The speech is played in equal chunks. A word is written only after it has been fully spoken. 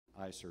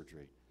eye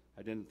surgery.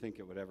 I didn't think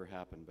it would ever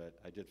happen, but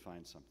I did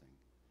find something.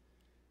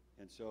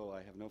 And so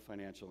I have no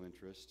financial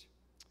interest.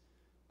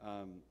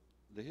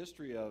 The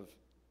history of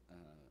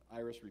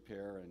iris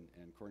repair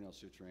and corneal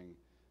suturing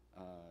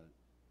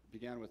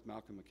began with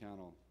Malcolm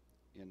McConnell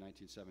in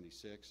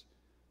 1976.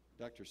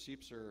 Dr.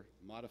 Siepser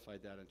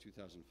modified that in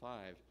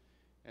 2005,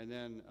 and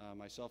then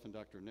myself and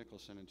Dr.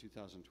 Nicholson in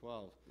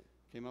 2012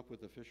 came up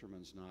with the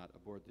fisherman's knot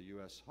aboard the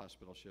U.S.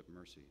 hospital ship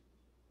Mercy.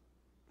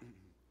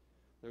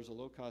 There's a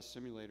low-cost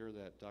simulator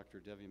that Dr.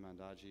 Devi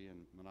Mandaji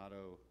in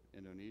Manado,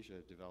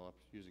 Indonesia developed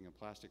using a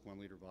plastic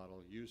 1-liter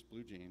bottle, used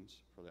blue jeans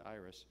for the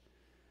iris,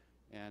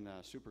 and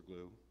super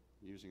glue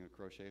using a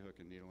crochet hook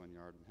and needle and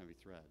yarn and heavy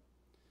thread.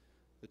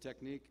 The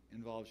technique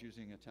involves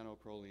using a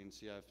 10-O-proline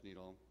CIF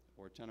needle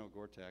or 10-O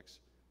Gore-Tex.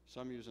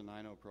 Some use a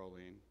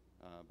 9-O-proline.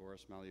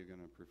 Boris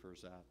Malyugin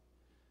prefers that.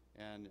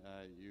 And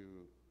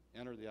you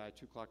enter the eye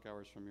 2 clock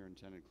hours from your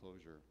intended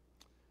closure.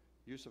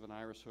 Use of an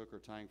iris hook or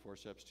tying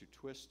forceps to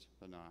twist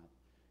the knot.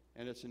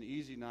 And it's an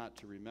easy knot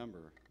to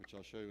remember, which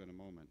I'll show you in a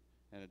moment.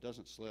 And it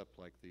doesn't slip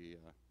like the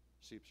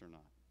Siepser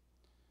knot.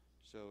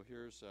 So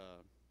here's, if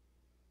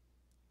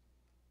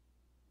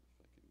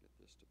I can get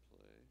this to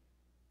play.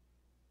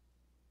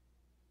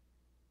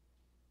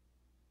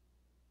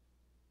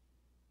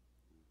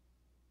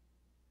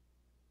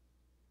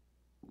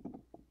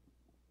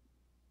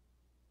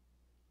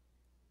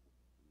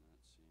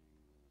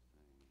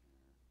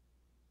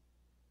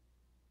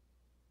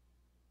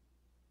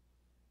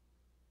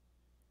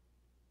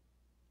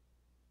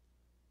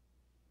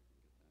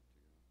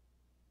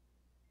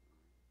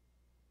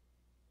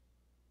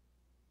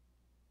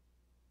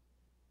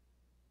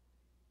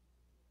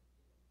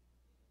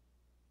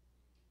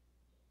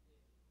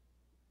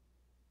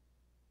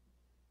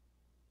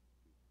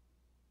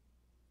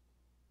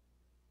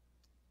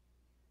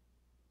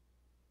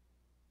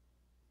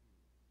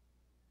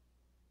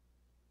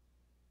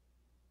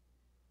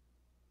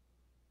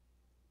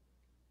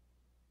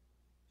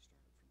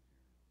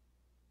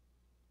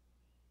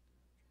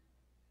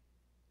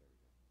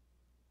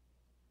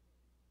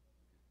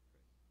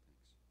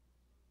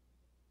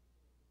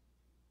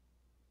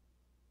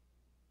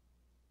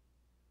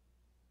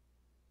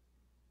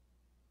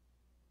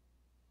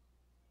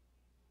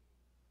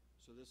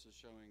 So this is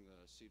showing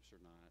the Siepser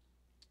knot.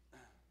 I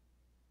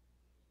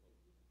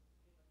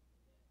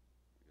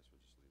guess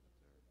we'll just leave it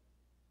there.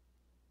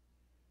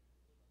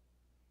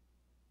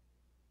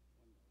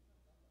 There we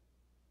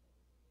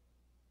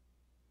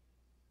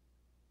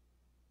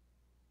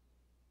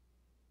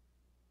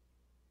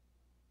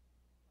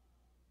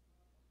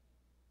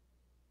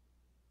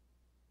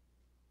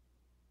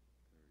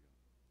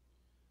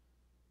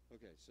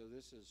go. Okay, so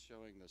this is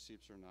showing the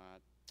Siepser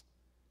knot,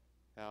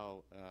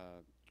 how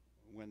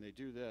when they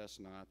do this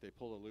knot, they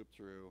pull the loop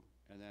through,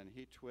 and then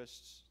he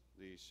twists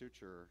the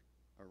suture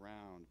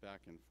around,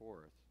 back and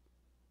forth,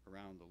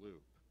 around the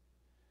loop.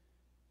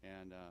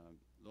 And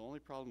the only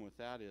problem with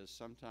that is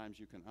sometimes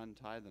you can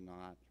untie the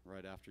knot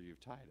right after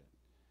you've tied it.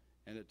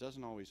 And it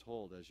doesn't always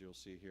hold, as you'll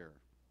see here.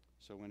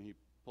 So when he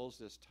pulls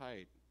this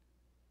tight,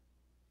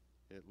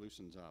 it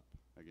loosens up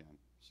again.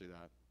 See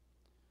that?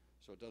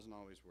 So it doesn't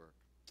always work.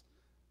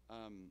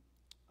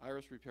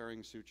 Iris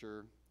repairing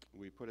suture,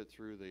 we put it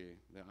through the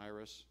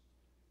iris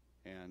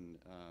and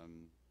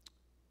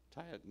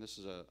tie it. And this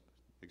is an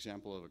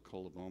example of a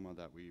coloboma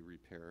that we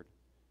repaired.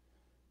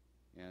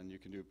 And you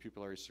can do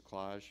pupillary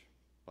cyclage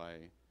by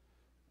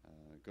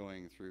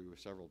going through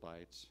several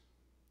bites.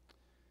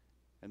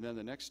 And then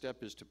the next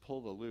step is to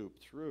pull the loop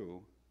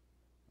through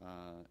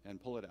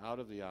and pull it out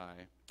of the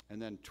eye,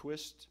 and then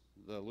twist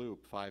the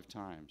loop 5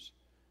 times.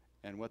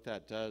 And what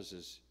that does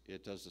is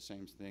it does the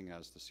same thing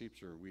as the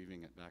Siepser,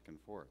 weaving it back and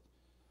forth.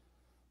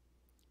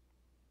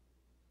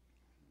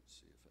 Let's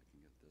see if I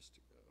can get this to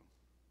go.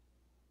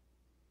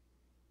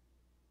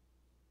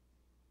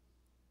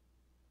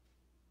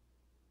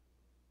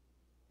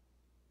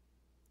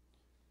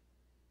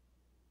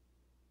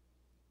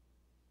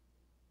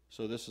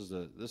 So this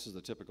is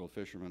the typical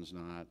fisherman's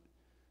knot.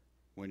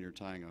 When you're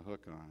tying a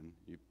hook on,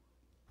 you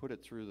put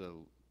it through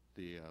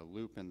the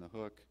loop in the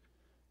hook,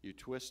 you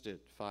twist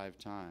it 5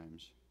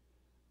 times,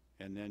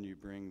 and then you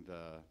bring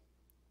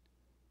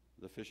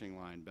the fishing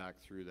line back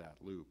through that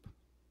loop.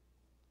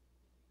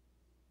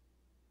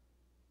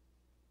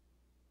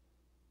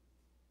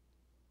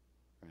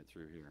 Right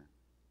through here.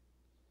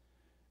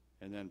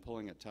 And then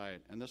pulling it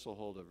tight, and this will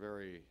hold a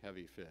very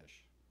heavy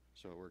fish,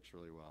 so it works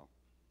really well.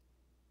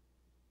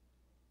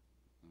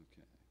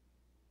 Okay.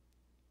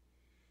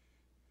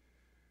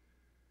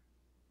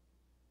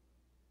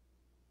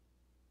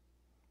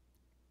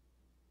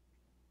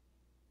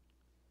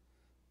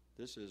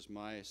 This is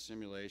my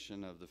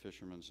simulation of the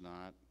fisherman's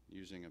knot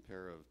using a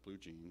pair of blue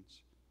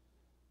jeans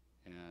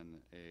and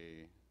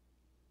a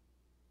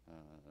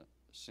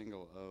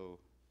single O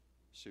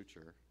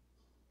suture.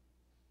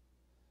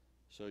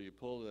 So you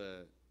pull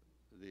the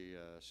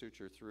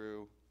suture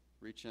through,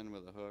 reach in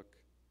with a hook,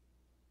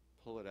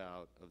 pull it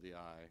out of the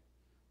eye,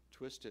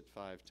 twist it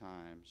 5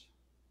 times,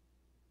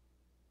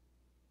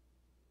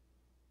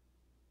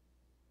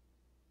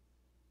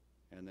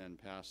 and then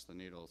pass the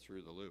needle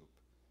through the loop.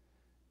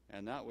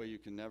 And that way you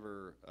can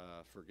never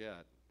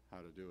forget how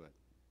to do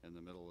it in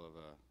the middle of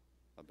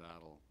a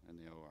battle in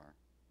the OR.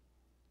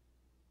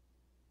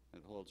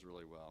 It holds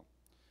really well.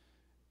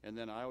 And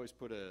then I always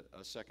put a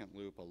second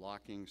loop, a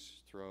locking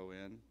throw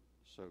in.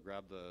 So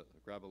grab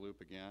a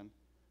loop again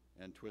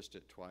and twist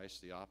it twice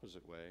the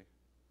opposite way,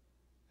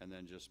 and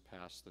then just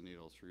pass the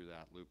needle through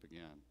that loop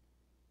again.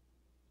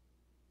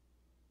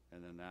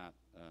 And then that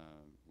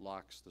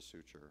locks the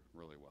suture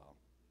really well.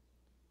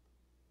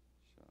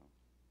 So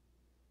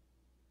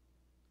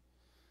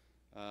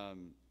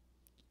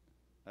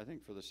I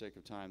think for the sake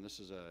of time, this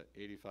is a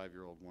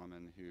 85-year-old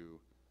woman who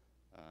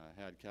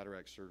had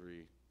cataract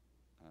surgery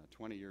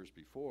 20 years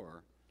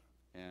before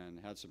and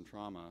had some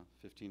trauma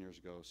 15 years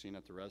ago, seen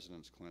at the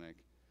residence clinic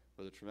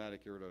with a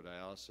traumatic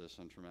iridodialysis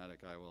and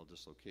traumatic IOL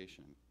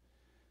dislocation.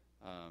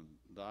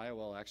 The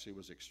IOL actually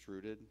was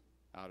extruded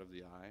out of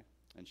the eye,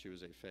 and she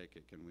was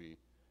aphakic, and we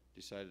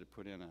decided to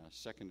put in a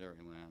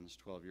secondary lens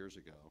 12 years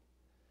ago.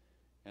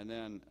 And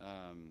then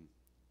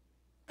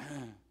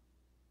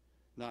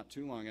not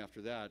too long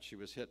after that, she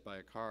was hit by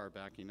a car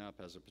backing up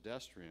as a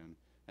pedestrian,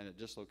 and it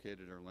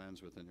dislocated her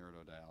lens with an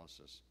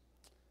iridodialysis.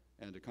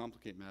 And to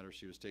complicate matters,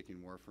 she was taking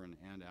warfarin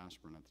and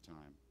aspirin at the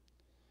time.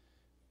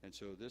 And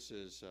so this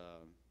is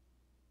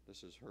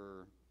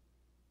her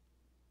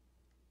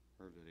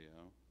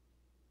video.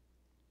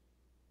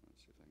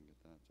 Let's see if I can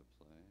get that to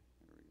play.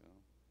 Here we go.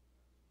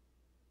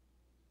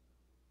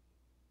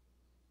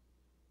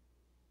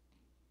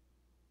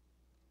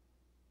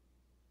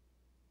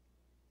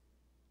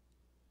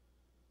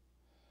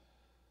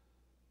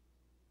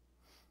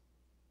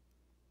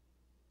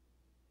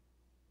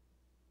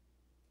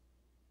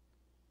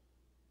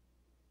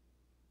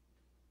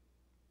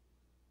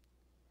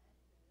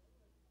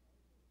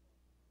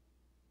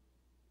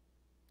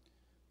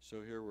 So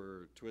here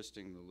we're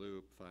twisting the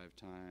loop 5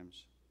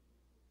 times,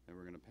 and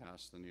we're going to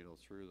pass the needle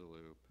through the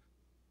loop,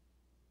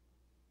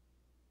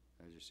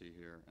 as you see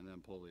here, and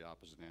then pull the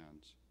opposite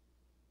ends,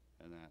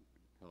 and that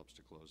helps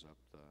to close up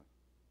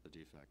the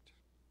defect.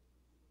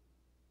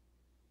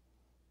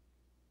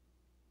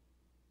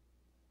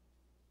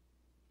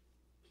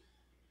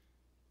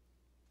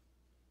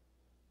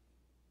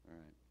 All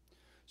right.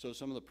 So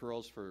some of the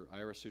pearls for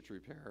iris suture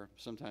repair.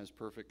 Sometimes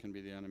perfect can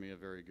be the enemy of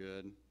very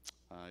good.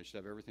 You should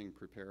have everything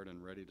prepared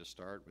and ready to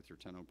start with your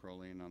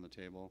tenoproline on the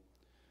table.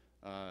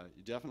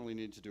 You definitely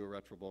need to do a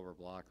retrobulbar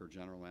block or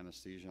general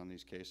anesthesia on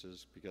these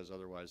cases, because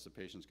otherwise the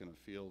patient's going to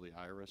feel the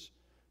iris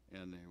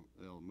and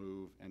they'll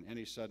move, and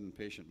any sudden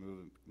patient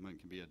movement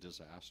can be a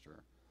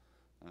disaster.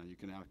 You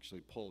can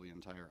actually pull the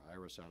entire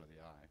iris out of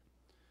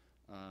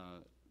the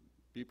eye.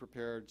 Be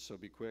prepared, so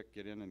be quick,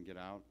 get in and get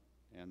out,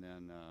 and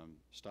then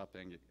stop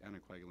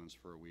anticoagulants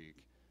for a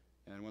week.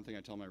 And one thing I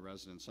tell my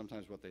residents,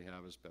 sometimes what they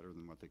have is better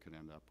than what they could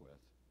end up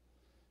with.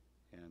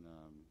 And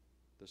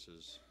this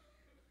is,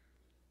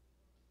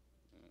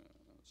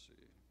 let's see.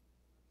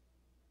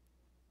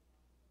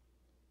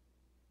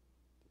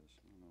 I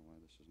don't know why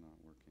this is not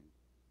working.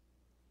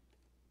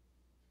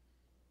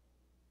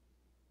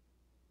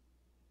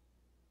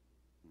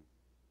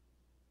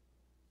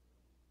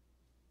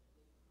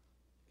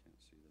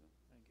 Can't see that.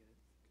 I get it.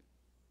 Okay.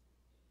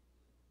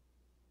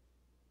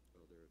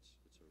 Oh, there, it's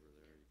over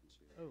there. You can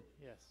see it. Oh,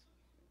 yes.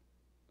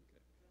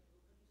 Okay.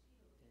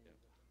 Yeah.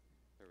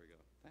 There we go.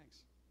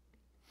 Thanks.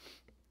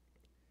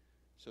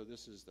 So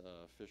this is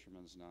the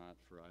fisherman's knot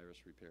for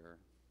iris repair.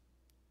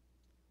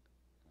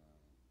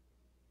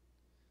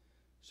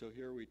 So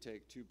here we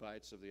take 2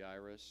 bites of the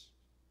iris,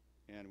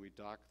 and we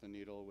dock the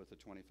needle with a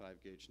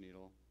 25 gauge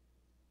needle,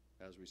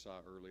 as we saw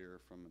earlier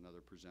from another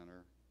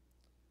presenter.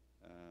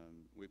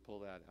 We pull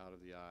that out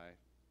of the eye,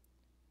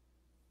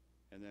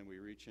 and then we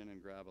reach in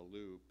and grab a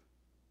loop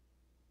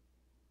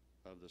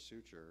of the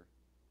suture,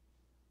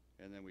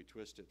 and then we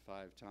twist it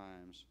 5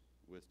 times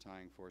with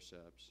tying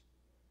forceps,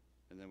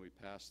 and then we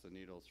pass the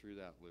needle through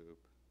that loop.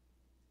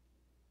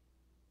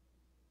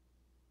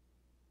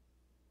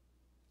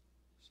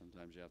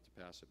 Sometimes you have to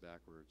pass it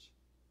backwards.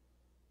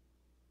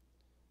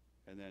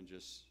 And then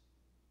just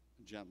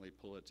gently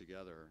pull it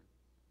together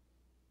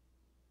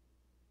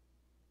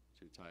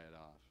to tie it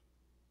off.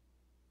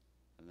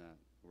 And that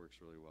works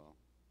really well.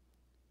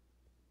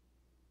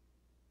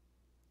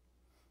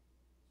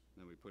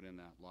 Then we put in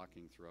that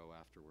locking throw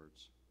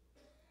afterwards.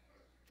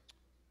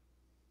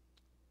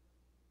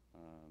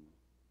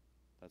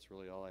 That's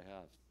really all I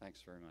have.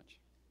 Thanks very much.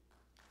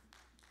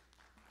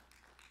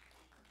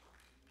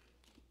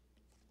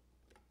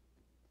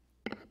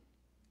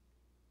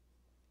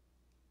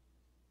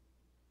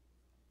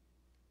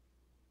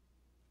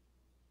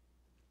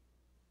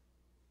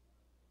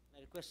 I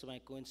request my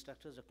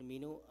co-instructors, Dr.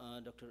 Meenu,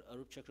 Dr.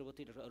 Arup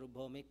Chakraborty, Dr. Arup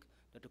Bhaumik,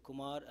 Dr.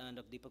 Kumar, and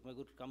Dr. Deepak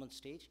Magur to come on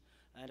stage.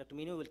 And Dr.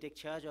 Meenu will take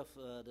charge of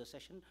the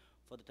session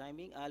for the time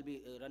being. I'll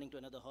be running to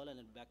another hall and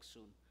I'll be back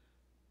soon.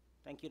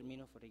 Thank you,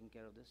 Meenu, for taking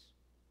care of this.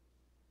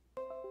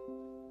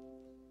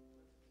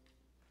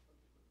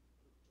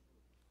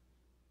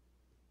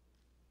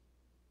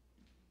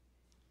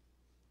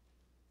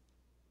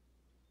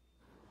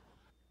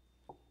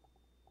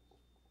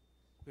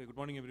 Okay, good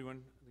morning,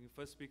 everyone. The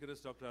first speaker is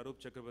Dr. Arup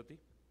Chakrabarti.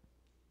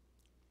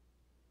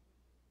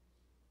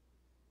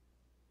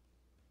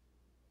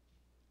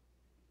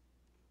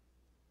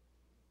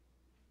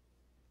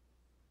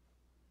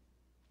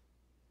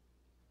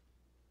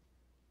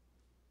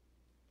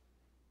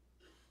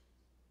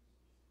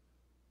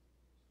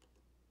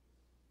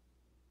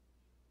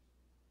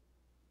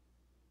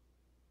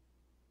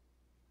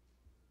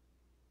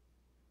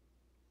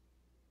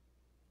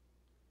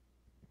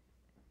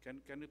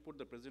 Can you put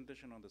the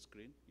presentation on the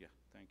screen? Yeah,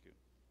 thank you.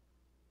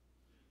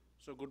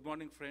 So good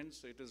morning,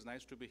 friends. It is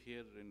nice to be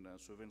here in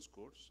Suven's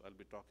course. I'll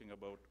be talking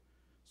about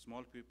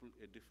small pupil,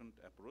 a different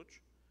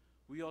approach.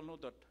 We all know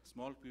that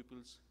small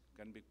pupils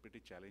can be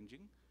pretty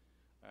challenging,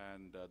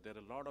 and there are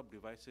a lot of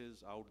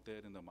devices out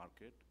there in the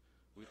market.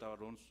 With our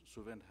own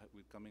Suven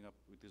coming up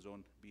with his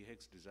own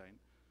BHEX design,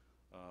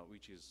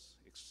 which is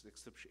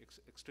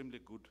extremely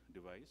good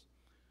device.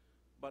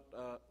 But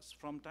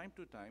from time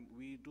to time,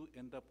 we do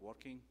end up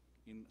working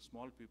in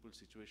small pupil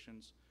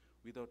situations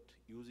without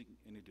using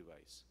any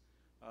device.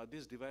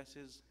 These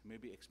devices may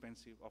be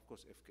expensive. Of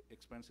course,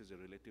 expense is a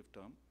relative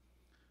term.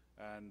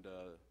 And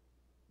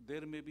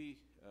there may be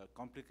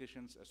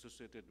complications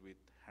associated with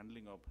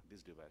handling of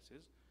these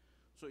devices.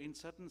 So in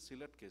certain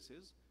select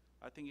cases,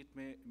 I think it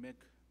may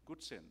make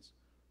good sense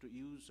to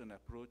use an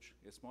approach,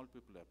 a small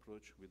pupil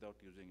approach, without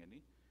using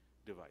any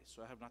device.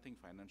 So I have nothing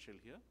financial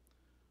here.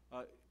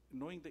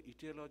 Knowing the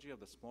etiology of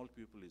the small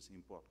pupil is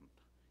important.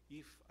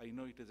 If I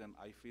know it is an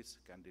IFIS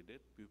candidate,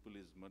 pupil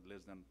is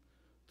less than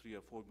 3 or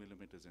 4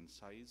 millimeters in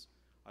size,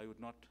 I would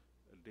not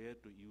dare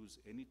to use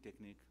any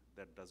technique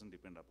that doesn't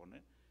depend upon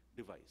a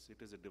device. It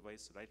is a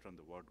device right from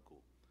the word go.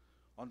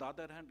 On the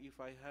other hand,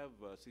 if I have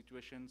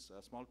situations,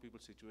 small pupil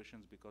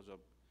situations because of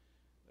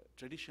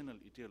traditional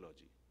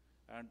etiology,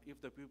 and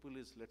if the pupil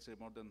is, let's say,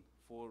 more than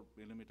 4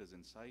 millimeters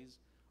in size,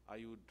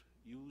 I would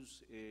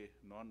use a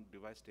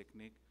non-device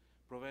technique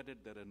provided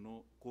there are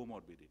no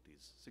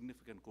comorbidities,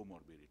 significant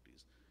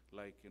comorbidities,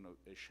 like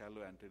a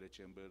shallow anterior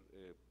chamber,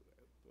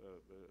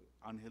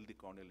 unhealthy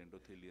corneal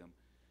endothelium,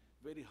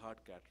 very hard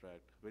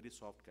cataract, very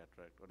soft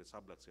cataract, or a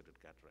subluxated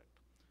cataract.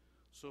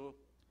 So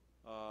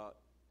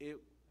a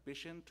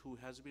patient who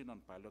has been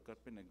on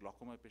pilocarpine, a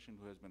glaucoma patient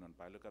who has been on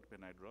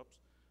pilocarpine eye drops,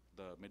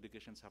 the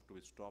medications have to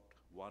be stopped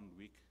 1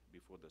 week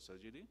before the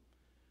surgery.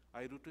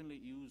 I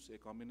routinely use a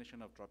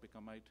combination of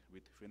tropicamide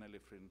with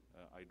phenylephrine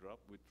eye drop,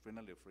 with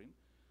phenylephrine,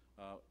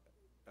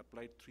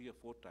 applied 3 or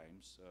 4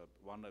 times,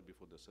 1 hour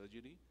before the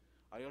surgery.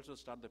 I also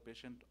start the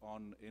patient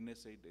on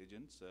NSAID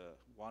agents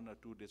 1 or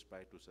 2 days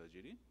prior to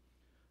surgery.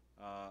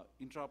 The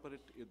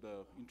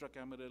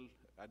intracameral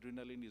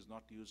adrenaline is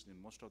not used in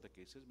most of the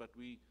cases, but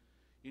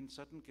in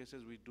certain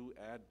cases, we do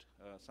add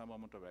some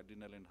amount of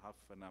adrenaline, half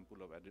an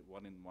ampoule of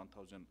 1 in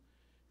 1,000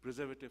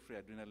 preservative-free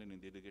adrenaline in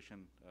the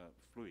irrigation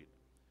fluid.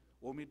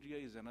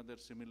 Omidria is another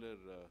similar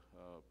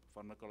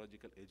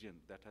pharmacological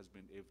agent that has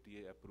been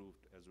FDA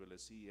approved as well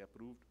as CE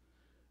approved,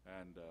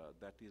 and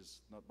that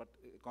is not, but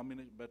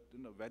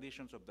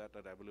variations of that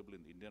are available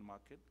in the Indian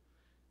market.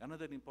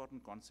 Another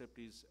important concept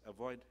is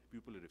avoid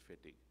pupillary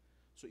fatigue.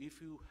 So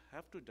if you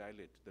have to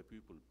dilate the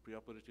pupil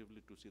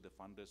preoperatively to see the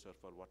fundus or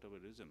for whatever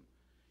reason,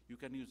 you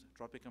can use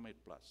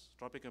tropicamide plus,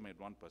 tropicamide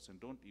 1%.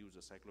 Don't use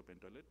the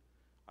cyclopentolate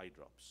eye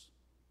drops.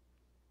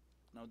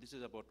 Now this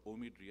is about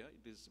Omidria.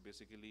 It is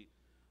basically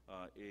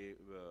a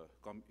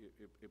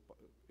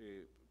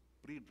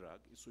pre-drug,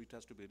 so it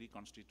has to be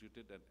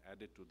reconstituted and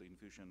added to the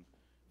infusion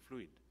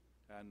fluid.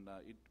 And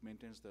it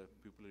maintains the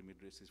pupillary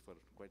mydriasis for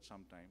quite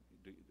some time,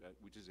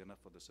 which is enough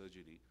for the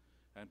surgery,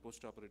 and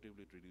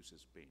postoperatively it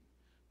reduces pain.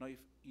 Now, if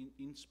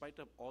in spite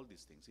of all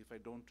these things, if I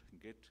don't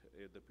get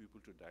the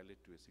pupil to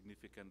dilate to a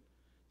significant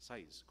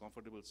size,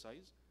 comfortable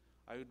size,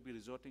 I would be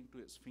resorting to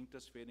a sphincter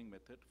sparing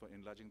method for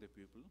enlarging the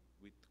pupil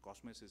with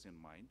cosmesis in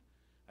mind.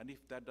 And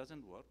if that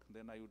doesn't work,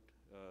 then I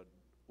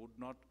would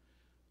not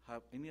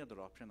have any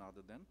other option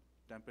other than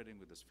tampering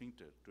with the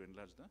sphincter to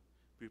enlarge the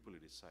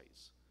pupillary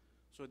size.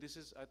 So this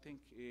is, I think,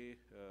 a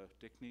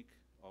technique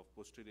of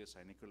posterior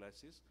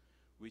synecholysis,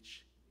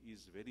 which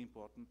is very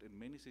important in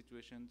many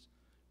situations.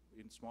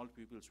 In small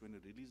pupils, when you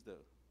release the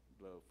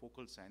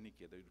focal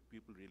synechia, the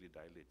pupil really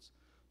dilates.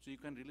 So you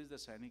can release the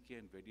synechia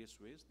in various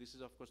ways. This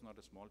is, of course, not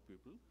a small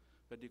pupil,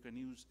 but you can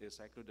use a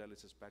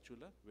cyclodialysis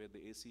spatula where the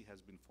AC has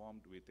been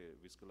formed with a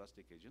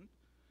viscoelastic agent.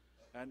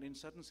 And in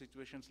certain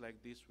situations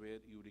like this,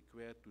 where you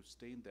require to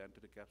stain the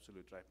anterior capsule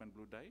with trypan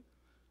blue dye,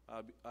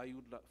 I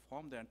would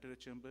form the anterior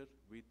chamber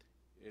with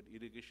an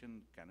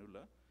irrigation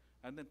cannula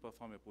and then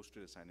perform a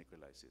posterior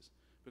synecholysis.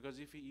 Because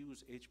if we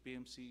use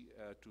HPMC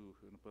to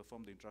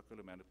perform the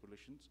intraocular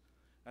manipulations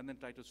and then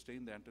try to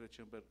stain the anterior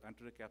chamber,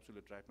 anterior capsule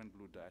with trypan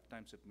blue dye, at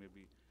times it may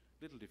be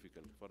a little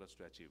difficult for us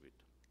to achieve it.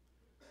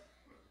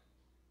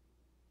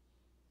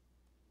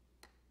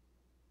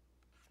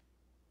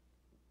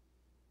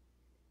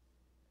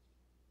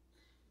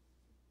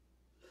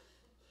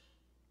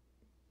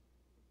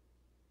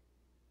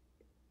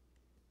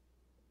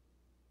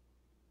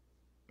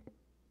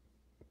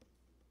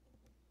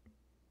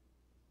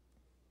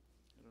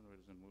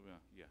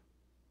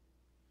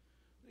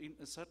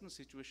 in certain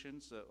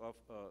situations of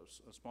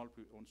small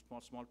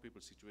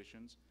people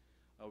situations,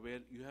 where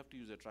you have to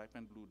use a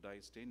trypan blue dye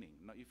staining.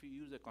 Now, if you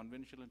use a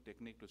conventional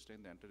technique to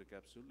stain the anterior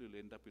capsule, you'll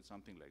end up with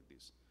something like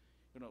this.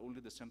 Only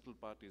the central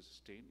part is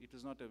stained. It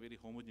is not a very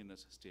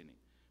homogeneous staining.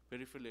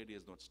 Peripheral area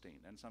is not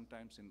stained. And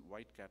sometimes in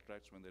white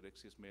cataracts, when the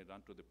rexis may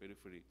run to the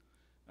periphery,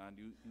 and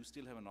you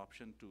still have an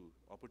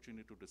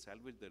opportunity to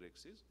salvage the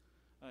rexis,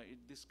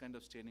 this kind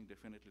of staining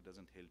definitely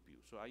doesn't help you.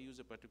 So I use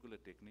a particular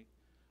technique,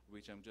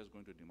 which I'm just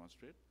going to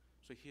demonstrate.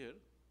 So here,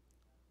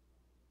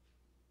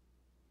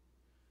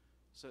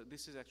 so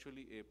this is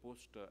actually a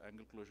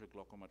post-angle closure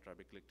glaucoma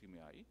trabeculectomy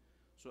eye.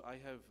 So I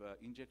have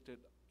injected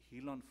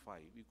Helon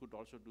 5. You could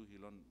also do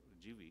Helon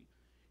GV,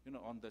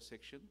 on the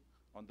section,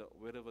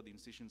 wherever the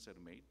incisions are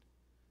made,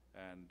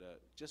 and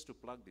just to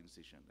plug the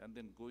incision, and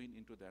then going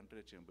into the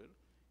anterior chamber,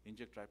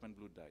 inject trypan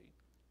blue dye,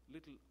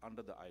 little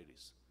under the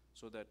iris,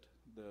 so that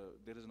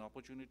there is an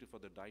opportunity for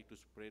the dye to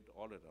spread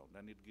all around,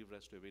 and it gives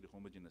rise to a very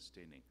homogeneous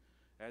staining.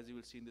 As you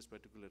will see in this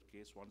particular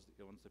case, once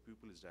the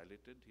pupil is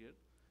dilated here,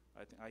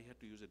 I think I had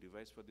to use a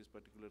device for this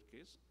particular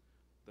case.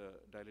 The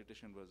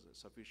dilatation was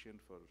sufficient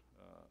for,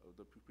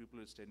 the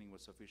pupillary staining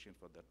was sufficient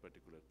for that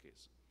particular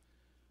case.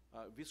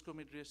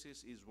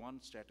 Viscomydriasis is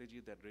one strategy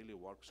that really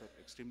works out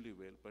extremely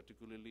well,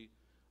 particularly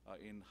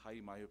in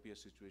high myopia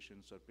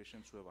situations or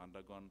patients who have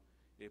undergone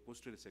a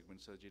posterior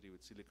segment surgery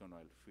with silicone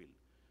oil fill.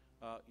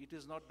 It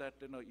is not that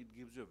it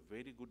gives you a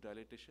very good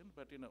dilatation,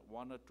 but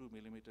 1 or 2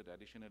 millimeter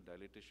additional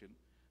dilatation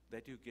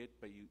that you get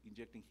by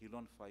injecting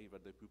Helon 5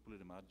 at the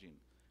pupillary margin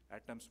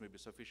at times may be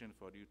sufficient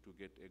for you to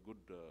get a good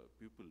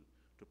pupil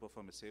to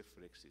perform a safe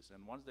rexis.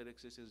 And once the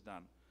rexis is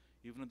done,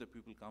 even if the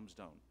pupil comes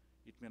down,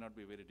 it may not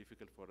be very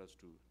difficult for us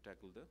to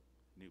tackle the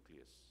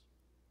nucleus.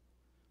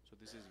 So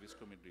this is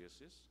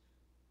viscomydriasis.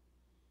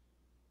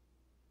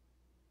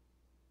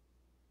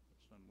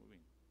 It's not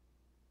moving.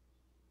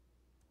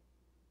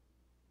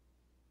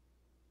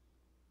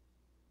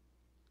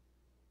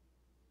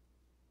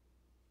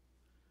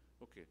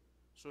 Okay,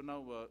 so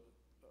now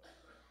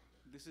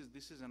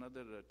this is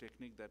another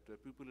technique, that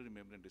pupillary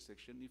membrane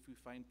dissection. If we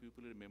find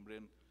pupillary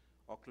membrane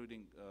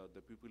occluding the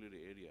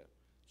pupillary area,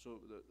 so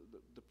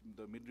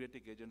the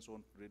mydriatic agents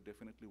won't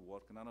definitely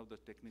work. None of the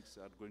techniques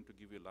are going to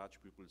give you a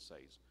large pupil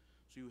size.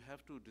 So you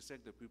have to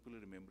dissect the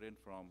pupillary membrane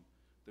from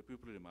the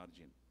pupillary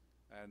margin.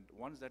 And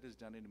once that is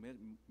done, in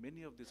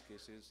many of these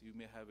cases, you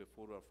may have a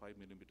 4 or 5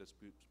 millimeters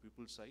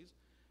pupil size,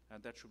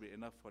 and that should be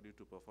enough for you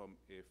to perform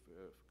a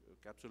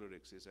capsular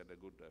rexis and a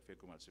good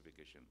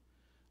phacoemulsification.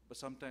 But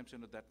sometimes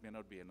that may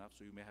not be enough,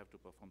 so you may have to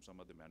perform some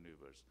other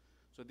maneuvers.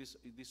 So this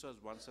was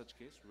one such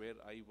case where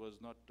I was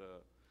not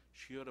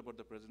sure about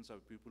the presence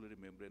of pupillary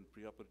membrane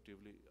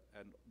preoperatively,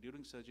 and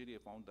during surgery I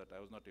found that I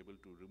was not able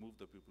to remove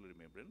the pupillary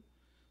membrane.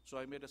 So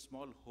I made a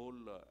small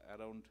hole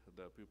around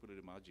the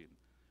pupillary margin,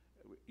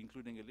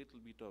 including a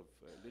little bit of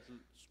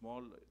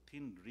small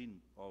thin ring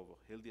of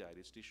healthy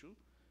iris tissue,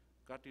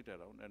 cut it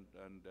around,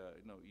 and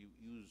you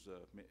use,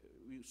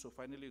 so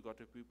finally got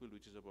a pupil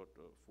which is about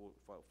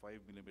 5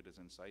 millimeters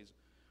in size,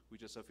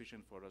 which is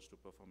sufficient for us to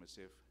perform a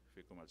safe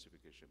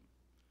phacoemulsification.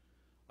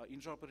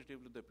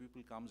 Intraoperatively, the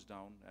pupil comes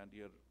down and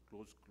you're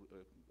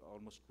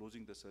almost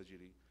closing the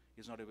surgery.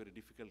 It's not a very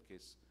difficult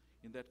case.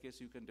 In that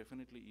case, you can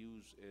definitely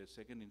use a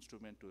second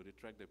instrument to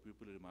retract the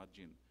pupillary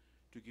margin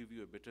to give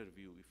you a better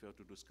view if you have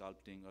to do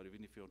sculpting or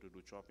even if you have to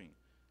do chopping,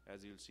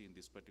 as you'll see in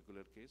this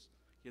particular case.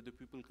 Here the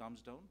pupil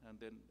comes down, and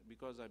then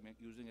because I'm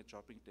using a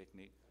chopping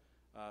technique,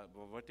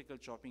 vertical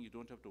chopping, you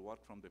don't have to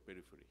work from the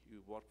periphery. You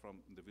work from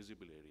the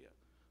visible area.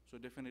 So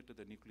definitely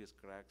the nucleus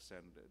cracks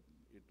and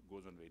it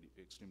goes on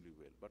extremely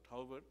well. But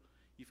however,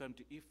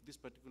 if this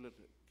particular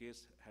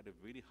case had a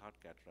very hard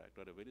cataract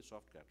or a very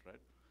soft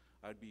cataract,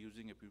 I'd be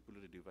using a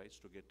pupillary device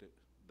to get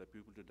the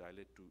pupil to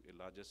dilate to a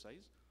larger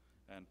size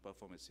and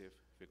perform a safe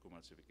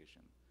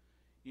phacoemulsification.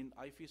 In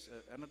IFIS,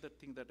 another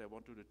thing that I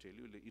wanted to tell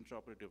you, the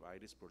intraoperative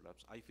iris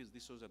prolapse. IFIS,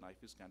 this was an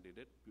IFIS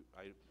candidate.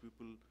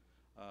 Pupil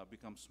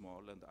becomes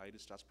small and the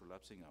iris starts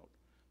prolapsing out.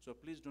 So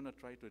please do not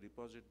try to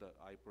deposit the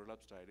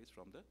prolapsed iris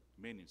from the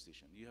main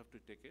incision. You have to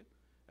take an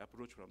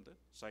approach from the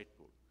side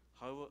port.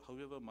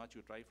 However much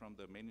you try from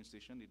the main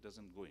incision, it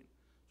doesn't go in.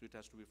 So it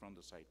has to be from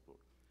the side port.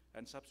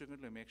 And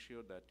subsequently make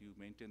sure that you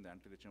maintain the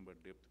anterior chamber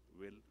depth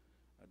well.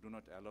 Do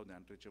not allow the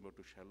anterior chamber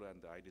to shallow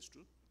and the iris to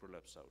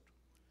prolapse out.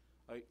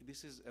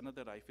 This is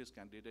another IFIS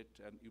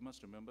candidate, and you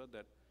must remember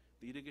that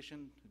the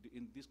irrigation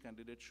in this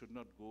candidate should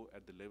not go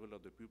at the level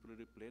of the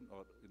pupillary plane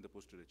or in the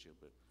posterior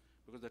chamber,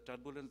 because the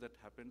turbulence that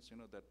happens,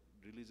 that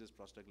releases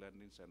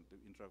prostaglandins and the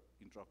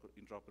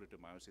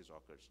intraoperative meiosis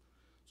occurs.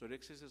 So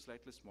rexis is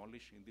slightly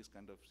smallish in these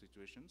kind of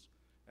situations,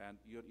 and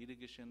your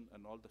irrigation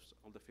and all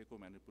the phaco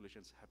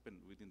manipulations happen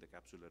within the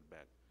capsular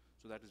bag.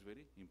 So that is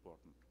very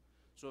important.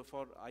 So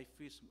for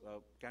IFIS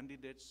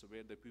candidates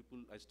where the pupil,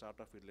 I start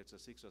off with, let's say,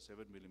 6 or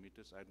 7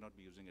 millimeters, I'd not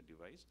be using a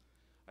device.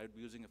 I'd be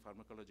using a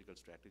pharmacological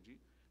strategy.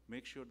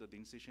 Make sure that the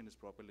incision is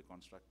properly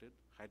constructed.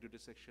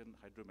 Hydrodissection,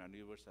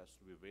 hydromaneuvers has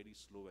to be very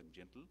slow and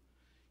gentle.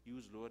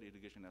 use lower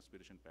irrigation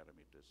aspiration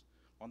parameters.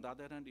 On the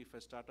other hand, if I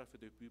start off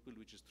with a pupil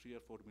which is 3 or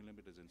 4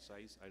 millimeters in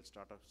size, I'll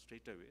start off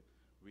straight away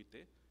with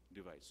a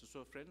device.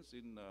 So friends,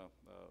 in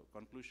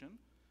conclusion,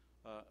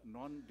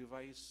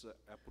 non-device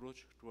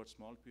approach towards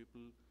small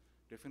pupil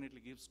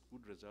definitely gives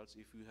good results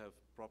if you have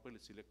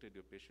properly selected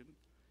your patient.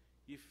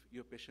 If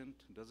your patient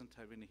doesn't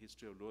have any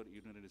history of lower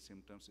urinary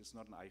symptoms, it's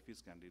not an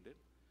IFIS candidate.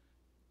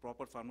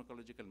 Proper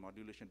pharmacological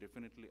modulation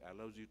definitely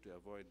allows you to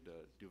avoid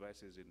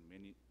devices in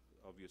many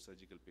of your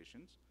surgical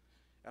patients.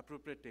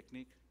 Appropriate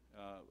technique,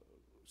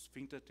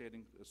 sphincter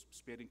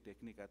sparing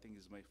technique, I think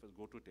is my first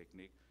go-to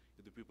technique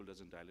if the pupil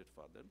doesn't dilate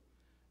further.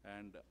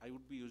 And I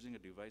would be using a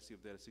device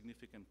if there are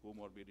significant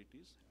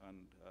comorbidities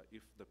and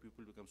if the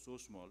pupil becomes so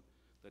small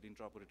that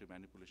intraoperative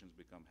manipulations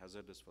become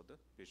hazardous for the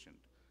patient.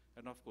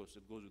 And of course,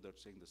 it goes without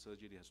saying the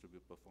surgery has to be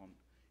performed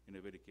in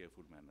a very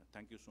careful manner.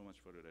 Thank you so much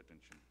for your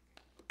attention.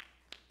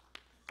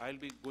 I'll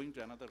be going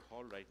to another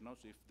hall right now,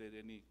 so if there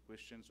are any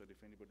questions or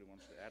if anybody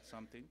wants to add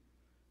something,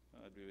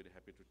 I'd be very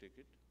happy to take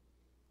it.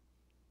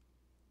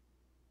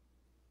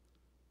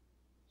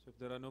 So if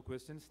there are no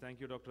questions, thank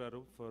you, Dr.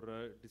 Arup, for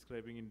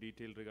describing in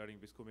detail regarding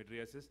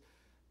viscomydriasis.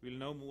 We'll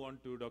now move on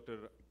to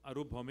Dr.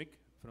 Arup Bhaumik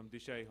from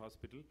Disha Eye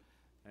Hospital,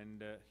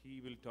 and he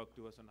will talk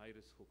to us on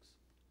iris hooks.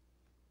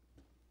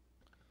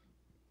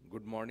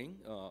 Good morning.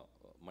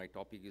 My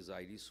topic is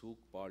iris hook,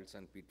 pearls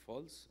and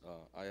pitfalls.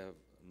 I have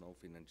no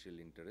financial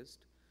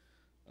interest.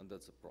 And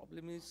that's the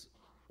problem is,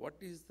 what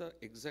is the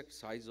exact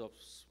size of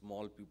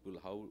small pupil,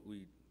 how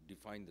we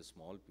define the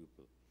small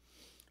pupil?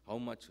 How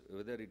much,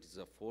 whether it is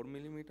a 4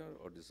 millimeter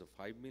or it is a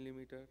 5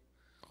 millimeter,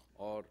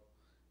 or,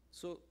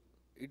 so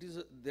it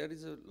is there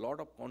is a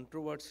lot of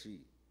controversy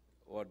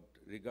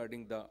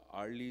regarding the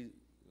early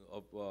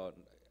of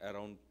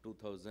around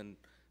 2000,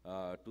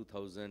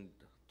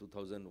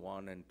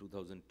 2001 and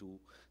 2002.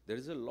 There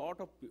is a lot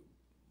of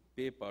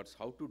papers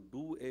how to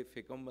do a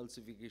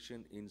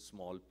fecomulsification in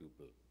small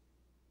pupil.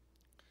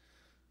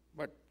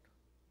 But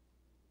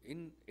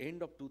in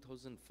end of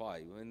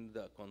 2005, when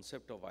the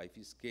concept of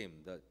IFIS came,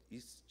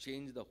 it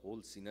changed the whole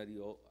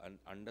scenario and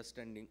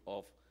understanding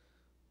of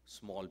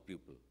small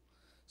pupil.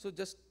 So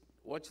just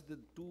watch the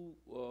two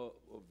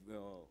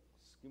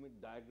schematic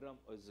diagram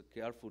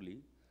carefully.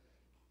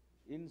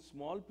 In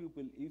small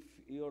pupil, if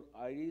your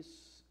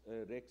iris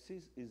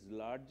rexis is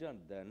larger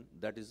than,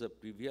 that is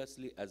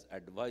previously as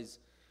advised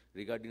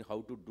regarding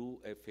how to do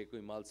a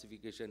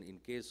phacoemulsification in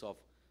case of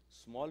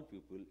small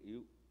pupil,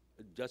 you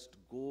just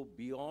go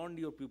beyond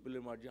your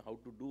pupillary margin, how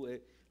to do a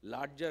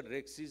larger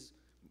rexis,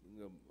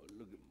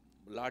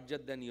 larger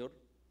than your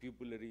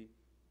pupillary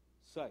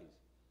size.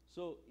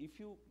 So if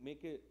you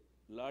make a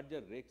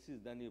larger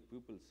rexis than your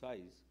pupil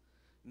size,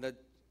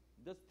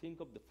 just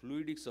think of the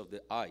fluidics of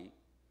the eye.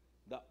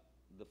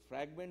 The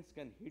fragments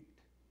can hit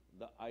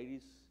the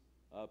iris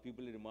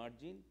pupillary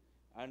margin,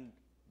 and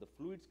the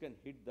fluids can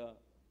hit the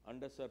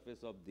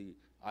undersurface of the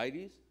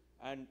iris,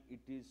 and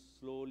it is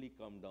slowly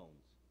come down.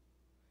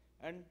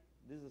 And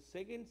this is the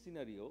second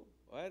scenario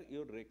where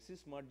your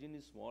rexis margin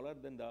is smaller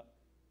than the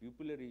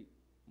pupillary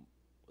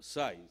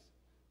size,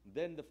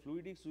 then the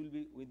fluidics will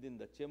be within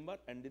the chamber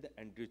and in the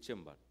anterior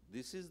chamber.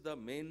 This is the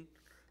main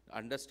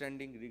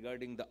understanding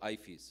regarding the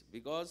IFIS,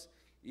 because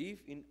if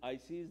in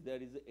ICs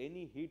there is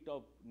any hit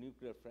of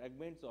nuclear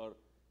fragments or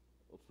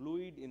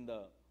fluid in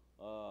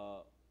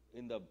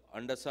the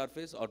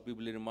undersurface or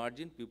pupillary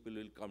margin, pupil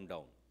will come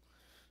down.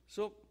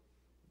 So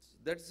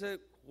that's a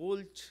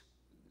whole,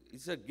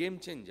 it's a game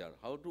changer,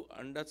 how to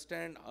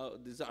understand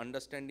this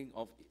understanding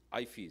of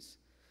IFIS.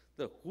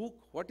 The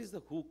hook, what is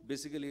the hook?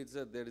 Basically,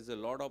 there is a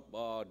lot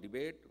of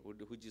debate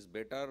which is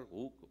better,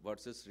 hook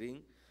versus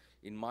ring.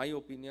 In my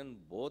opinion,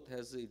 both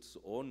has its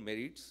own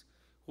merits.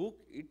 Hook,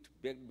 it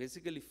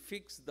basically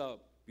fix the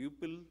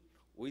pupil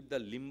with the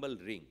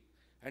limbal ring,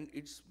 and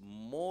it's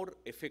more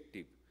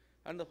effective.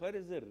 And where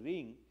is the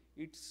ring,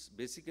 it's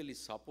basically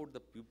support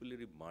the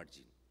pupillary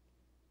margin.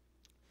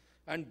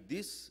 And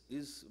this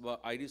is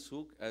iris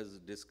hook as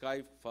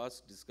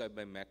first described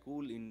by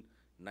McCool in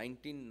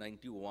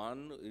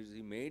 1991.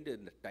 He made a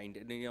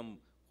titanium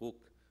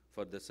hook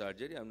for the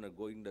surgery. I'm not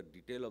going into the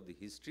detail of the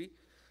history.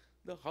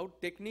 The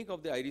technique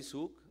of the iris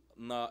hook,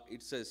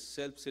 it's a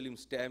self-sealing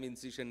stem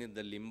incision in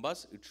the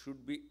limbus. It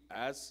should be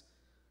as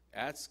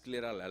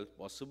scleral as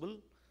possible.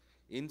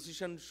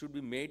 Incision should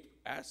be made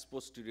as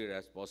posterior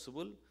as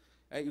possible.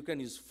 You can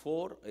use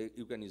 4,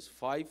 you can use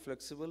 5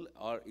 flexible,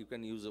 or you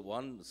can use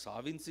 1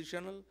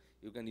 sub-incisional,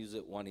 you can use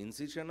 1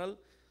 incisional.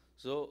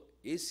 So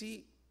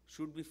AC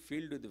should be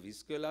filled with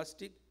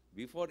viscoelastic.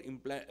 Before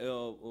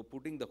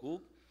putting the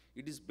hook,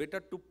 it is better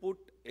to put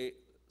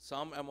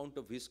some amount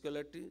of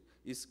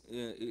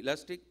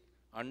elastic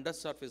under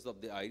surface of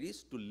the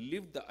iris to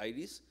lift the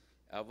iris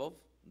above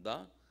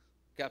the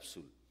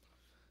capsule.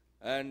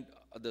 And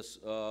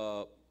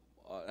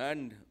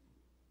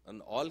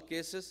in all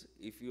cases,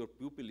 if your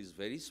pupil is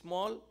very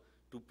small,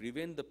 to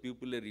prevent the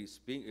pupillary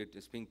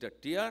sphincter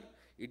tear,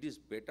 it is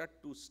better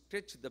to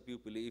stretch the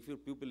pupillary. If your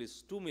pupil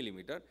is 2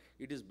 millimeter,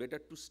 it is better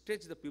to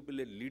stretch the pupil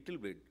a little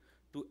bit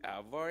to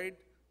avoid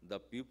the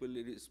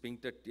pupillary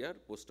sphincter tear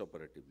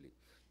postoperatively.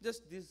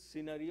 Just this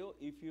scenario,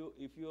 if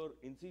your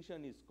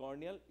incision is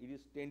corneal, it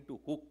is tend to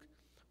hook.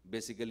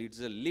 Basically, it's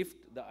a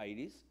lift the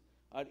iris,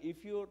 or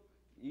if your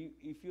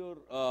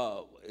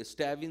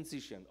stab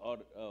incision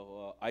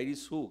or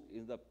iris hook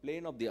in the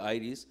plane of the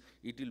iris,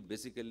 it will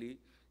basically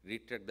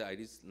retract the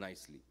iris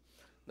nicely.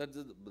 That's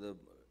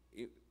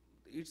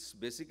it's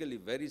basically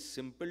very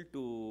simple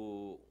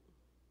to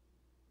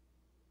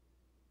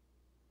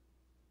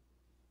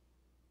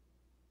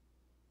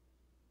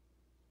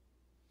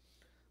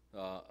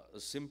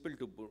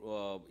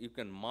you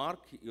can mark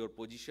your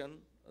position.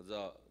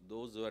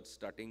 Those who are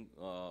starting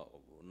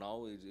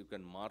now, you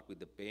can mark with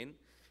the pen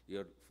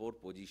your 4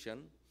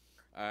 position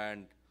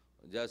and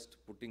just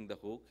putting the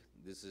hook.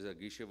 This is a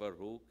Gishever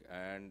hook,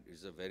 and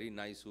it's a very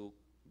nice hook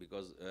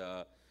because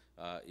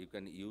you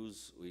can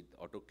use with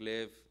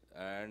autoclave,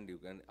 and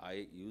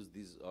I use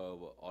this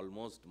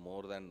almost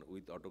more than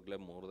with autoclave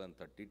more than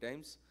 30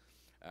 times,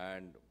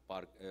 and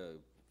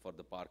for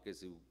the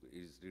parquets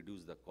is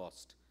reduce the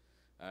cost,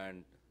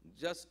 and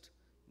just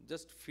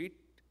fit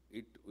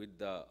it with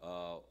the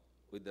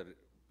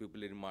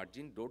pupillary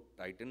margin. Don't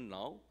tighten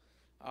now.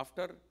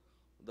 After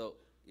the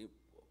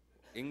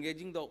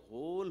engaging the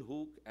whole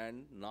hook,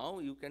 and now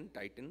you can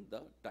tighten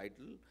the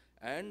title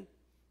and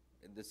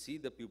see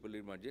the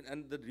pupillary margin,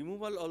 and the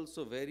removal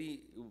also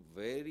very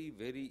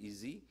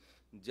easy.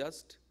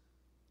 Just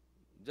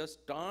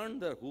turn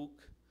the hook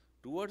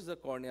towards the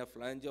cornea,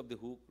 flange of the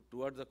hook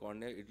towards the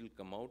cornea, it will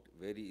come out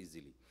very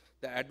easily.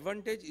 The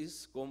advantage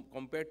is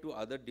compared to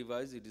other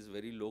device, it is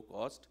very low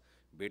cost,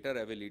 better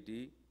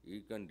ability,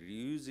 you can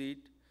reuse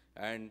it,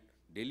 and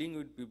dealing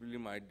with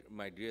pupillary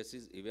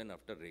mydriasis even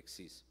after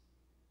rhexis.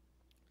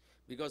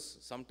 Because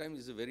sometimes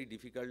it's very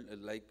difficult,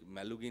 like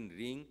Malugin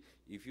ring,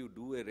 if you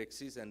do a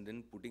rhexis and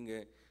then putting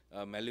a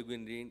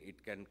Malugin ring,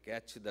 it can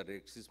catch the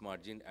rhexis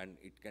margin and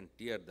it can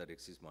tear the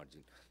rhexis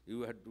margin.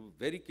 You have to be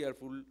very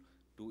careful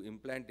to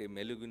implant a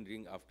Malugin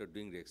ring after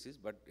doing rhexis,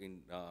 but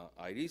in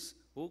iris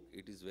hook,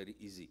 it is very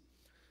easy.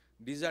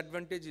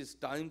 Disadvantage is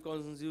time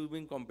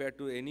consuming compared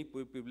to any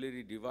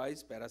pupillary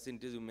device.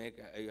 Paracentesis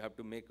you have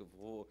to make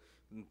 4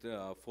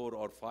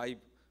 or 5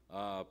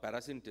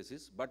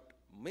 paracentesis, but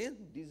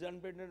main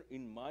disadvantage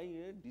in my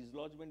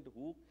dislodgement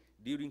hook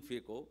during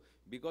phaco,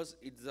 because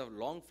it's a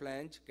long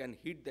flange, can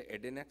hit the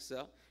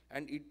adnexa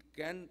and it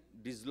can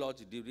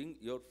dislodge during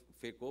your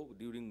phaco,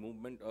 during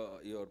movement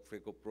your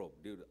phaco probe.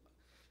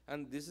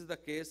 And this is the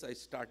case I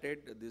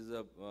started. This is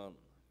a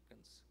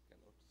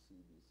cannot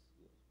see this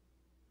here.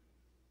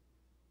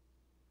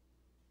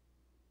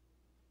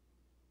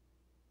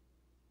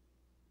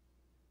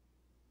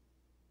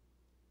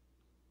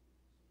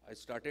 I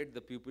started,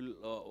 the pupil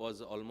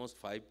was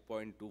almost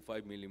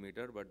 5.25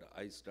 millimeter, but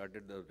I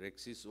started, the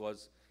rhexis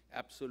was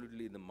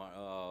absolutely the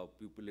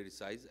pupillary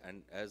size,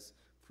 and as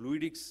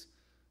fluidics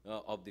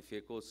of the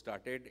phaco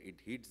started, it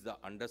hits the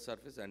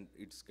undersurface and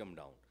it's come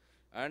down.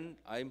 And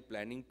I'm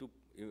planning to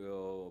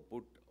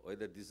put,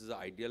 whether this is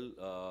ideal,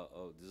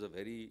 this is a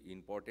very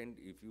important,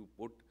 if you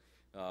put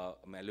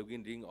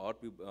Malugin ring or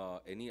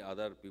any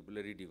other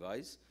pupillary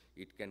device,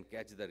 it can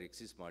catch the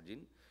rhexis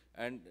margin.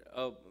 And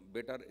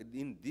better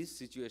in this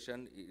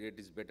situation, it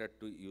is better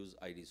to use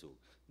iris hook.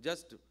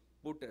 Just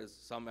put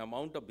some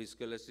amount of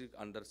viscoelastic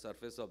under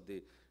surface of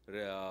the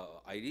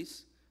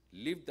iris,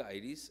 lift the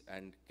iris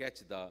and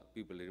catch the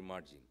pupillary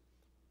margin.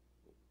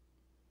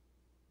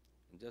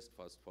 Just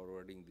fast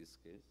forwarding this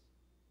case.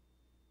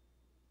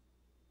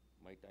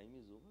 My time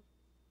is over.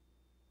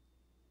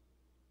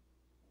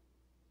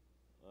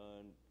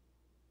 And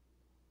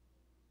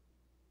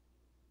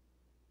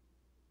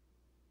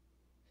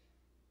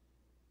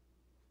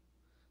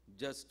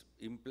just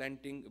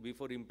implanting,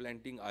 before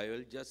implanting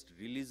IOL, just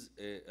release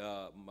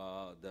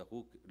the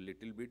hook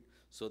little bit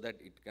so that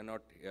it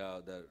cannot,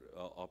 the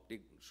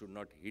optic should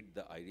not hit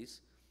the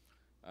iris.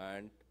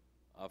 And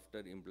after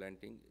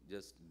implanting,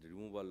 just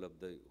removal of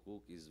the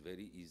hook is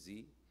very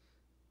easy.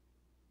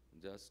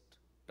 Just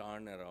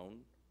turn around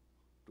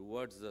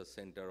towards the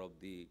center of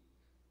the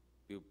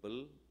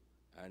pupil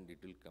and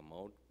it will come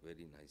out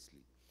very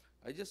nicely.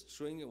 I just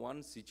showing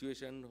one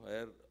situation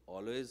where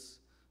always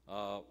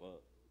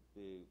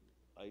the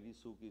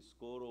iris hook is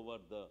score over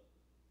the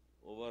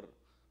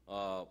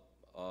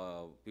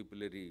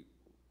pupillary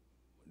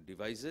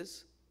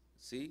devices.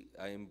 See,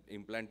 I am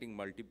implanting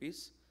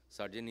multipiece,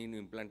 surgeon in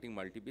implanting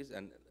multipiece,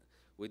 and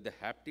with the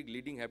haptic,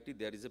 leading haptic,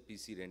 there is a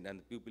PC rend and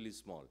the pupil is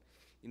small.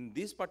 In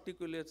this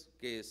particular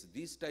case,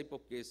 this type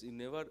of case, you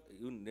never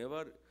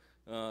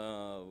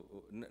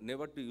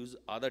to use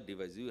other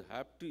device. You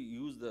have to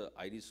use the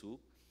iris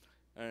hook,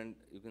 and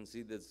you can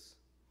see this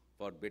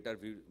for better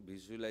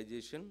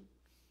visualization.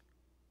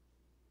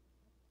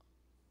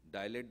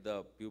 Dilate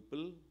the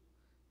pupil,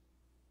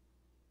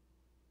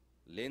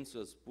 lens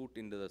was put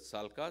into the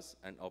sulcus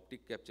and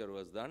optic capture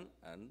was done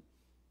and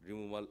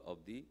removal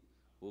of the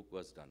hook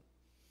was done.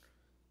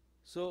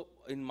 So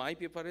in my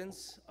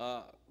preference,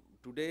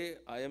 today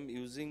I am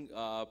using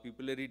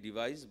pupillary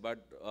device,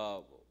 but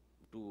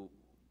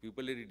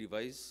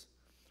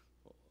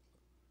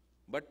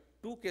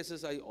two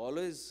cases I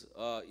always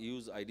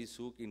use iris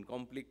hook,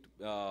 incomplete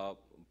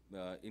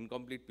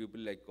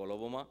pupil like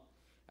coloboma,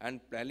 and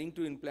planning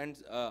to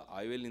implant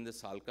IOL in the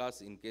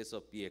sulcus in case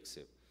of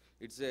PXF.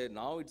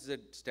 Now it's a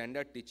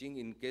standard teaching.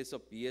 In case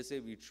of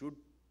PSA, we should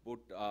put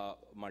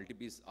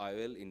multi-piece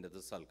IOL into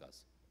the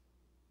sulcus.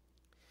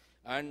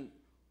 And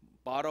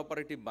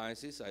para-operative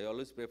biases, I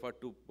always prefer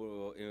to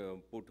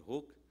put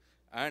hook,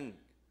 and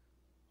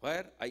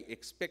where I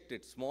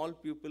expected small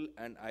pupil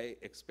and I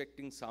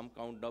expecting some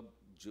kind of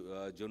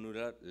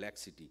jonular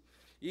laxity.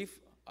 If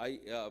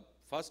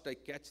first I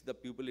catch the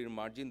pupillary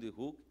margin, the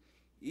hook,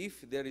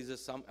 if there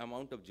is some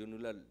amount of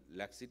jonular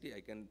laxity,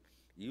 I can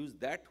use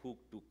that hook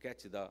to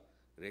catch the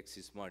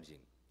rhexis margin.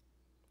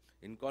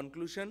 In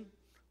conclusion,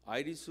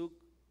 iris hook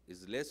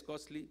is less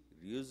costly,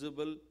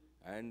 reusable,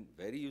 and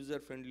very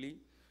user-friendly.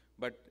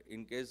 But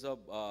in case of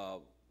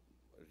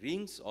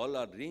rings, all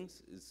our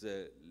rings,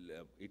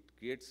 it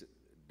creates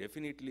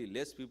definitely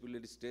less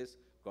pupillary stress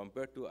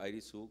compared to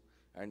iris hook,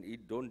 and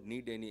it don't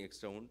need any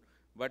extra wound.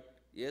 But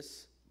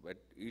yes, but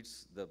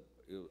it's the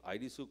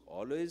iris hook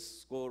always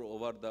score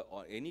over the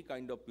any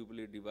kind of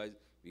pupillary device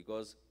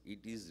because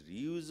it is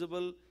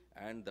reusable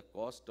and the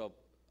cost of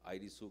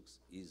iris hooks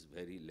is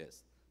very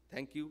less.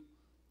 Thank you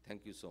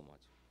so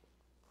much.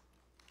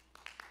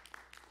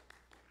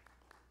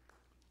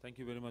 Thank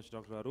you very much,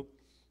 Dr. Arup.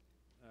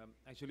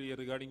 Actually,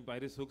 regarding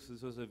iris hooks,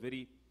 this was a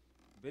very,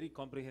 very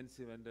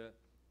comprehensive and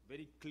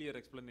very clear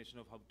explanation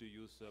of how to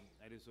use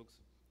iris hooks.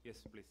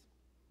 Yes, please.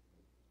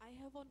 I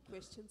have one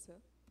question, sir.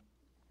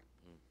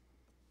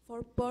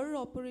 For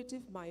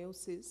per-operative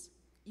meiosis,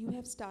 you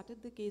have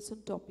started the case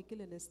on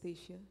topical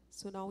anesthesia.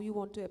 So now you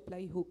want to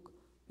apply hook.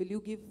 Will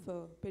you give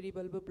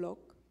peribulbar block?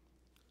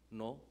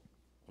 No.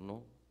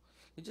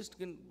 You just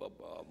can,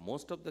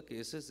 most of the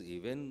cases,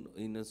 even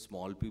in a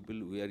small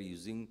pupil, we are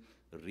using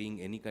ring,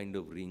 any kind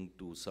of ring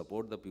to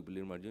support the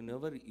pupillary margin.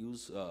 Never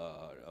use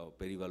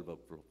peribulbar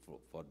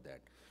for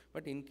that.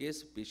 But in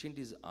case patient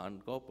is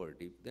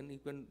uncooperative, then you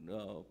can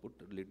put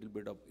a little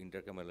bit of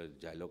intercameral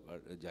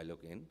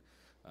Gylocaine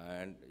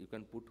and you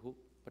can put hook.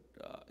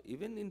 But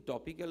even in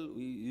topical,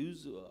 we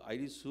use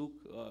iris hook.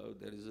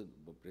 There is a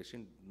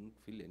patient don't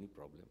feel any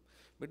problem.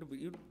 But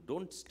you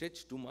don't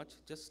stretch too much,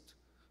 just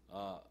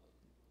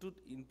to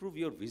improve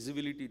your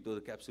visibility to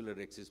the capsular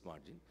rhexis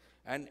margin.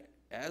 And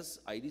as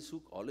iris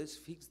hook always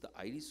fix the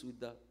iris with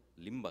the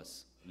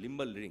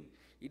limbal ring,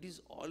 it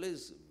is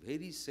always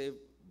very safe,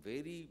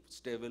 very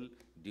stable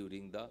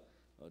during the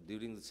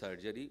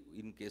surgery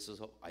in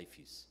cases of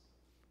IFEs.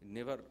 It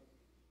never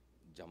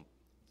jump.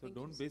 So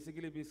don't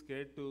basically be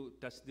scared to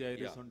touch the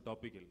iris on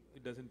topical.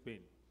 It doesn't pain.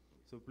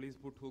 So please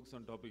put hooks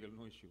on topical,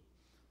 no issue.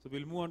 So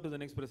we'll move on to the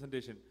next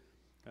presentation.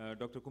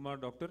 Dr. Kumar,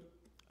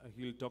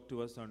 he'll talk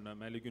to us on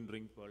Maligne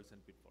ring pearls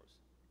and pitfalls.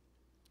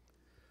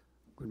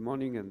 Good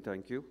morning and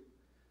thank you.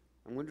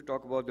 I'm going to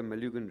talk about the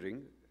Maligne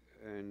ring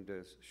and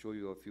show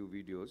you a few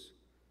videos.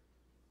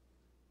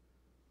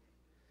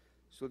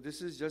 So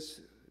this is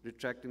just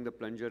retracting the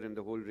plunger and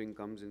the whole ring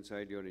comes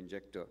inside your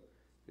injector.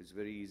 It's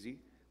very easy.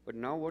 But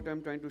now what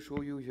I'm trying to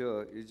show you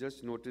here is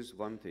just notice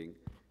one thing,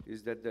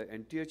 is that the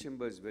anterior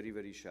chamber is very,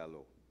 very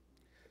shallow.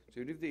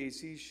 So if the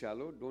AC is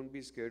shallow, don't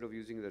be scared of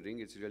using the ring.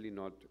 It's really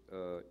not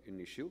an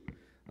issue.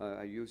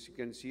 You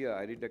can see a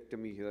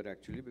iridectomy here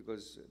actually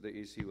because the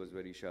AC was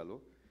very shallow.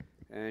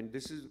 And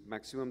this is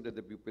maximum that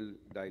the pupil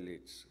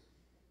dilates.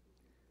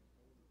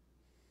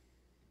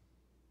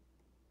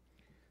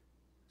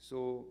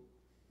 So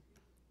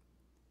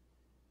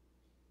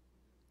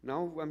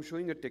now I'm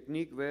showing a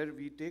technique where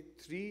we take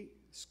 3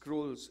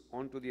 scrolls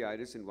onto the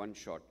iris in one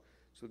shot.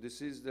 So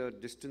this is the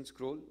distant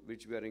scroll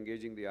which we are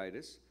engaging the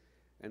iris,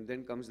 and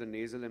then comes the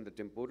nasal and the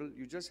temporal.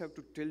 You just have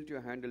to tilt your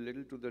hand a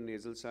little to the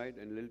nasal side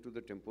and a little to the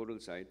temporal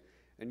side,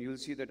 and you'll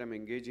see that I'm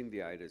engaging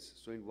the iris.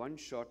 So in one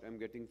shot, I'm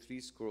getting 3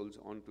 scrolls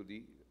onto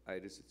the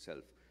iris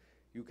itself.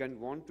 You can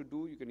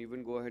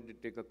even go ahead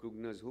and take a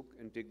Krugner's hook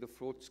and take the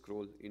 4th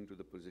scroll into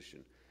the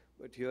position.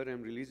 But here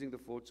I'm releasing the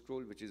 4th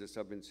scroll, which is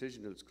a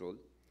subincisional scroll,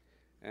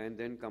 and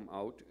then come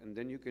out, and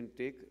then you can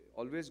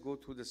always go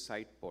through the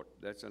side port.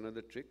 That's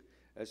another trick.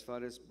 As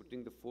far as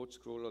putting the 4th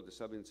scroll or the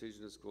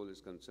subincisional scroll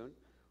is concerned,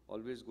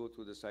 always go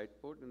through the side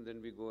port, and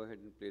then we go ahead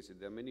and place it.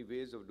 There are many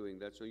ways of doing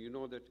that. So you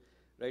know that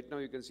right now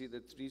you can see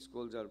that 3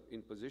 scrolls are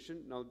in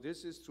position. Now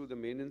this is through the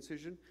main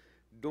incision.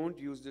 Don't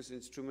use this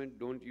instrument,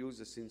 don't use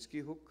the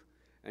Sinskey hook,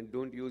 and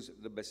don't use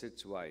the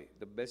Bessett's Y.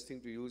 The best thing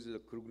to use is a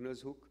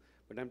Krugner's hook,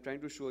 but I'm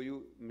trying to show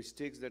you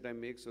mistakes that I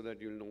make so that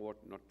you'll know what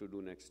not to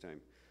do next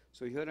time.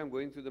 So here I'm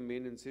going through the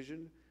main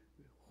incision,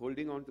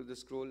 holding onto the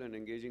scroll and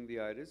engaging the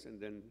iris, and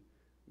then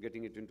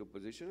getting it into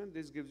position, and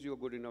this gives you a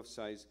good enough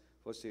size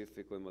for safe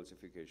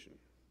phacoemulsification.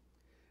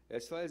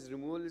 As far as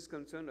removal is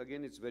concerned,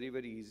 again, it's very,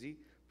 very easy.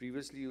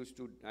 Previously,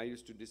 I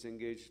used to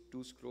disengage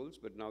 2 scrolls,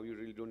 but now you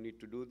really don't need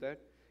to do that.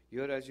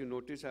 Here, as you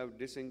notice, I have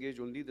disengaged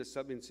only the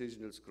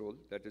subincisional scroll,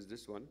 that is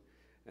this one,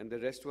 and the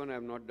rest one I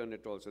have not done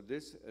at all. So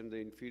this and the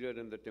inferior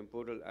and the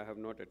temporal I have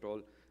not at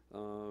all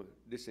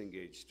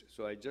disengaged.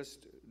 So I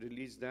just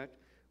release that,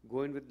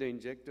 go in with the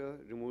injector,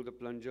 remove the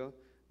plunger.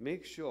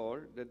 make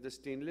sure that the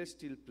stainless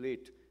steel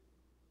plate,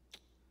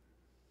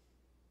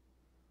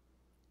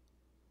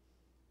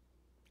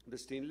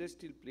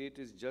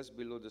 is just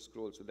below the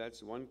scroll. So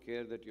that's one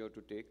care that you have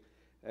to take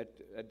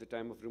at the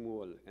time of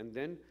removal. And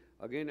then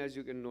again, as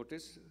you can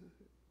notice,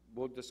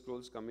 both the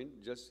scrolls come in,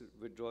 just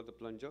withdraw the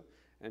plunger,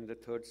 and the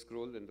third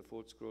scroll and the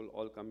fourth scroll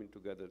all come in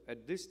together.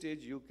 At this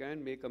stage, you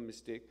can make a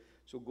mistake.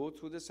 So go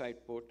through the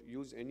side port,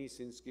 use any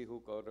Sinskey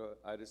hook or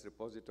iris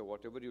repositor,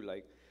 whatever you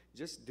like.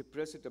 Just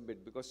depress it a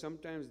bit, because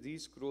sometimes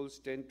these scrolls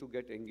tend to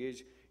get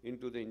engaged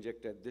into the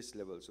injector at this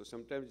level. So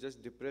sometimes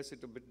just depress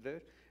it a bit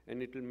there,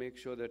 and it will make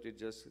sure that it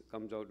just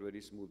comes out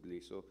very smoothly.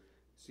 So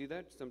see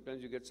that?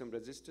 Sometimes you get some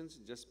resistance,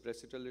 just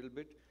press it a little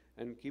bit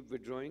and keep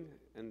withdrawing.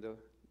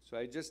 So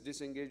I just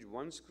disengaged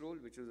one scroll,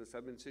 which was a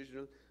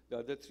sub-incisional. The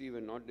other three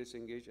were not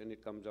disengaged, and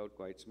it comes out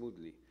quite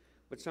smoothly.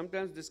 But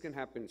sometimes this can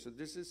happen. So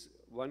this is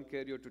one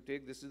care you have to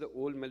take. This is the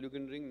old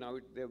Malugan ring. Now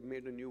they have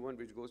made a new one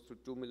which goes to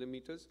 2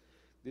 millimeters.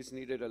 This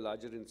needed a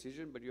larger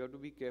incision, but you have to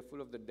be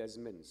careful of the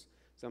desmens.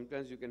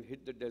 Sometimes you can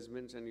hit the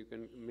desmens, and you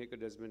can make a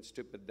desmens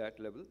strip at that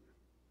level.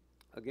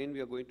 Again, we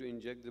are going to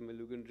inject the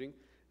Malugan ring,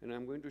 and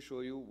I'm going to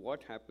show you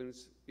what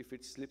happens if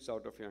it slips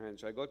out of your hand.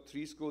 So I got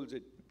 3 scrolls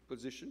in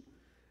position,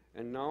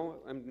 and now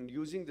I'm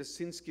using the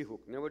Sinskey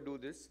hook. Never do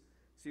this.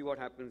 See what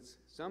happens.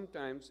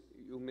 Sometimes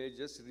you may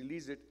just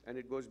release it, and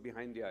it goes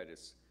behind the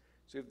iris.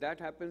 So if that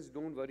happens,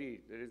 don't worry.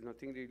 There is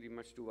nothing really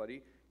much to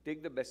worry.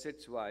 Take the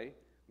Bessett's Y,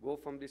 go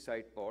from the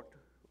side port,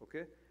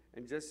 okay,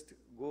 and just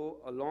go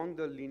along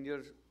the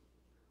linear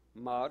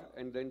mar,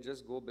 and then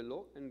just go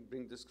below and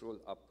bring the scroll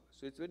up.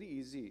 So it's very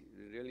easy.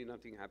 Really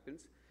nothing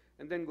happens.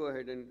 And then go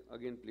ahead and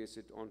again place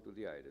it onto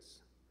the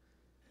iris.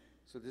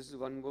 So this is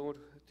one more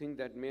thing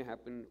that may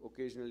happen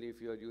occasionally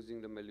if you are using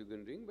the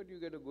Malugan ring, but you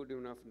get a good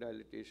enough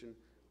dilatation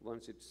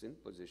once it's in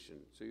position.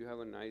 So you have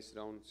a nice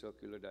round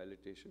circular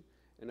dilatation.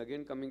 And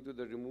again, coming to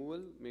the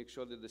removal, make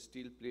sure that the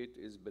steel plate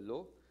is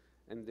below,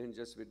 and then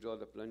just withdraw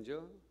the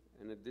plunger.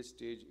 And at this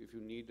stage, if you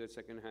need a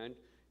second hand,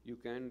 you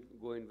can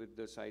go in with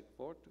the side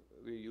port.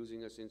 We're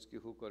using a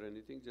Sinskey hook or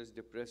anything. Just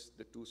depress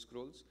the 2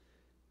 scrolls,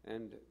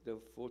 and the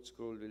 4th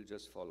scroll will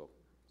just follow.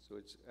 So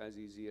it's as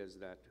easy as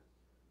that.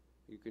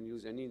 You can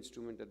use any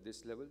instrument at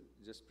this level.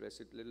 Just press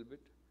it a little bit,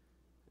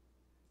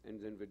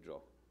 and then withdraw.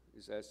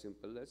 It's as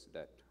simple as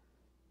that.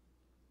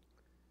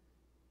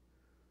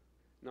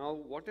 Now,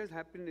 what has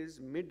happened is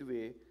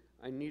midway,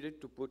 I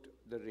needed to put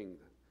the ring.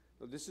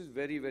 Now, this is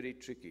very, very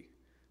tricky.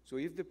 So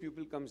if the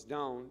pupil comes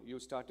down, you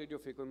started your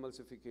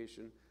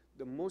phacoemulsification.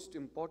 The most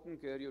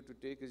important care you have to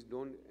take is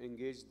don't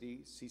engage the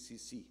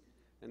CCC.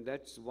 And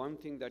that's one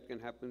thing that can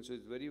happen. So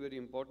it's very, very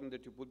important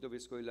that you put the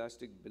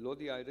viscoelastic below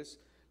the iris,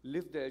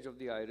 lift the edge of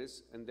the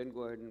iris, and then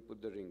go ahead and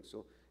put the ring.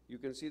 So you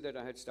can see that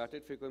I had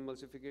started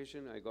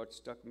phacoemulsification. I got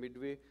stuck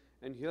midway.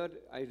 And here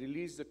I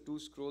released the 2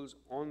 scrolls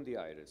on the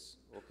iris,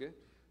 okay?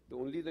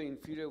 Only the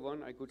inferior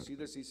one, I could see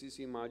the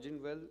CCC margin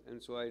well,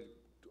 and so I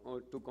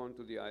took on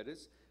to the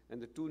iris.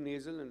 And the 2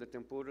 nasal and the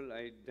temporal,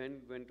 I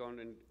then went on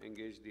and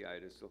engaged the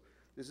iris. So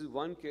this is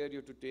one care you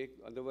have to take.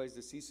 Otherwise,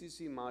 the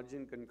CCC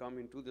margin can come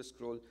into the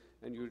scroll,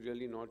 and you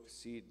really not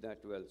see it that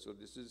well. So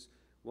this is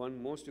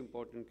one most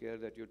important care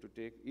that you have to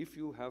take if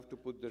you have to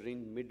put the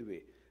ring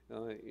midway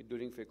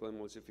during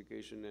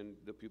phacoemulsification and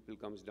the pupil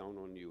comes down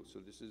on you. So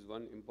this is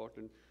one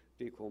important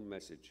take-home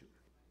message.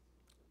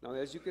 Now,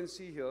 as you can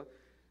see here,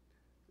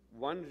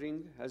 one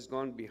ring has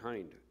gone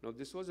behind. Now,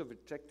 this was a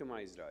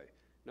vitrectomized eye.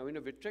 Now, in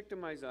a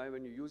vitrectomized eye,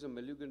 when you use a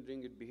Malugan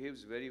ring, it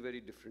behaves very,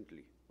 very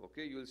differently.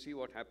 Okay, you'll see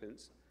what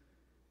happens.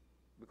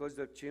 Because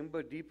the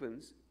chamber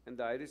deepens and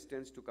the iris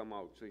tends to come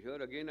out. So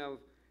here again, I've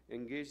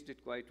engaged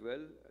it quite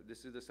well.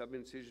 This is the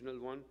sub-incisional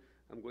one.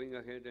 I'm going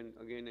ahead and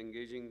again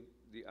engaging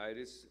the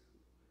iris.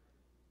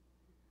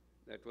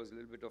 That was a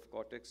little bit of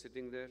cortex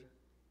sitting there.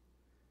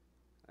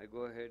 I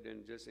go ahead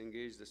and just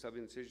engage the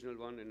sub-incisional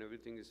one, and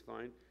everything is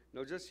fine.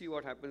 Now just see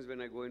what happens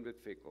when I go in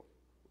with phaco.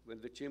 Well,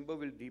 the chamber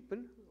will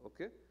deepen,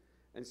 okay,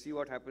 and see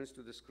what happens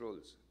to the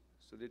scrolls.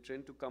 So they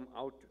tend to come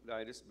out the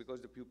iris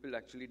because the pupil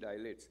actually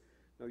dilates.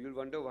 Now you'll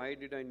wonder, why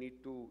did I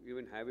need to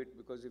even have it?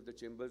 Because if the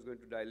chamber is going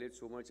to dilate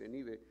so much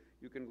anyway,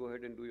 you can go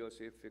ahead and do your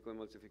safe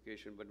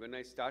phacoemulsification. But when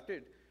I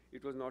started,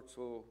 it was not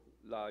so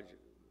large,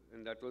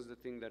 and that was the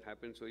thing that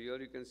happened. So here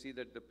you can see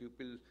that the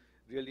pupil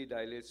really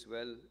dilates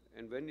well,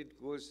 and when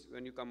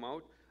you come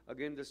out,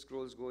 again the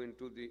scrolls go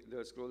into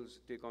the scrolls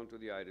take onto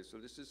the iris. So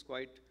this is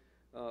quite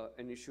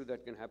an issue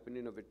that can happen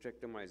in a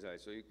vitrectomized eye.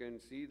 So you can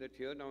see that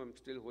here now I'm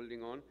still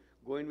holding on,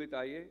 go in with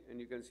IA, and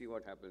you can see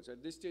what happens.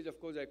 At this stage, of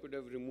course, I could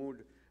have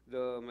removed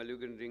the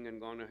Malugan ring and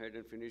gone ahead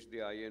and finished the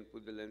IA and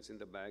put the lens in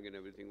the bag, and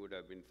everything would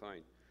have been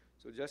fine.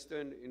 So just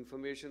an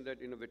information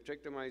that in a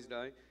vitrectomized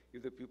eye,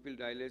 if the pupil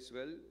dilates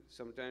well,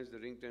 sometimes the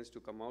ring tends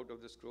to come out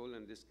of the scroll,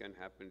 and this can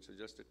happen. So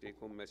just a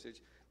take-home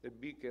message that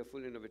be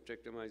careful in a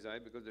vitrectomized eye,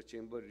 because the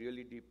chamber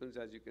really deepens,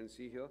 as you can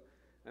see here.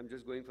 I'm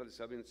just going for the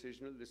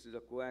sub-incisional. This is a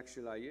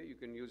coaxial IA. You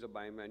can use a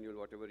bimanual,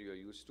 whatever you're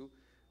used to.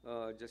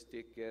 just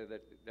take care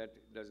that that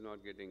does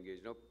not get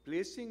engaged. Now,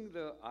 placing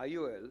the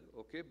IOL,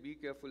 okay, be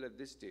careful at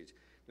this stage.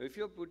 Now, if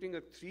you're putting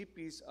a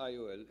 3-piece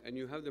IOL and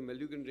you have the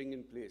Malugan ring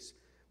in place,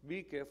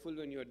 be careful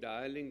when you're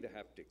dialing the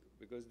haptic,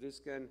 because this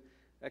can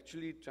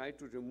actually try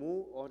to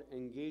remove or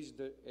engage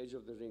the edge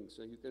of the ring.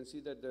 So you can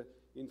see that the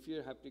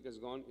inferior haptic has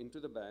gone into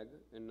the bag,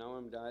 and now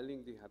I'm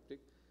dialing the haptic.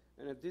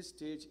 And at this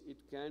stage, it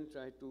can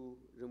try to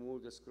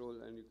remove the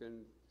scroll, and you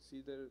can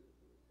see the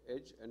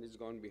edge, and it's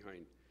gone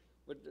behind.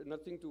 But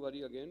nothing to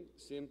worry again.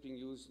 Same thing,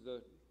 use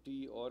the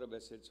T or a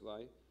Bessett's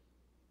Y,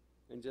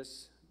 and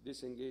just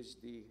disengage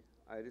the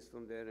iris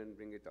from there and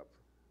bring it up.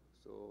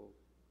 So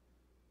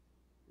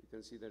you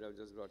can see that I've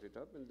just brought it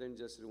up, and then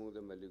just remove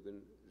the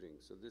Malugan ring.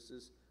 So this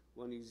is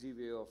one easy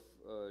way of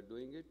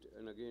doing it.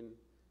 And again,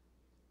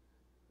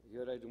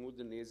 here I remove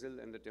the nasal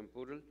and the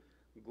temporal,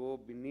 go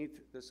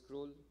beneath the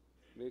scroll,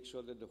 make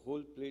sure that the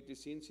whole plate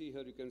is seen. See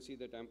here, you can see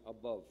that I'm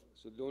above.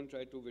 So don't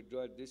try to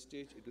withdraw at this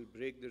stage. It will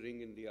break the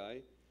ring in the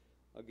eye.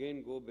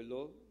 Again, go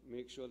below.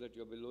 Make sure that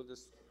you're below the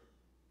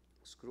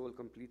scroll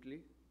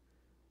completely.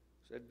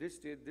 So at this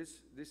stage,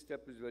 this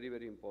step is very,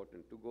 very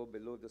important, to go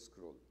below the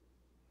scroll.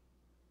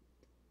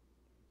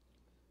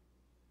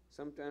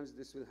 Sometimes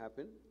this will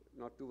happen,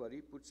 not to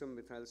worry. Put some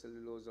methyl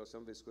cellulose or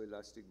some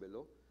viscoelastic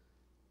below,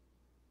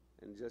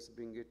 and just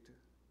bring it,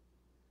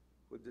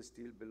 put the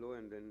steel below,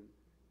 and then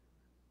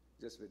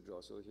just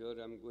withdraw. So here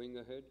I'm going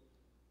ahead,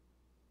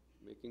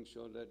 making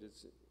sure that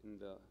it's in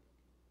the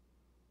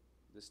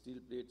steel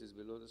plate is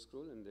below the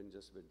scroll, and then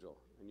just withdraw.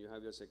 And you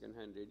have your second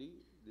hand ready.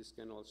 This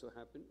can also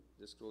happen.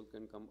 The scroll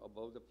can come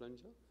above the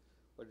plunger,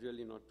 but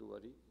really not to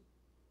worry.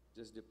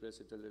 Just depress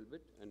it a little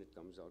bit, and it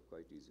comes out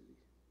quite easily.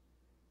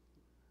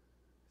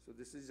 So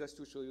this is just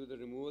to show you the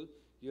removal.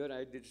 Here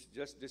I did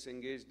just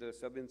disengage the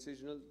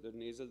subincisional, the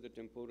nasal, the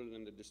temporal,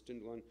 and the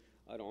distant one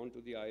are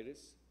onto the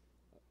iris.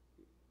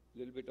 A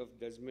little bit of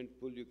Desmond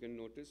pull you can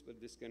notice, but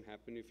this can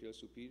happen if you're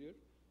superior.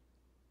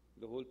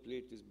 The whole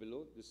plate is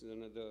below. This is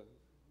another,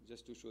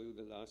 just to show you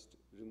the last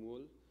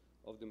removal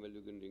of the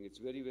Malugan ring. It's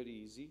very, very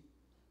easy.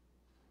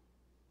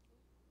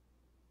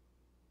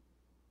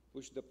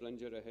 Push the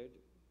plunger ahead,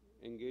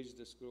 engage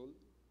the scroll,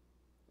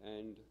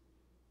 and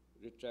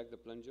retract the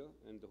plunger,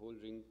 and the whole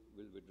ring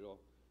will withdraw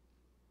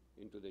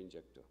into the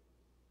injector.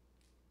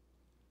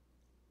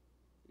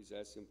 It's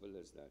as simple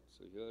as that.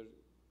 So here,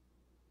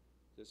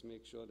 just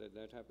make sure that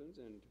that happens,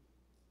 and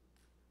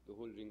the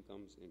whole ring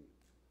comes in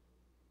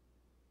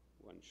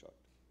one shot.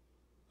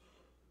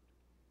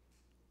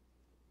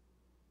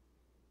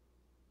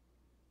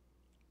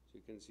 So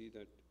you can see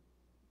that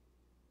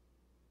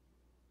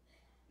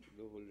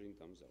the whole ring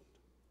comes out.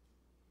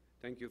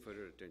 Thank you for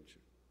your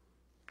attention.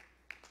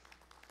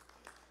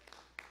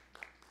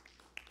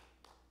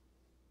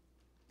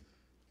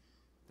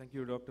 Thank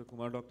you, Dr.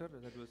 Kumar, Doctor.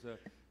 That was a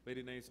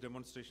very nice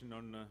demonstration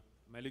on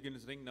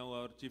Malugan's ring. Now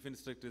our chief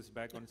instructor is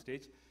back on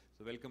stage.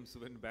 So welcome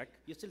Suvan back.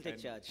 You still take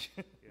And, charge.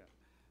 Yeah.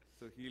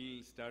 So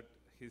he'll start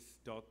his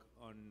talk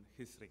on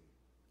his ring.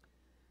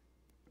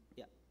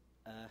 Yeah,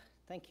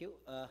 thank you.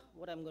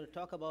 What I'm going to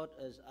talk about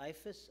is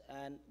IFIS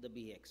and the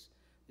BX.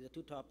 These are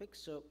two topics.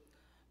 So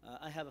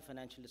I have a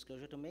financial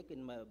disclosure to make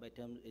in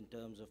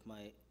terms of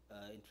my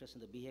interest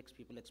in the BX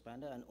Pupil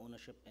Expander and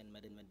ownership in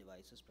MedInvent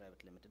Devices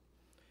Private Limited.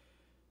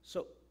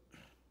 So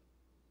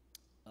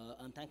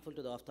I'm thankful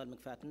to the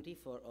ophthalmic fraternity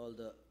for all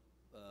the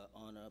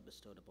honor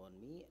bestowed upon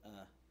me.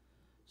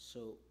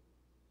 So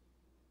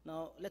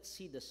now let's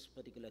see this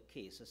particular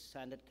case. A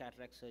standard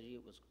cataract surgery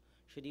was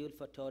scheduled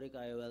for toric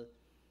IOL.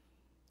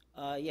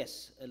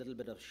 Yes, a little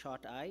bit of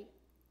short eye,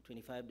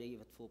 25-day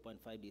with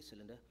 4.5D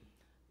cylinder.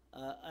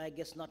 I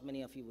guess not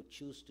many of you would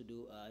choose to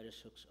do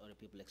iris hooks or a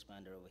pupil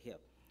expander over here.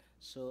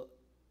 So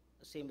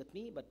same with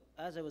me, but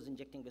as I was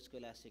injecting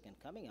viscoelastic and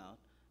coming out,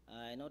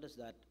 I noticed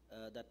that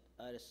that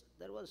iris,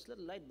 there was a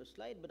little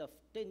slight bit of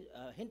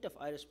hint of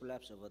iris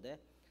prolapse over there.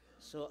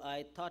 So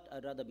I thought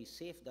I'd rather be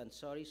safe than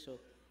sorry, so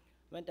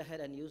went ahead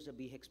and used a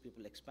BX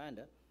pupil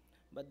expander.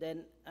 But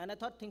then, and I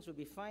thought things would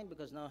be fine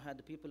because now I had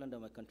the pupil under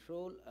my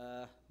control,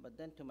 but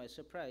then to my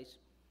surprise,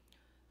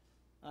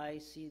 I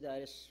see the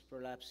iris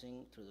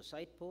prolapsing through the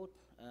side port,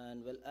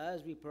 and well,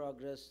 as we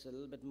progressed a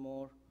little bit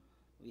more,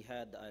 we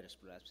had the iris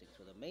prolapsing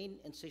through the main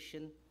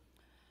incision.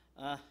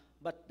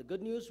 But the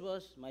good news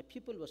was my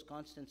pupil was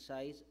constant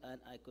size, and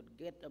I could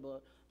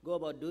go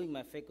about doing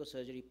my phaco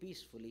surgery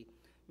peacefully.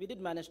 We did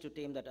manage to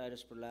tame that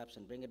iris prolapse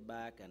and bring it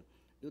back and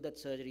do that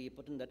surgery,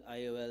 put in that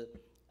IOL,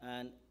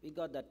 and we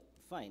got that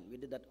fine. We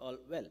did that all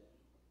well.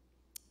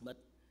 But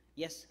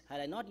yes, had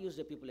I not used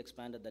a pupil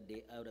expander that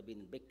day, I would have been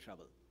in big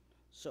trouble.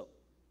 So,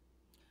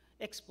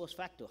 ex post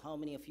facto, how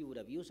many of you would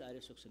have used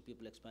iris hooks and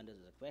pupil expanders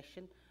is a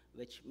question,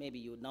 which maybe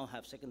you would now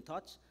have second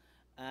thoughts.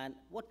 And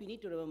what we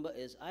need to remember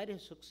is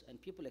iris hooks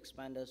and pupil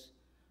expanders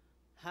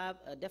have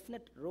a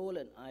definite role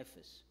in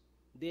IFIS.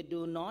 They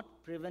do not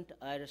prevent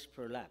iris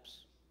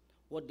prolapse.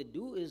 What they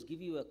do is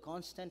give you a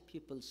constant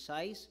pupil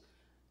size,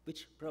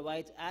 which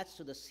adds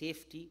to the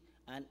safety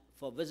and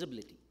for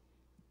visibility.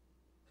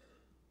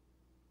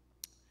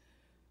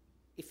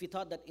 if we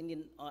thought that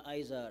Indian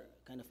eyes are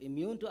kind of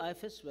immune to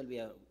IFIS, well, we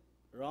are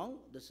wrong.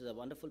 This is a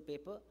wonderful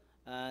paper,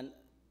 and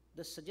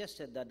this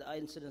suggested that the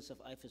incidence of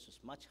IFIS was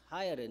much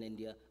higher in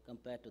India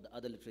compared to the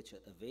other literature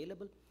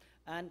available,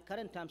 and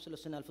current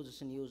tamsulosin,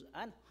 alfuzosin use,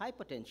 and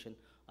hypertension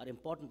are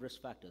important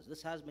risk factors.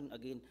 This has been,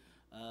 again,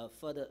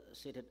 further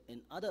stated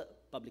in other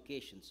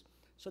publications.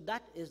 So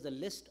that is the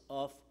list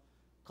of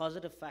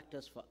causative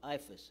factors for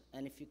IFIS,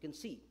 and if you can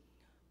see,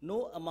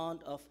 no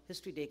amount of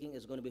history taking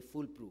is going to be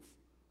foolproof.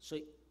 So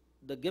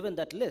given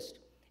that list,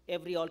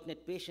 every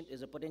alternate patient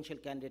is a potential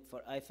candidate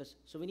for IFIS,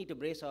 so we need to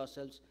brace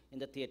ourselves in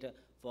the theater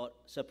for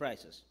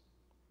surprises.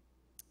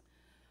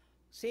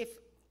 Safe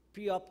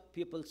pre-op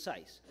pupil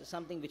size is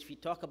something which we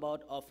talk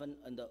about often,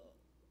 and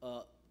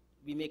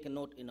we make a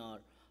note in our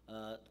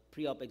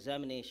pre-op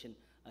examination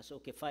as,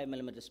 okay, 5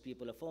 millimeters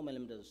pupil, or 4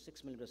 millimeters,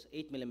 6 millimeters,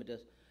 8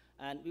 millimeters,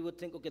 and we would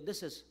think, okay,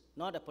 this is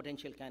not a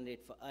potential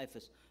candidate for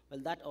IFIS. Well,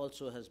 that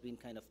also has been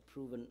kind of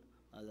proven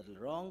a little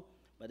wrong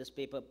by this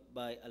paper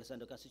by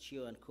Alessandro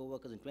Casiccio and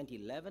co-workers in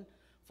 2011.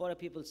 For a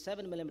pupil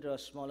 7 millimeter or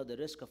smaller, the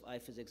risk of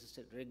IFIS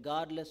existed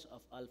regardless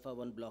of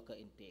alpha-1 blocker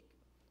intake.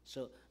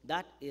 So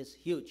that is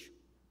huge.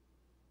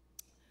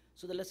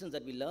 So the lessons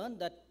that we learned,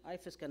 that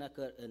IFIS can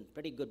occur in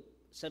pretty good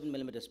 7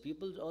 millimeters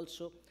pupils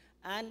also,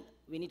 and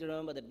we need to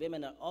remember that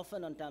women are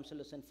often on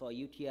tamsulosin for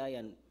UTI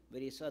and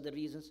various other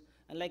reasons.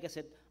 And like I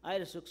said,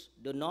 iris hooks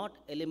do not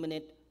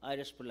eliminate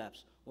iris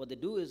prolapse. What they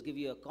do is give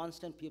you a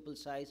constant pupil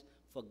size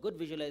for good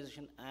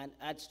visualization and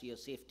adds to your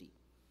safety.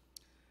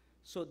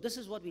 So this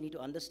is what we need to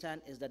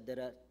understand, is that there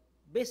are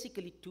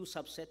basically two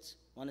subsets.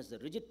 One is the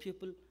rigid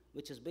pupil,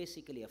 which is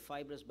basically a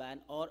fibrous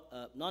band or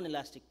a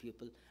non-elastic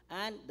pupil,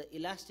 and the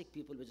elastic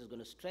pupil, which is going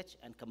to stretch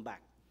and come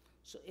back.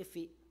 So if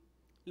we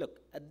look,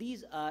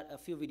 these are a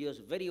few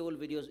videos, very old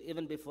videos,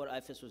 even before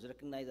IFIS was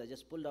recognized. I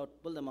just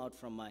pulled them out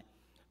from my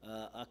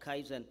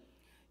archives, and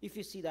if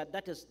you see that,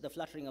 that is the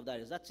fluttering of the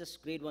iris. That's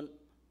just grade 1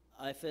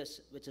 IFIS,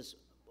 which is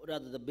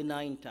rather the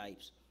benign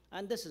types.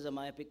 And this is a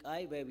myopic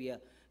eye where we are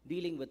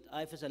dealing with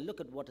IFIS, and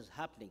look at what is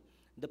happening.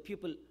 The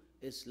pupil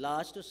is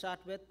large to start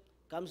with,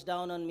 comes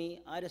down on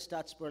me, iris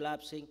starts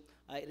prolapsing,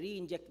 I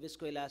re-inject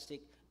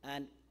viscoelastic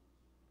and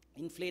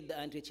inflate the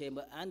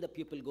antechamber, and the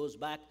pupil goes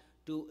back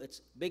to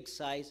its big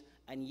size,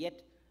 and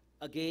yet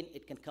again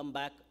it can come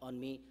back on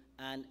me,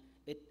 and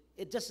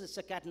it just is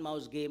a cat and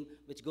mouse game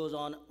which goes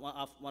on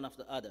one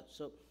after the other.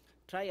 So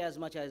try as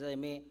much as I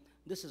may,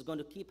 this is going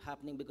to keep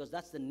happening because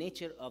that's the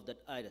nature of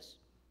that iris.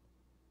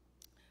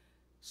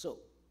 So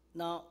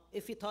now,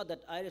 if we thought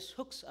that iris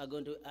hooks are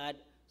going to add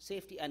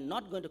safety and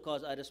not going to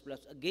cause iris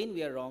prolapse, again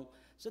we are wrong.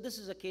 So this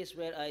is a case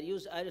where I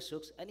used iris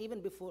hooks, and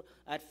even before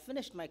I had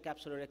finished my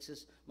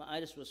capsulorhexis, my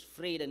iris was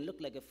frayed and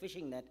looked like a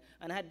fishing net,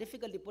 and I had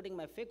difficulty putting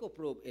my phaco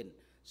probe in.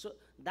 So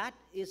that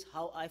is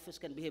how IFIS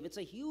can behave. It's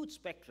a huge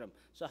spectrum.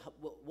 So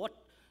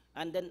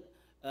and then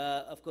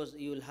of course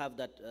you will have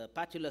that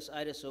patulous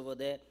iris over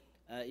there.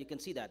 You can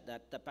see that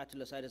the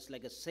patulous iris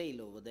like a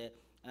sail over there,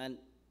 and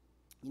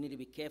you need to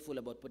be careful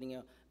about putting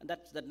and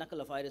that's that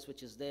knuckle of iris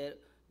which is there.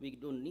 We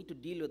don't need to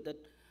deal with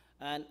it.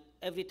 And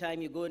every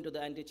time you go into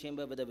the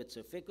antechamber, whether it's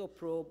a phaco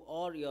probe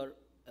or your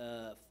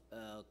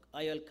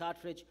IOL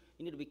cartridge,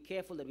 you need to be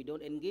careful that we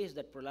don't engage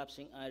that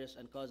prolapsing iris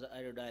and cause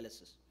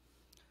iridiolysis.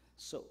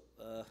 So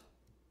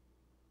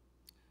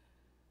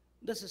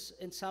this is,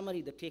 in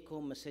summary, the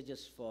take-home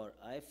messages for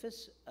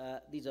IFIS.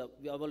 We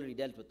have already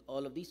dealt with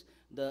all of these.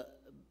 The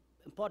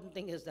important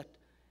thing is that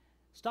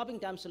stopping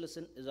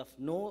tamsulosin is of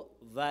no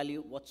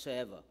value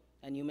whatsoever,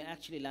 and you may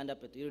actually land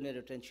up with urinary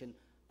retention,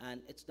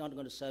 and it's not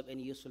going to serve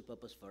any useful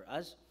purpose for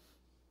us.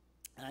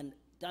 And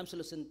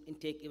tamsulosin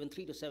intake, even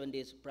 3 to 7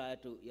 days prior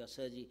to your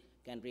surgery,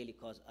 can really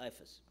cause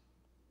IFIS.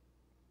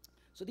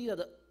 So these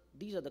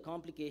are the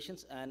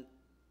complications, and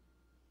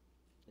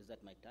is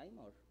that my time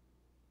or?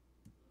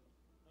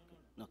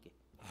 No. Okay.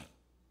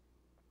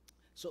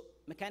 So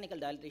mechanical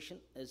dilatation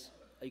is,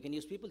 you can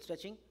use pupil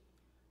stretching,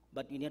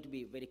 but you need to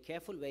be very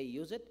careful where you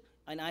use it.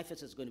 And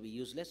IFIS is going to be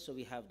useless, so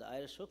we have the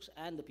iris hooks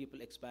and the pupil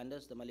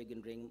expanders, the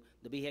Mulligan ring,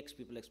 the B-hex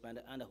pupil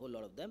expander, and a whole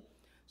lot of them.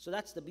 So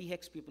that's the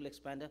B-hex pupil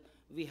expander.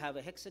 We have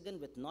a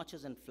hexagon with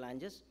notches and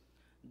flanges.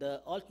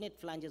 The alternate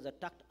flanges are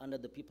tucked under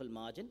the pupil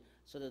margin,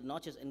 so the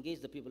notches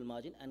engage the pupil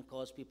margin and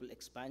cause pupil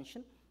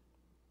expansion.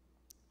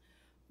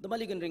 The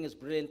Mulligan ring is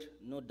brilliant,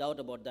 no doubt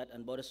about that,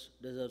 and Boris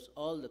deserves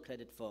all the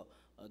credit for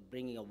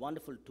bringing a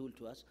wonderful tool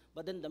to us.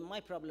 But then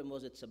my problem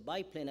was it's a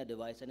biplanar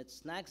device, and it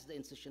snags the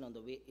incision on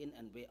the way in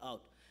and way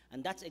out.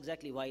 And that's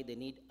exactly why they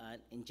need an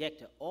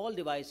injector. All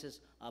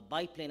devices are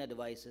biplanar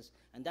devices,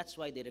 and that's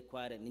why they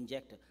require an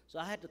injector. So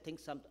I had to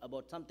think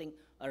about something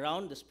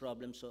around this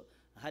problem. So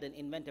I had an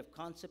inventive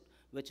concept,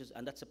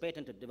 and that's a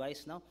patented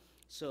device now.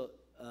 So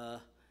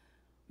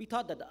we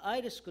thought that the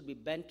iris could be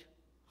bent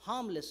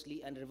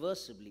harmlessly and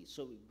reversibly.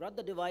 So we brought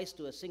the device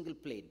to a single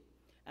plane,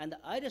 and the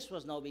iris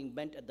was now being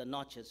bent at the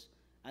notches,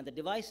 and the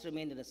device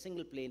remained in a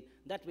single plane.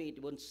 That way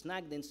it wouldn't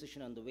snag the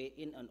incision on the way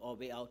in or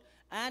way out.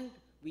 And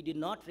we did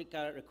not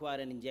require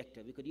an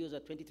injector. We could use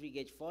a 23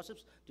 gauge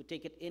forceps to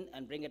take it in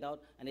and bring it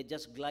out, and it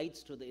just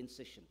glides through the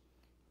incision.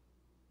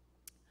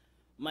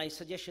 My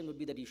suggestion would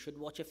be that you should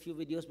watch a few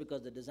videos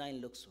because the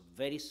design looks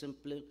very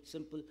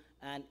simple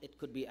and it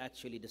could be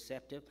actually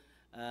deceptive.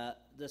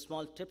 The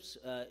small tips,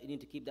 you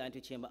need to keep the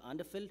antechamber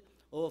underfilled.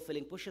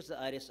 Overfilling pushes the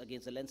iris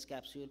against the lens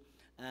capsule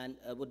and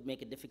would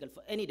make it difficult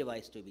for any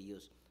device to be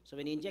used. So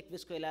when you inject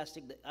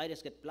viscoelastic, the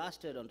iris gets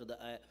plastered onto the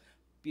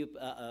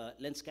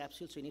lens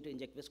capsule, so you need to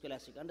inject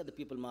viscoelastic under the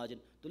pupil margin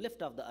to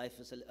lift off the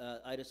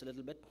iris a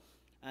little bit,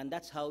 and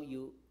that's how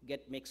you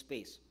make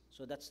space.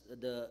 So that's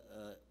the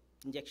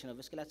injection of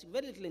viscoelastic.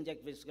 Very little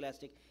inject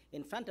viscoelastic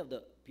in front of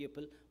the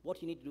pupil.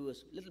 What you need to do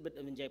is a little bit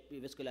of inject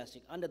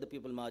viscoelastic under the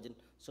pupil margin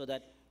so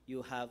that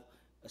you have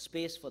a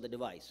space for the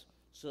device.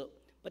 So,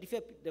 but if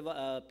your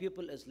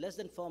pupil is less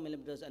than 4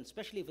 millimeters, and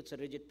especially if it's a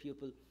rigid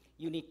pupil,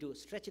 you need to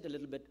stretch it a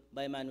little bit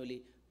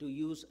bimanually to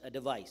use a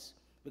device,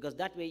 because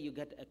that way you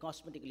get a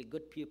cosmetically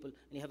good pupil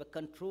and you have a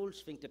controlled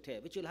sphincter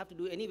tear, which you'll have to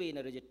do anyway in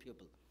a rigid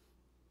pupil.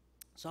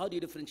 So how do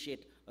you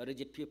differentiate a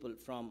rigid pupil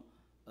from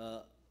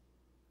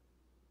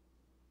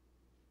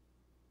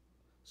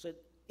so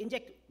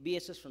inject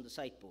BSS from the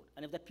side port,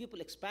 and if that pupil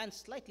expands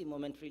slightly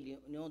momentarily,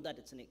 you know that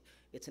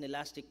it's an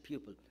elastic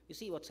pupil. You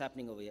see what's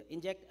happening over here.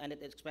 Inject and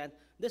it expands.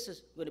 This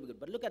is going to be good.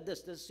 But look at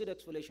this. This is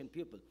pseudoexfoliation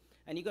pupil,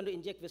 and you're going to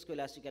inject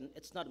viscoelastic, and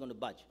it's not going to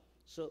budge.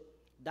 So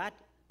that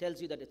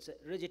tells you that it's a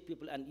rigid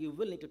pupil, and you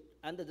will need to.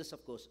 And this,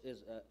 of course,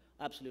 is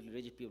absolutely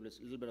rigid pupil. It's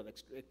a little bit of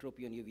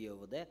ectropy and UV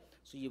over there.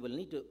 So you will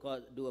need to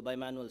do a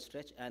bimanual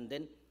stretch and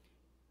then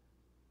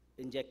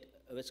inject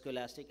a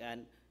viscoelastic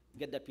and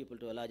get that pupil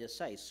to a larger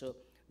size. So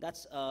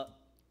that's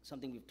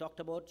something we've talked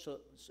about. So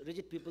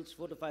rigid pupils,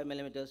 4 to 5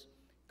 millimeters,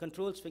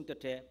 controlled sphincter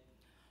tear.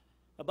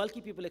 A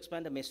bulky pupil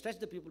expander may stretch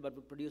the pupil but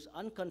would produce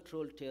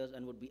uncontrolled tears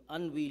and would be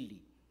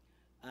unwieldy.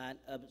 And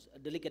a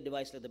delicate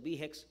device like the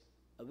BHEX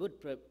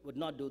would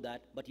not do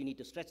that, but you need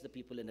to stretch the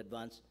pupil in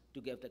advance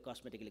to get a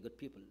cosmetically good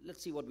pupil.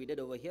 Let's see what we did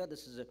over here.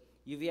 This is a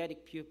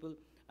uveitic pupil,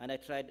 and I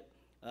tried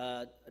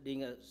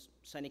doing a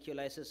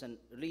synecholysis and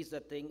release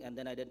that thing, and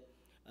then I did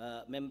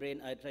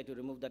membrane. I tried to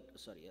remove that,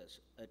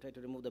 I tried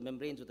to remove the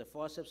membranes with the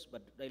forceps,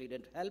 but really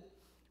didn't help.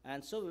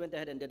 And so we went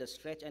ahead and did a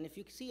stretch. And if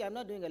you see, I'm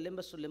not doing a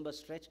limbus to limbus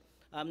stretch.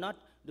 I'm not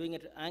doing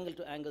it angle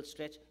to angle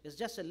stretch. It's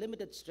just a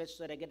limited stretch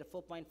so that I get a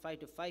 4.5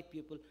 to 5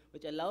 pupil,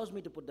 which allows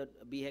me to put the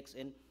BHEX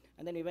in.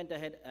 And then we went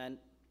ahead and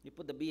we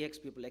put the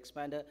BHEX pupil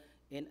expander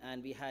in,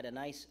 and we had a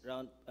nice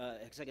round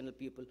hexagonal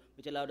pupil,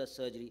 which allowed us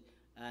surgery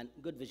and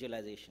good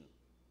visualization.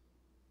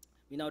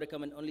 We now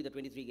recommend only the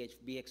 23 gauge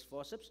BHEX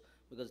forceps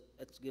because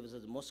it gives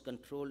us the most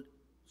controlled,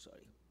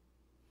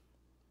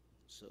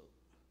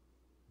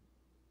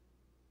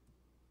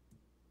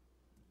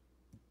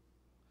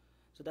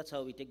 So that's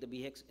how we take the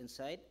BHEX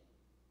inside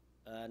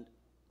and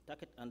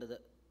tuck it under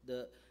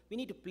we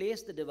need to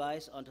place the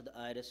device onto the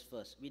iris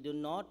first. We do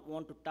not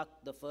want to tuck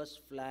the first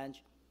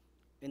flange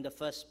in the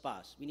first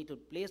pass. We need to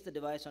place the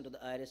device onto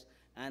the iris,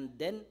 and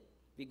then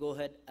we go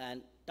ahead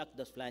and tuck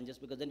those flanges,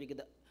 because then we get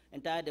the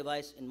entire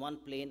device in one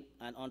plane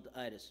and onto the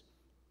iris.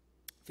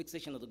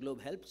 Fixation of the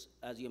globe helps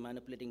as you're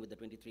manipulating with the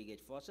 23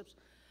 gauge forceps.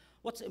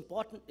 What's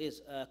important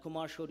is,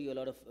 Kumar showed you a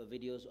lot of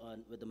videos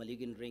with the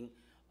Malugin ring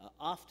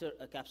after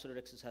a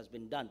capsulorhexis has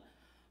been done.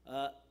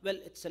 Well,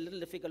 it's a little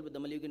difficult with the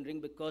Malugin ring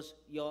because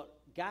your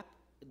gap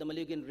with the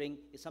Malugin ring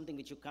is something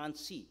which you can't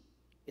see.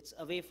 It's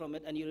away from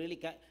it, and you really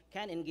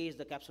can engage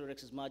the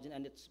capsulorhexis margin,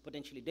 and it's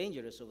potentially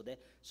dangerous over there.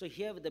 So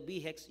here with the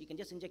BHEX, you can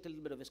just inject a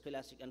little bit of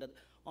viscoelastic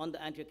on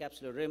the anterior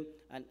capsular rim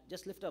and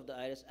just lift off the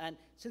iris. And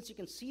since you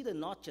can see the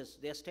notches,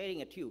 they're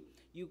staring at you,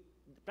 you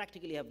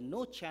practically have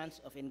no chance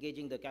of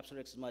engaging the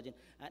capsulorhexis margin.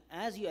 And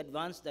as you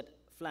advance that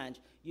flange,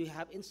 you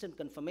have instant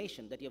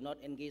confirmation that you have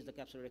not engaged the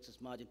capsulorhexis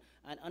margin.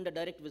 And under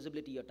direct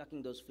visibility, you're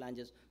tucking those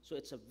flanges. So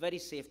it's a very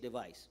safe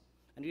device.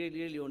 And you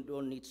really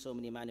don't need so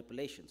many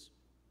manipulations.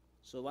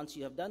 So once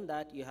you have done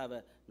that, you have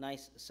a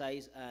nice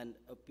size and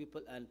a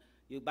pupil, and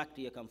you're back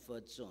to your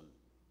comfort zone.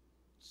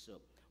 So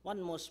one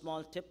more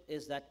small tip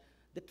is that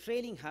the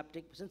trailing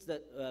haptic, since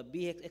the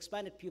BHEX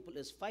expanded pupil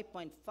is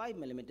 5.5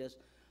 millimeters,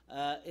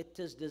 it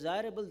is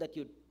desirable that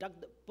you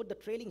put the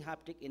trailing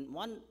haptic in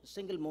one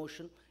single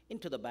motion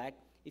into the bag.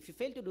 If you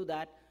fail to do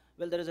that,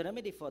 well, there is a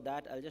remedy for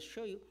that. I'll just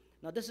show you.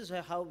 Now, this is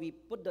how we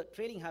put the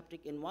trailing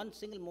haptic in one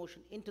single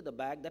motion into the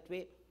bag. That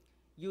way,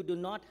 you do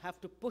not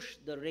have to push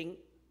the ring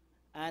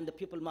and the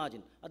pupil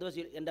margin. Otherwise,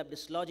 you'll end up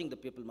dislodging the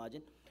pupil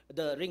margin,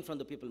 the ring from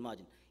the pupil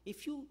margin.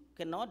 If you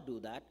cannot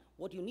do that,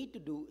 what you need to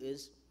do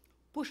is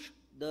push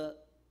the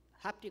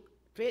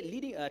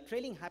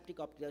trailing haptic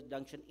optic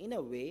junction in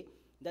a way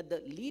that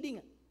the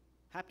leading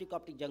haptic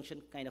optic junction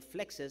kind of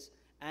flexes,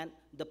 and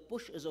the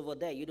push is over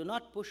there. You do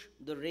not push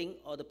the ring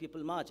or the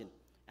pupil margin.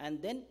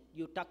 And then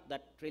you tuck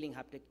that trailing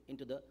haptic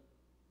into the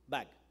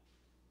bag.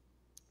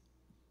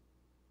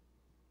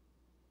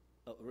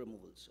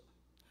 Removal.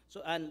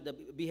 So, and the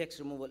BHEX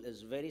removal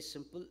is very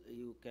simple.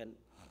 You can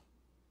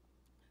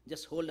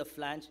just hold a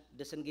flange,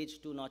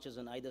 disengage 2 notches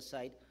on either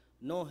side,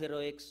 no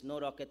heroics, no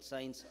rocket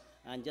science,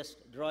 and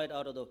just draw it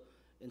out of the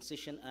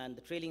incision, and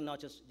the trailing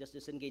notches just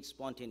disengage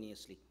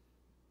spontaneously.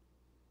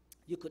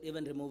 You could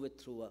even remove it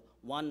through a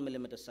 1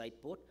 millimeter side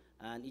port,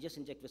 and you just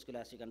inject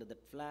viscoelastic under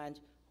that flange,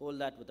 hold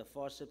that with a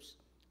forceps,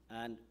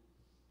 and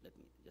let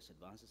me just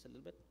advance this a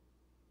little bit.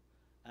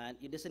 And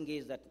you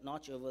disengage that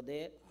notch over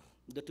there,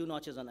 the two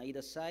notches on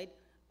either side,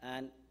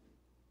 and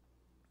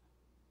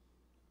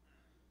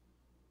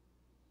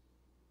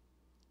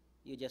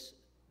you just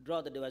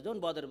draw the device.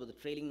 Don't bother with the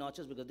trailing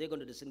notches because they're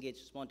going to disengage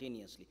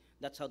spontaneously.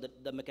 That's how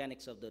the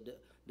mechanics of the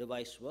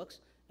device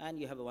works,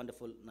 and you have a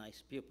wonderful,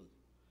 nice pupil.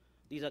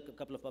 These are a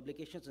couple of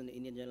publications in the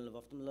Indian Journal of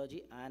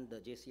Ophthalmology and the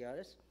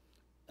JCRS.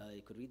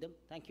 You could read them.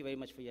 Thank you very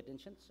much for your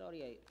attention.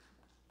 Sorry I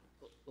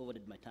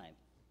overdid my time.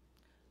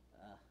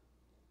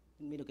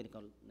 Meenu, can you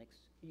call next?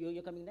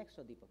 You're coming next,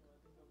 or Deepak? I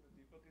think Dr.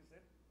 Deepak is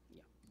there.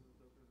 Yeah.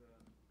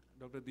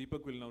 So Dr.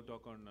 Deepak will now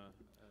talk on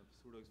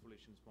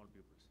pseudo-exfoliation small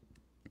pupils.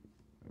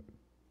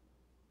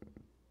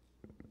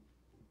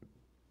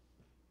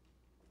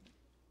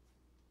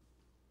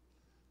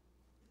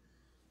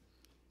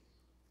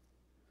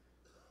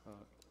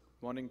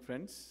 Morning,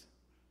 friends.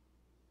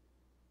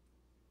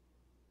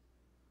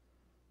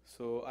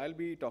 So I'll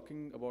be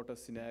talking about a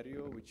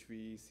scenario which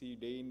we see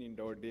day in and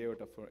day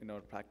out in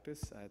our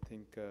practice. I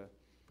think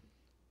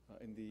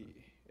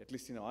at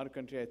least in our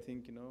country, I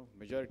think,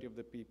 majority of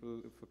the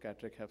people with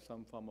cataract have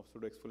some form of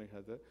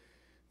pseudoexfoliation.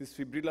 This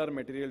fibrillar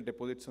material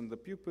deposits on the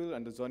pupil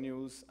and the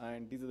zonules,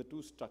 and these are the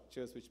two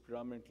structures which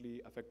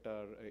predominantly affect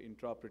our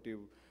intraoperative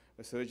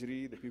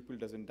surgery. The pupil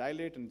doesn't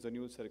dilate and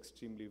zonules are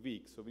extremely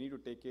weak. So we need to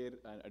take care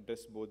and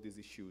address both these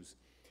issues.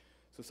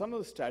 So some of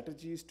the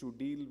strategies to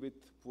deal with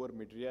poor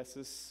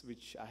mydriasis,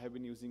 which I have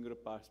been using over the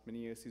past many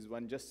years, is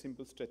one, just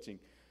simple stretching.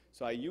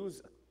 So I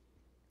use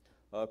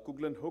a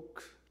Kuglen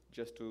hook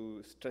just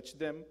to stretch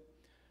them,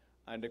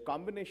 and a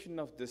combination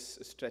of this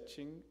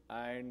stretching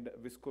and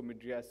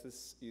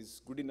viscomydriasis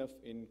is good enough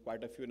in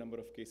quite a few number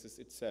of cases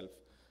itself.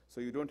 So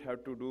you don't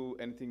have to do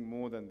anything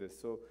more than this.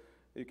 So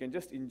you can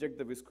just inject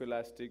the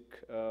viscoelastic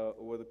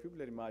over the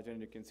pupillary margin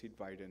and you can see it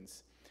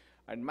widens.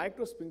 And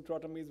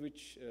microsphincterotomies,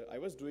 which I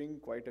was doing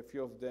quite a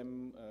few of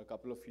them a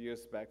couple of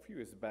years back, few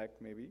years back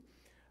maybe.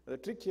 The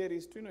trick here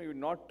is to, you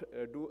not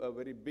do a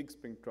very big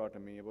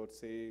sphincterotomy, about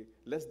say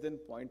less than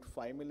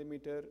 0.5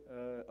 millimeter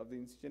of the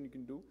incision you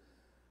can do.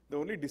 The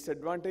only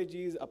disadvantage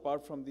is,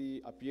 apart from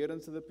the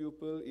appearance of the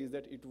pupil, is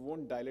that it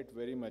won't dilate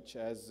very much,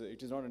 as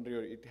it is not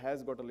anterior. It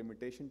has got a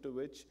limitation to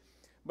which,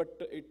 but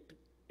it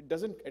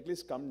doesn't at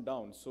least come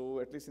down. So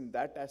at least in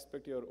that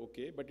aspect you're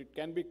okay, but it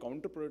can be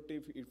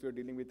counterproductive if you're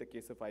dealing with a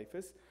case of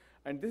IFIS.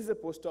 And this is a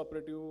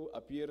postoperative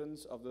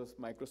appearance of the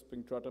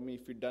microsphincterotomy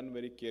if it's done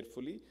very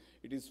carefully.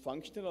 It is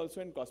functional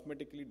also, and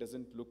cosmetically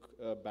doesn't look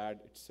bad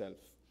itself.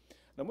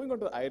 Now moving on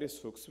to the iris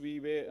hooks,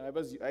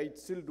 I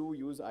still do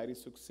use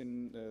iris hooks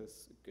in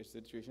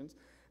situations.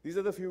 These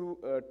are the few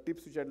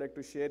tips which I'd like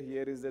to share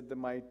here. Is that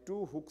my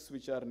two hooks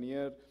which are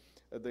near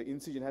the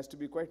incision has to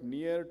be quite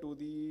near to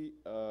the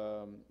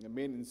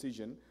main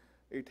incision.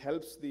 It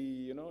helps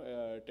the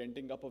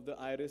tenting up of the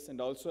iris, and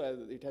also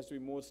it has to be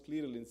more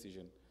scleral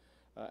incision,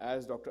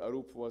 as Dr.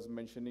 Arup was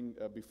mentioning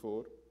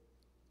before.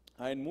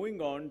 And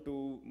moving on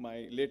to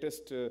my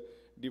latest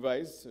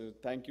device,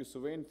 thank you,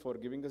 Suvain, for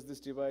giving us this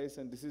device,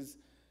 and this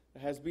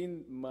has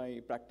been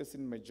my practice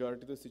in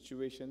majority of the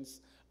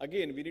situations.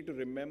 Again, we need to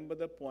remember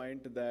the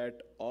point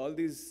that all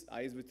these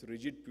eyes with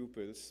rigid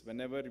pupils,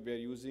 whenever we are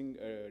using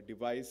a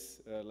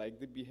device like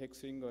the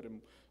BHEX ring or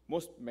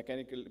most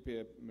mechanical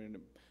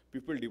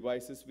pupil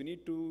devices, we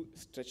need to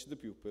stretch the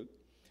pupil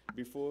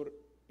before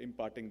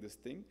imparting this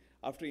thing.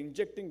 After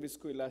injecting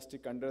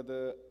viscoelastic under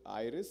the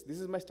iris, this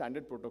is my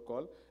standard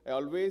protocol. I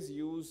always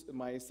use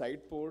my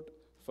side port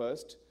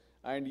first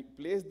and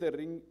place the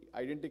ring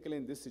identically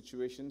in this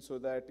situation, so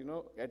that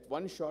at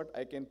one shot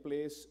I can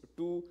place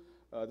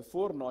the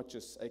 4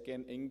 notches. I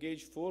can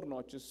engage 4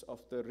 notches of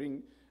the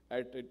ring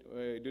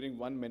during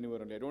one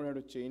maneuver only. I don't have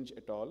to change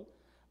at all.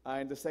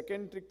 And the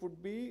second trick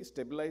would be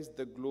stabilize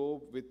the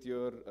globe with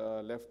your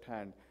left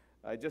hand.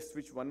 I just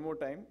switch one more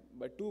time.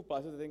 By 2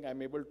 passes, I think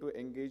I'm able to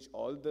engage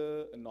all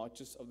the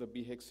notches of the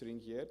BHEX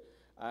ring here.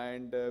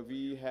 And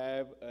we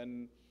have a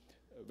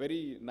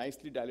very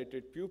nicely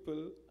dilated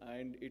pupil,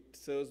 and it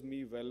serves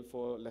me well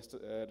for rest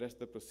of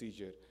the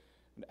procedure.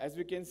 And as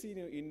we can see,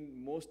 in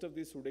most of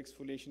these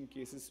pseudoexfoliation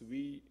cases,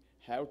 we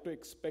have to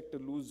expect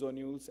loose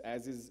zonules,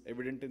 as is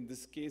evident in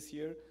this case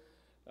here.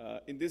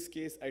 In this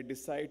case, I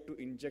decide to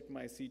inject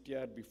my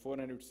CTR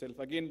beforehand itself.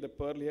 Again, the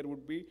pearl here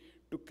would be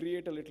to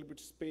create a little bit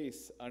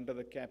space under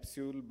the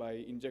capsule by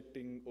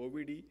injecting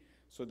OVD,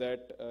 so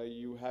that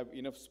you have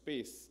enough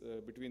space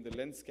between the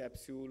lens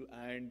capsule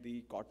and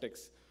the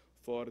cortex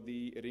for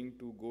the ring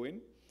to go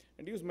in.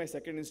 And use my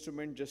second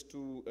instrument just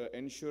to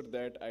ensure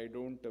that I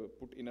don't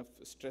put enough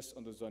stress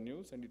on the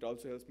zonules, and it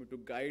also helps me to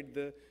guide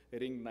the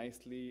ring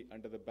nicely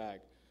under the bag.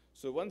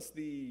 So once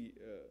the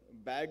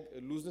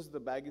looseness of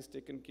the bag is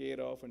taken care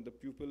of and the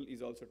pupil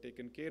is also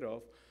taken care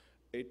of,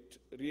 it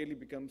really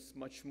becomes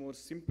much more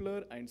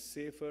simpler and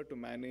safer to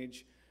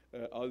manage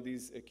all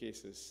these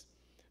cases.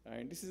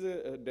 And this is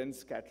a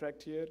dense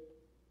cataract here.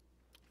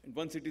 And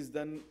once it is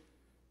done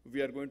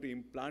we are going to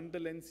implant the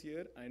lens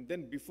here, and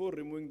then before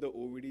removing the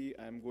OVD,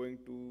 I am going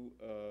to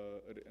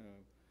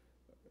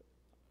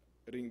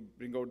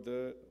bring out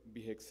the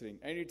BHEX ring.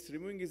 And its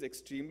removing is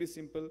extremely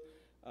simple.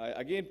 I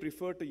again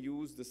prefer to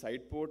use the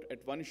side port.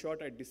 At one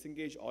shot, I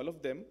disengage all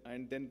of them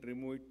and then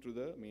remove it to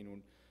the main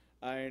wound.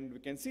 And we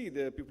can see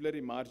the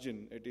pupillary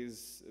margin. It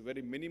is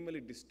very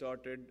minimally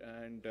distorted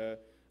and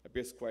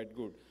appears quite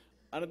good.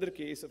 Another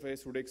case of a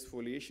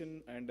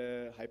pseudoexfoliation and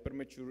a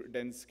hypermature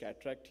dense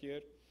cataract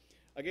here.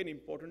 Again,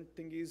 important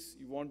thing is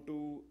you want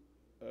to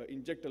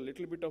inject a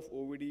little bit of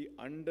OVD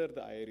under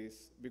the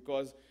iris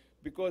because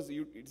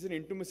it's an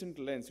intumescent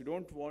lens. You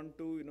don't want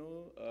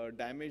to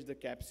damage the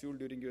capsule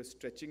during your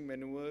stretching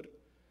maneuver.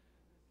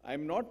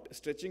 I'm not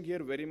stretching here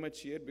very much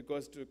here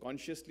because to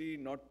consciously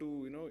not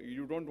to,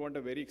 you don't want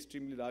a very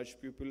extremely large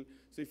pupil.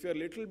 So if you're a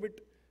little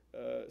bit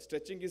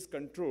stretching is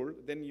controlled,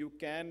 then you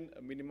can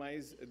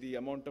minimize the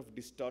amount of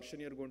distortion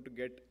you're going to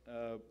get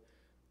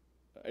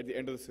at the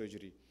end of the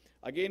surgery.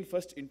 Again,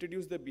 first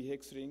introduce the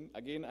BHEX ring.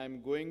 Again,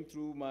 I'm going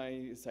through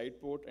my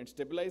side port and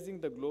stabilizing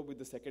the globe with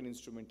the second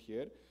instrument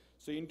here.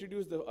 So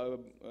introduce the,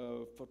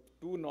 for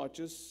 2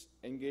 notches,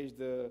 engage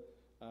the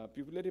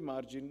pupillary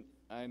margin,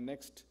 and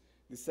next,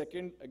 the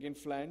second, again,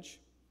 flange.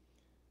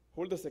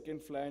 Hold the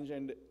second flange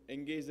and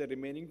engage the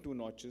remaining 2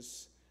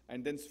 notches,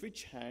 and then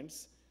switch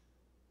hands,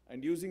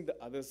 and using the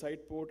other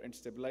side port and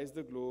stabilize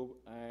the globe,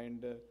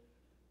 and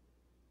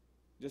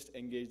just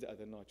engage the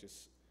other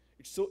notches.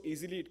 It's so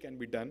easily it can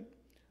be done.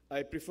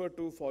 I prefer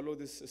to follow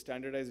this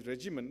standardized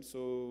regimen,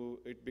 so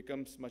it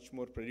becomes much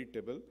more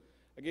predictable.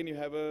 Again, you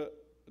have a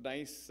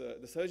nice,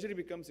 the surgery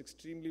becomes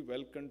extremely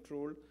well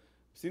controlled.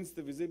 Since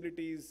the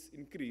visibility is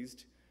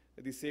increased,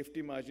 the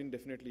safety margin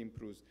definitely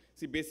improves.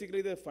 See,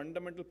 basically the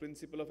fundamental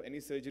principle of any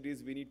surgery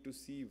is we need to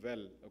see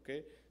well,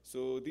 okay?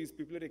 So these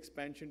pupillary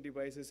expansion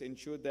devices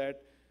ensure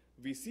that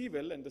we see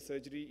well and the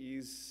surgery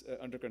is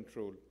under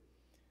control.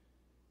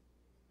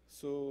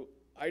 So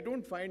I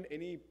don't find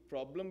any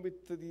problem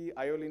with the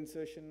IOL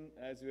insertion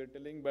as we are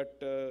telling, but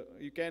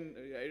you can,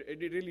 it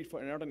really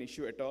not an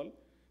issue at all.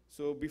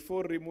 So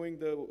before removing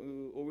the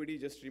OVD,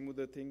 just remove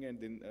the thing and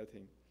then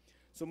thing.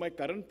 So my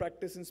current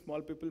practice in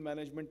small pupil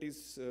management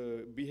is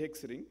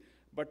BHEX ring,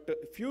 but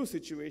few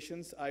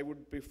situations I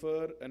would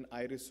prefer an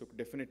iris hook.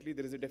 Definitely,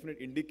 there is a definite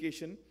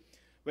indication.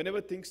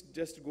 Whenever things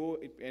just go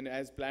and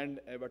as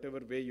planned,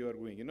 whatever way you are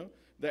going,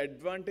 the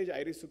advantage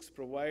iris hooks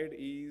provide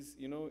is,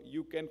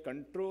 you can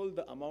control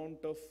the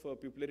amount of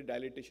pupillary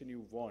dilatation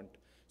you want.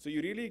 So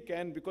you really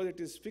can, because it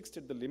is fixed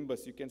at the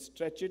limbus, you can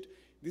stretch it.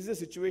 This is a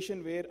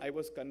situation where I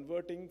was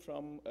converting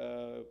from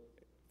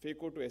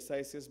phaco to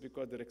SICS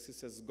because the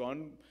rhexis has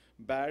gone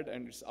bad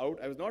and it's out.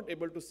 I was not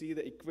able to see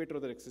the equator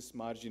of the rhexis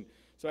margin.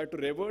 So I had to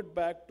revert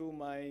back to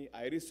my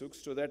iris hooks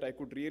so that I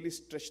could really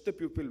stretch the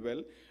pupil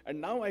well.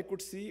 And now I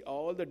could see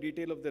all the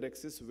detail of the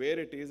rhexis, where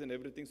it is and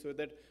everything, so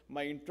that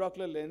my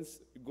intraocular lens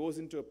goes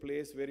into a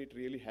place where it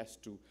really has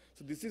to.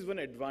 So this is one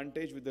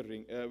advantage with the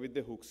ring, with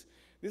the hooks.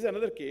 This is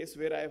another case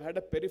where I've had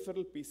a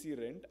peripheral PC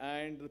rent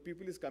and the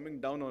pupil is coming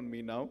down on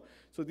me now.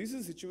 So this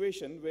is a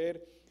situation where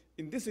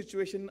in this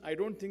situation, I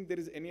don't think there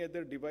is any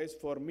other device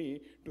for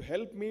me to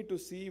help me to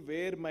see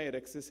where my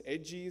rhexis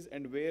edge is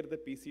and where the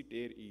PC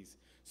tear is.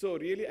 So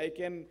really, I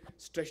can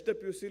stretch the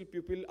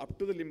pupil up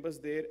to the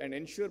limbus there and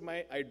ensure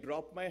I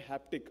drop my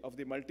haptic of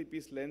the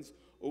multi-piece lens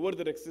over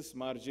the rhexis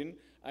margin,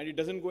 and it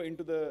doesn't go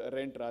into the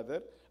rent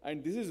rather.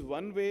 And this is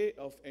one way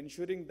of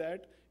ensuring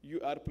that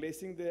you are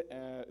placing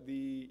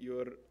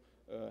your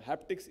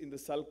haptics in the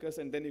sulcus,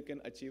 and then you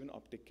can achieve an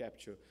optic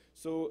capture.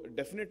 So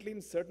definitely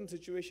in certain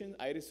situations,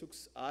 iris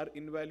hooks are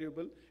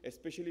invaluable,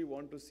 especially you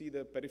want to see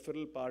the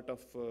peripheral part of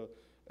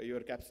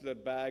your capsular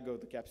bag or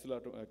the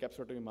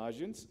capsulotomy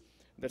margins.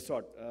 That's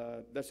all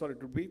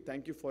it would be.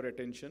 Thank you for your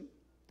attention.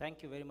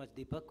 Thank you very much,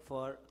 Deepak,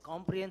 for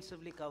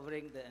comprehensively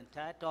covering the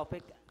entire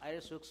topic,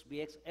 iris hooks,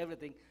 BX,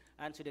 everything,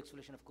 and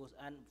pseudoexfoliation, of course,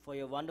 and for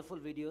your wonderful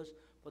videos.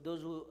 For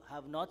those who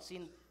have not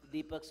seen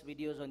Deepak's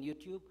videos on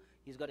YouTube,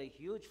 he's got a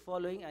huge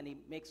following and he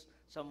makes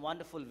some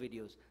wonderful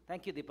videos.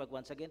 Thank you, Deepak,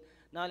 once again.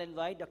 Now I'll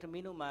invite Dr.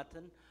 Meenu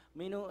Mathan.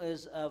 Meenu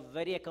is a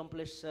very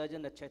accomplished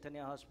surgeon at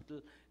Chaitanya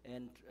Hospital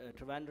in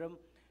Trivandrum.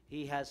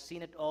 He has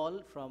seen it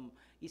all from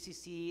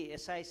ECC,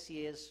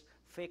 SICS,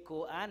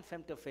 phaco, and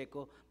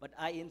femtophaco, but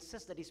I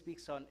insist that he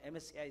speaks on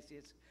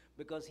MSc-ICS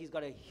because he's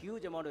got a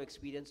huge amount of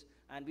experience,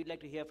 and we'd like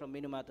to hear from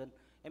Meenu Mathan,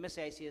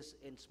 MSc-ICS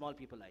in small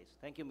people eyes.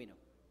 Thank you, Meenu.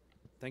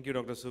 Thank you,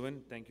 Dr.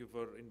 Suvan. Thank you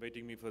for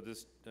inviting me for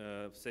this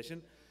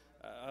session.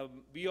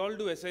 We all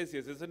do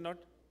SICS, is it not?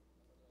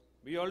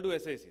 We all do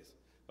SICS.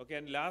 Okay,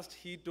 and last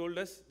he told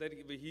us that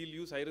he'll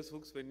use iris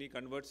hooks when he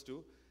converts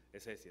to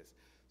SICS.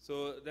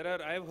 So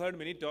I have heard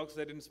many talks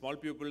that in small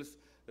pupils,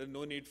 there's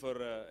no need for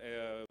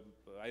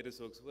iris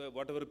hooks.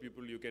 Whatever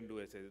pupil you can do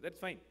SICS. That's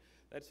fine.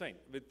 That's fine.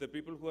 With the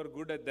people who are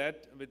good at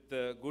that, with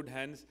good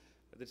hands,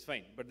 that's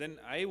fine. But then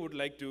I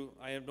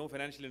have no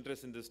financial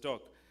interest in this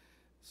talk.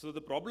 So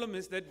the problem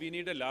is that we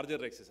need a larger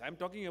rhexis. I'm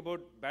talking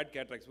about bad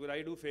cataracts, where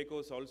I do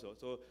phacos also.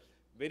 So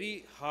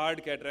very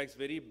hard cataracts,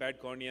 very bad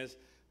corneas,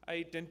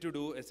 I tend to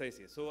do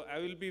SICS. So I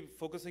will be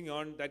focusing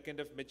on that kind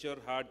of mature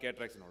hard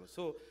cataracts and all.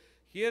 So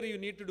here you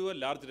need to do a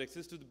large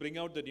rexus to bring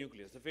out the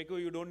nucleus. The phaco,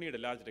 you don't need a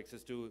large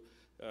rexus to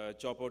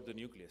chop out the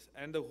nucleus.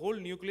 And the whole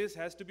nucleus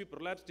has to be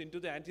prolapsed into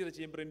the anterior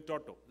chamber in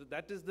toto. So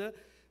that is the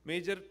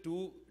major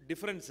two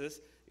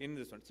differences in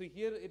this one. So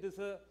here it is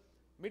a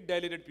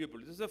mid-dilated pupil.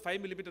 This is a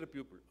 5 millimeter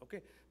pupil,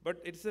 okay?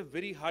 But it's a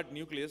very hard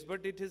nucleus,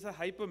 but it is a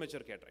hypermature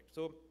cataract.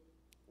 So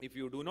if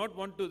you do not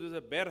want to, this is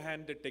a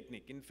bare-handed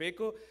technique. In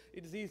phaco,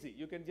 it's easy.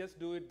 You can just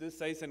do it this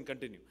size and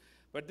continue.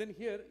 But then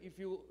here, if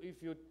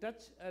you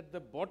touch at the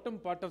bottom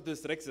part of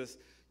this rexus,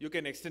 you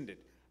can extend it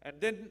and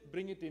then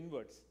bring it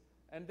inwards.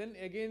 And then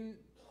again,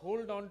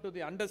 hold on to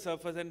the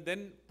undersurface and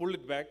then pull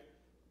it back.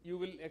 You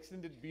will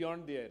extend it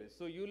beyond the iris.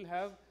 So you will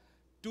have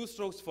 2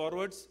 strokes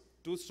forwards,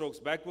 2 strokes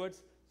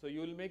backwards. So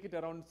you will make it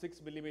around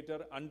 6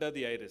 millimeter under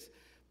the iris.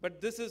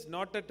 But this is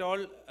not at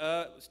all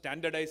a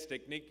standardized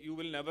technique. You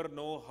will never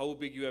know how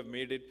big you have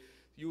made it.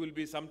 You will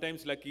be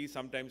sometimes lucky,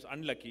 sometimes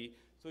unlucky.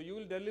 So you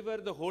will deliver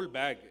the whole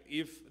bag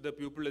if the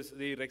pupil is,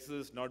 the rexus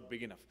is not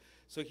big enough.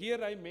 So here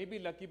I may be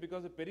lucky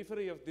because the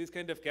periphery of these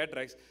kind of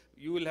cataracts,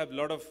 you will have a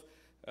lot of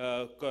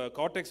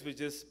cortex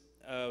which is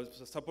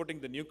supporting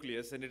the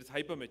nucleus and it is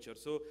hypermature.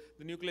 So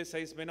the nucleus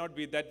size may not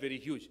be that very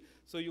huge.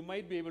 So you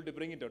might be able to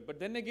bring it out. But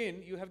then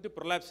again, you have to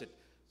prolapse it.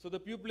 So the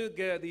pupil,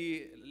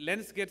 the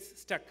lens gets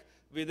stuck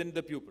within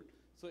the pupil.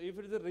 So if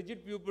it is a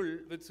rigid pupil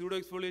with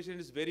pseudo-exfoliation, it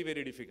is very,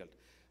 very difficult.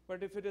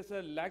 But if it is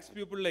a lax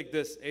pupil like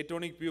this,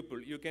 atonic pupil,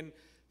 you can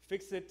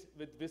fix it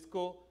with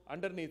visco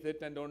underneath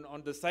it and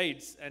on the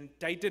sides and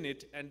tighten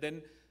it and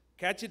then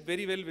catch it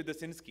very well with the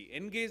Sinski.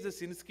 Engage the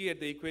Sinski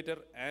at the equator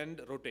and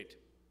rotate.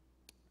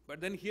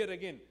 But then here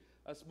again,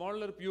 a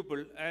smaller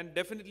pupil, and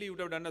definitely you would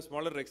have done a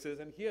smaller rexus,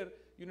 and here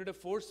you need a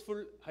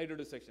forceful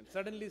hydrodissection.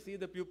 Suddenly see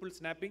the pupil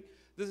snapping.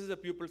 This is a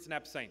pupil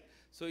snap sign.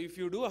 So if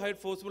you do a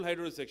forceful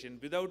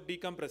hydrodissection without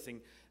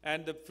decompressing,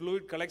 and the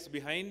fluid collects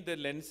behind the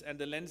lens, and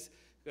the lens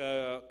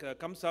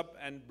comes up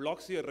and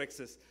blocks your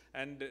rexus,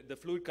 and the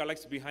fluid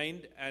collects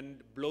behind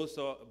and blows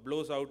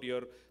out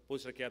your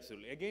posterior capsule.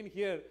 Again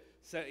here,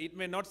 it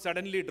may not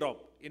suddenly drop.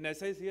 In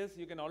SICS,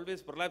 you can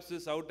always prolapse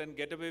this out and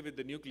get away with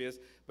the nucleus,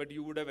 but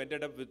you would have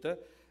ended up with a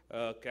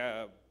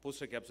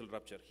posterior capsule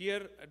rupture.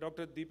 Here,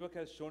 Dr. Deepak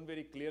has shown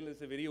very clearly.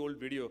 It's a very old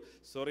video.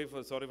 Sorry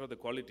for the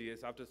quality.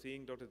 Yes, after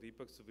seeing Dr.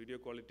 Deepak's video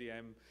quality, I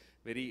am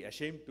very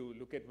ashamed to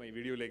look at my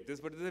video like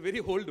this, but it's a very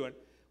old one.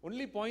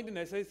 Only point in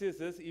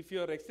SICS is if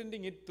you are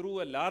extending it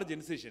through a large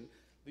incision,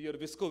 your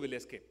visco will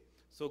escape.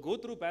 So go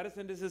through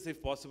paracentesis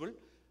if possible,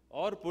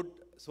 or put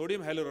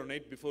sodium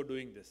hyaluronate before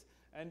doing this.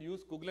 And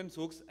use Coughlin's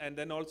hooks, and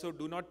then also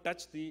do not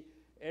touch the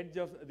edge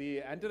of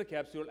the anterior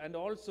capsule, and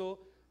also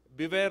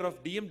beware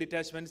of DM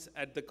detachments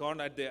at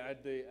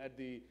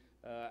the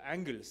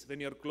angles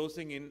when you're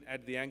closing in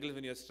at the angles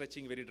when you're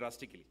stretching very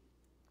drastically.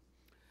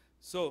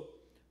 So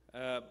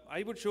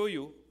I would show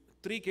you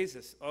 3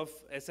 cases of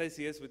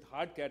SICS with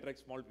hard cataract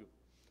small pupil.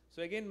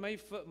 So again,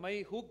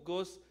 my hook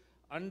goes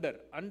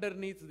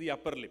underneath the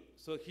upper lip.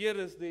 So here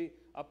is the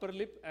upper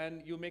lip,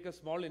 and you make a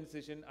small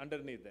incision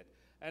underneath that.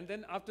 And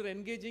then after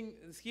engaging,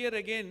 here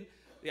again,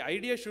 the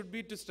idea should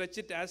be to stretch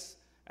it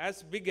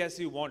as big as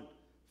you want.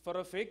 For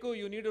a phaco,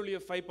 you need only a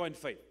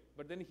 5.5.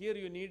 But then here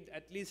you need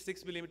at least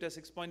 6 millimeters,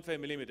 6.5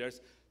 millimeters.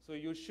 So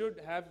you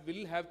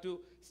will have to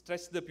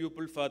stretch the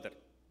pupil further.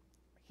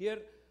 Here,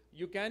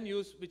 you can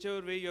use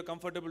whichever way you're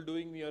comfortable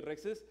doing your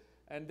rexus.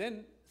 And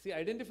then, see,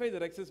 identify the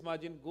rexus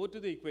margin, go to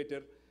the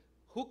equator,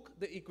 hook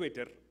the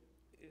equator,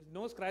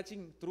 no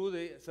scratching through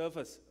the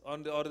surface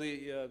or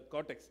the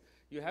cortex.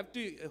 You have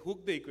to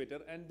hook the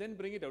equator and then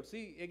bring it out.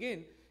 See,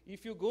 again,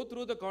 if you go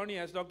through the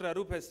cornea, as Dr.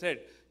 Arup has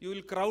said, you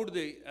will crowd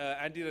the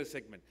anterior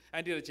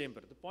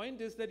chamber. The point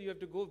is that you have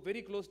to go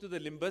very close to the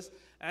limbus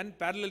and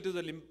parallel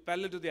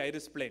to the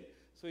iris plane.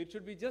 So it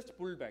should be just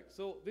pulled back.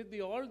 So with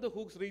all the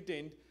hooks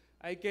retained,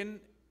 I can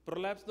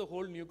prolapse the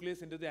whole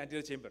nucleus into the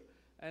anterior chamber.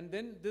 And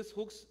then this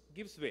hooks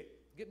gives way.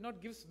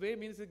 Not gives way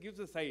means it gives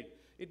a side.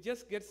 It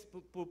just gets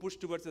pushed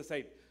towards the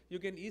side. You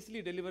can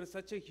easily deliver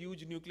such a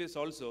huge nucleus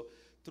also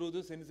through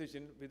this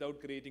incision without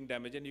creating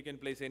damage, and you can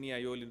place any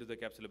IOL into the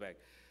capsular bag.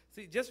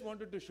 See, just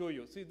wanted to show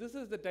you. See, this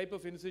is the type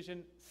of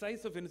incision,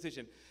 size of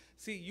incision.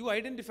 See, you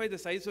identify the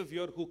size of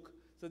your hook.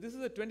 So this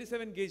is a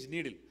 27 gauge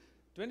needle.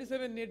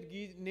 27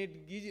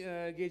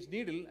 gauge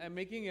needle, I'm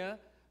making a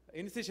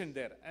incision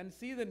there, and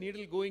see the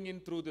needle going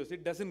in through this.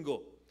 It doesn't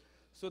go.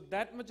 So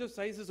that much of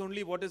size is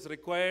only what is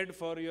required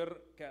for your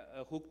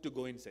hook to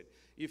go inside,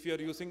 if you're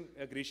using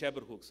a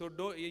Grishaber hook. So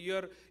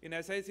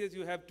in SICS,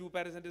 you have 2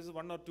 paracentesis,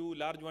 1 or 2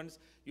 large ones.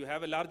 You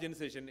have a large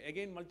incision.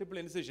 Again, multiple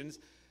incisions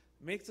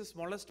makes the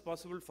smallest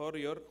possible for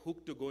your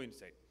hook to go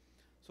inside.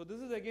 So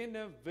this is again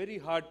a very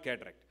hard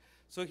cataract.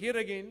 So here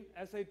again,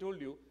 as I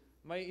told you,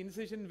 my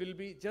incision will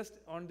be just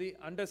on the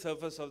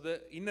undersurface of the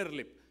inner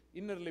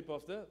lip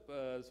of the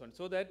one,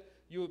 so that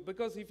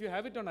because if you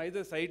have it on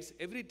either sides,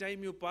 every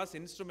time you pass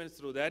instruments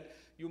through that,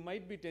 you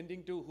might be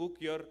tending to hook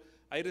your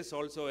iris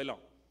also along.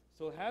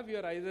 So have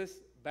your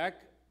iris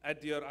back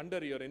at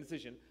under your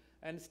incision,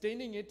 and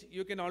staining it,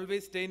 you can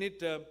always stain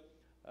it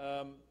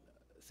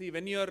see,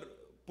 when you are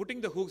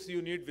putting the hooks,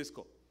 you need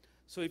visco.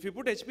 So if you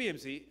put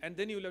HPMC, and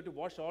then you will have to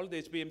wash all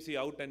the HPMC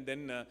out and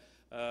then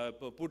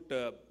put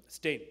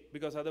stain,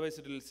 because otherwise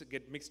it will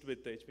get mixed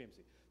with the HPMC.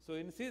 So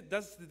in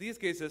these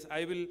cases,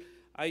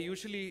 I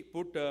usually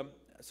put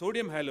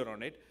sodium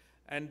hyaluronate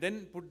and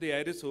then put the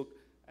iris hook,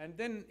 and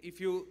then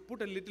if you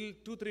put a little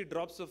 2-3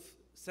 drops of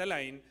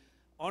saline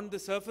on the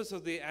surface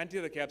of the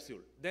anterior capsule,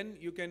 then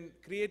you can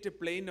create a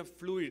plane of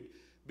fluid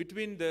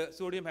between the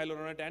sodium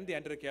hyaluronate and the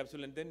anterior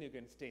capsule, and then you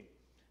can stain.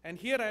 And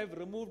here I have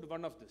removed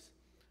one of this.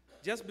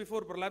 Just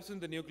before prolapsing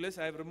the nucleus,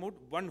 I have removed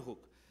one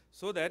hook,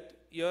 so that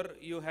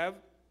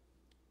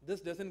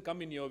this doesn't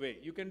come in your way.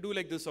 You can do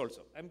like this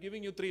also. I'm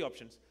giving you 3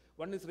 options.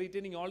 One is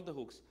retaining all the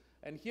hooks,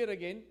 and here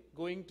again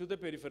going to the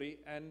periphery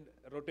and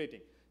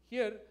rotating.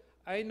 Here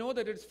I know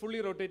that it's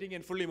fully rotating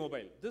and fully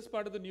mobile. This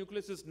part of the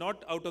nucleus is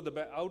not out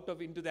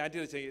of into the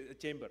anterior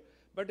chamber,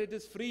 but it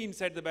is free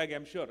inside the bag,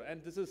 I'm sure,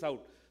 and this is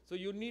out. So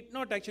you need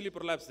not actually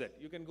prolapse that.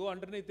 You can go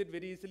underneath it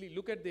very easily.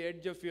 Look at the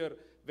edge of your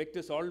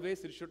vectus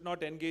always. It should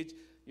not engage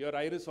your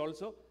iris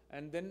also,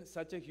 and then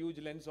such a huge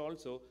lens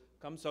also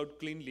comes out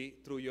cleanly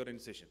through your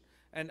incision.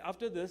 And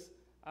after this,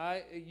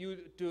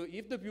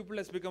 if the pupil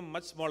has become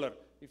much smaller,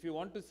 if you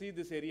want to see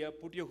this area,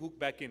 put your hook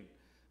back in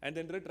and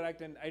then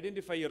retract and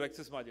identify your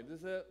rhexis margin.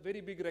 This is a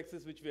very big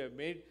rhexis which we have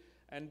made,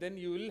 and then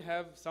you will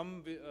have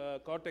some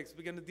cortex,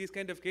 because in these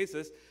kind of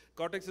cases,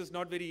 cortex is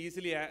not very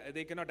easily,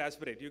 they cannot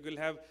aspirate. You will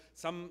have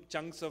some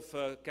chunks of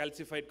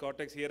calcified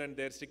cortex here and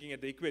there sticking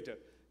at the equator.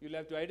 You'll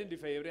have to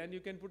identify every, and you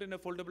can put in a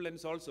foldable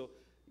lens also.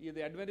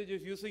 The advantage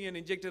of using an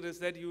injector is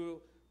that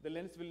the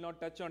lens will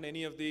not touch on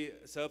any of the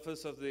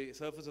surface of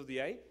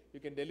the eye. You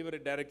can deliver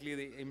it directly.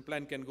 The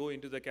implant can go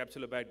into the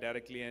capsular bag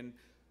directly. And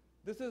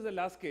this is the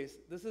last case.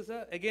 This is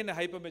again a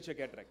hypermature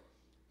cataract.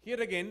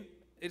 Here again,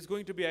 it's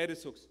going to be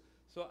iris hooks.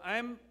 So I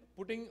am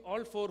putting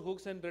all 4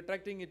 hooks and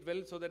retracting it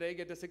well so that I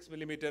get a 6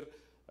 millimeter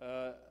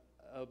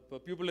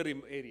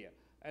pupillary area.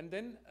 And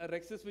then a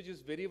rhexis which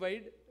is very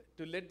wide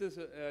to let this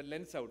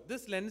lens out.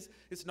 This lens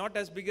is not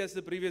as big as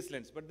the previous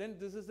lens, but then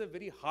this is a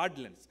very hard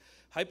lens.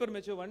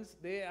 Hypermature ones,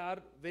 they are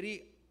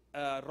very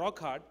rock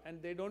hard,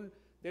 and they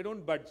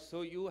don't budge.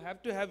 So you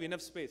have to have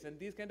enough space, and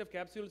these kind of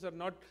capsules are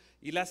not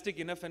elastic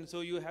enough, and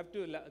so you have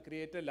to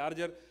create a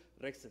larger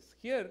rhexis.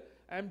 Here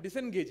I am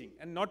disengaging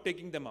and not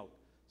taking them out.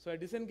 So I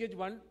disengage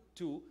 1,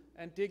 2,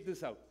 and take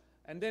this out,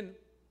 and then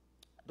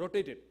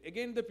rotate it.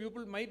 Again, the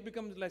pupil might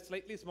become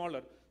slightly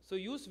smaller. So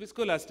use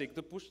viscoelastic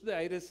to push the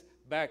iris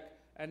back,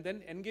 and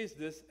then engage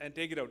this and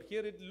take it out.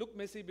 Here it look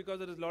messy because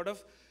there is a lot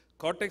of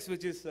cortex,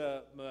 which is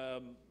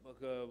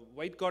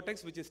white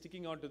cortex, which is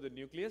sticking onto the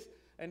nucleus.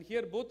 And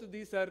here both of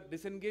these are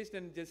disengaged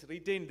and just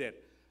retained there.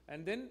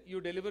 And then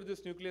you deliver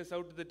this nucleus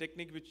out to the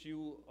technique which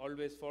you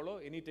always follow,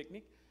 any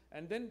technique.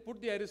 And then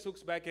put the iris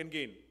hooks back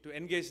again to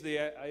engage the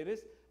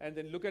iris, and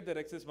then look at the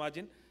rhexis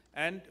margin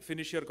and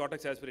finish your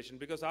cortex aspiration.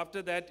 Because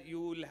after that, you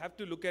will have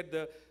to look at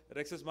the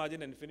rhexis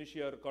margin and finish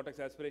your cortex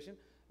aspiration.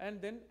 And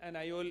then an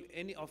IOL,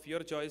 any of your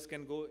choice,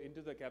 can go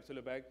into the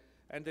capsular bag.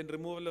 And then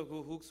removal of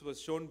hooks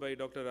was shown by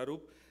Dr.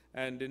 Arup.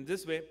 And in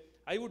this way,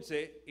 I would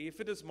say,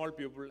 if it is small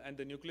pupil and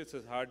the nucleus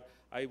is hard,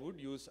 I would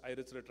use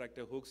iris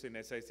retractor hooks in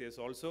SICS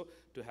also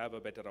to have a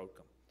better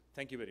outcome.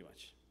 Thank you very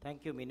much.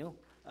 Thank you, Minu.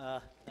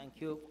 Thank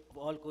you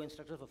all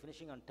co-instructors for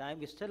finishing on time.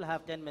 We still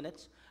have 10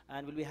 minutes,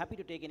 and we'll be happy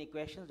to take any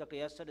questions. Dr.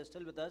 Yastad is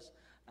still with us,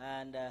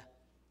 and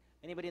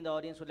anybody in the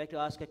audience would like to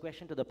ask a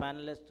question to the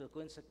panelists, to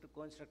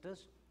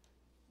co-instructors.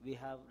 We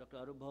have Dr.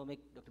 Arup Bhaumik,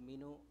 Dr.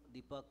 Minu,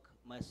 Deepak,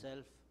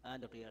 myself,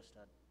 and Dr.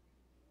 Yastad.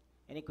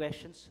 Any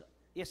questions?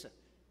 Yes, sir.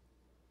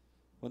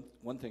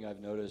 One thing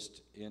I've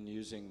noticed in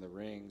using the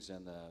rings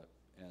and the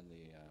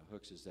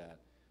hooks is that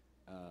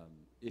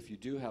if you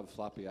do have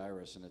floppy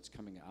iris and it's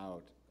coming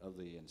out of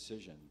the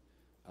incision,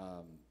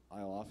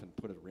 I'll often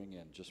put a ring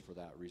in just for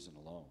that reason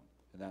alone,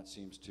 and that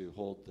seems to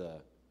hold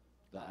the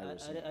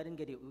iris. I didn't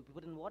get you. You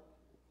put in what?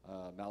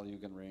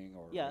 Malayugan ring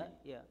or yeah, ring.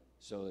 yeah.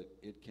 So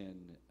it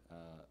can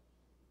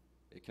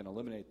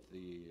eliminate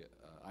the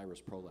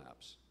iris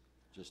prolapse,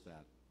 just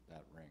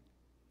that ring.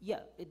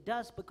 Yeah, it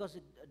does, because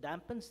it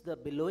dampens the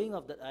billowing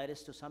of the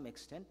iris to some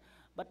extent.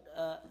 But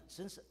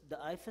since the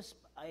iris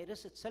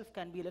itself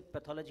can be a little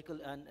pathological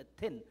and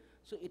thin,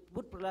 so it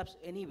would prolapse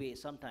anyway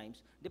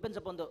sometimes. Depends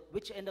upon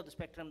which end of the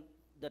spectrum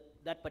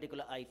that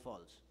particular eye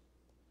falls.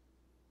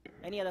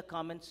 Any other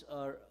comments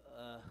or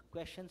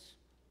questions?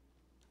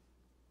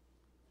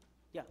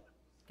 Yeah,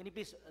 can you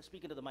please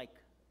speak into the mic?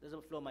 There's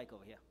a flow mic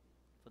over here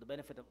for the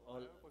benefit of all. I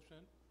have a question.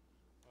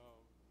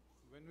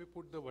 When we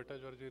put the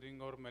Vata-Georgi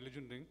ring or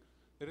Malayugan ring,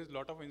 there is a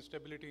lot of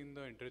instability in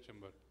the anterior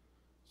chamber.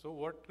 So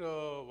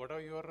what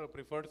are your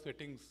preferred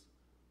settings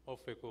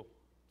of phaco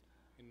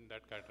in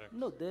that cataract?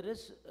 No, there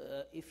is,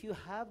 if you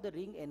have the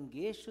ring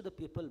engaged to the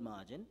pupil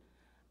margin,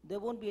 there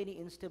won't be any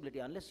instability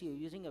unless you're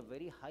using a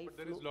very high But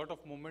there is a lot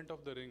of movement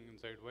of the ring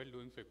inside while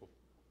doing phaco.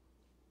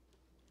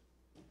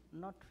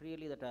 Not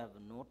really that I have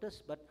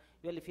noticed, but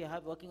well, if you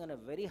have working on a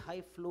very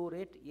high flow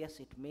rate, yes,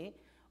 it may.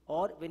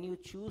 Or when you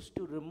choose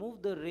to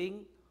remove the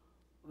ring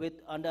with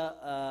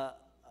under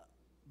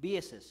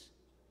BSS.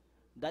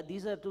 That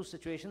these are two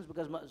situations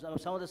because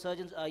some of the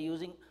surgeons are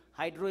using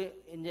hydro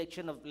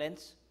injection of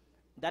lens.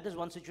 That is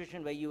one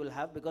situation where you will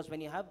have, because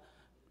when you have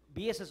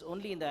BSS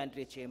only in the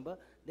anterior chamber,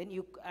 then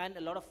you, and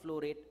a lot of flow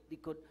rate, we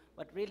could,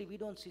 but really we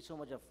don't see so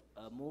much of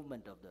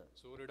movement of the.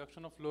 So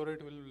reduction of flow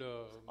rate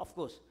will. Of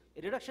course,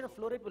 a reduction of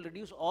flow rate will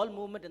reduce all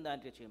movement in the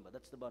anterior chamber.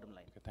 That's the bottom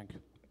line. Okay, thank you.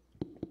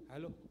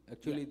 Hello.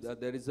 Actually,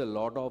 there is a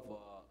lot of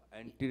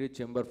anterior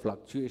chamber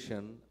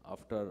fluctuation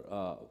after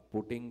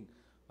putting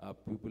a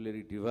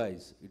pupillary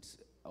device. It's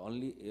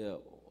only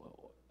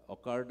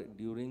occurred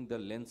during the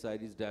lens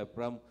iris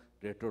diaphragm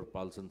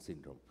retropulsion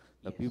syndrome.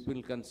 The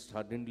pupil can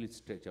suddenly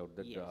stretch out.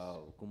 That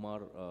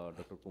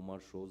Dr. Kumar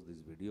shows this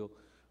video,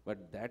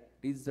 but that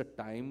is the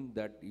time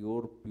that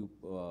your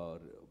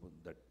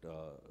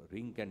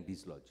ring can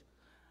dislodge.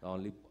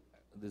 Only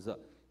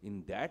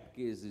in that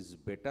case, it's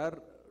better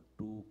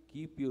to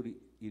keep your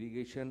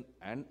irrigation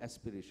and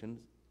aspiration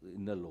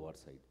in the lower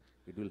side.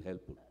 It will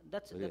help you.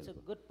 That's a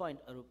good point,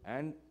 Arup.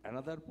 And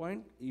another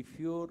point, if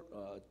you're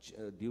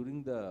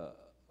during the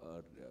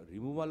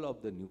removal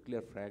of the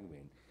nuclear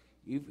fragment,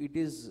 if it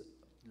is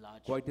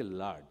quite a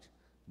large,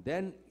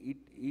 then it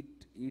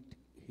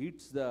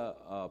hits the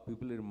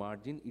pupillary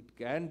margin, it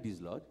can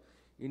dislodge.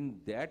 In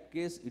that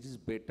case, it is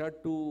better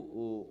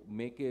to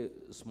make a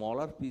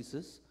smaller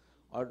pieces,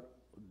 or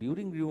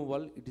during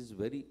removal, it is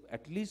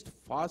at least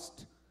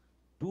fast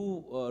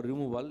to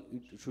removal,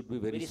 it should be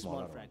very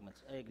small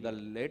fragments. I agree. The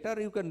later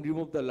you can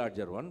remove the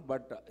larger one,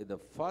 but the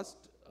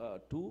first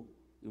two,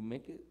 you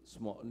make a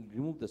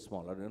remove the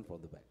smaller one for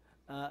the back.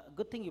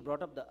 Good thing you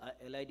brought up the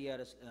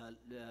LIDRS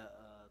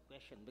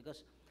question,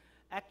 because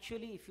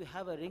actually if you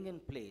have a ring in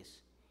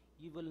place,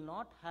 you will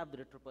not have the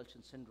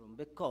retropulsion syndrome,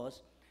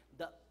 because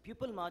the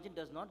pupil margin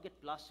does not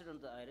get plastered on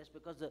the iris,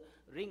 because the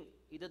ring,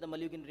 either the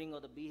Malugin ring or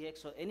the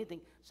BX or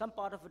anything, some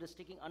part of it is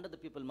sticking under the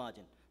pupil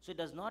margin. So it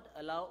does not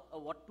allow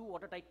two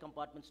watertight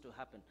compartments to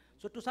happen.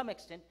 So to some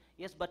extent,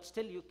 yes, but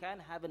still you can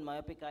have in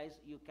myopic eyes,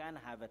 you can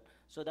have it.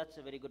 So that's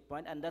a very good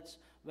point, and that's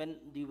when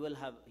you will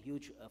have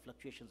huge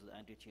fluctuations in the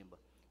anterior chamber.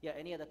 Yeah,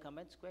 any other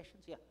comments,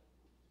 questions? Yeah.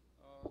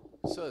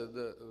 Sir,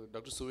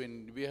 Dr.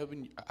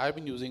 Suvin, I've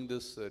been using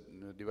this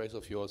device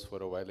of yours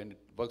for a while, and it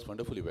works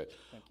wonderfully well.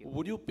 Thank you.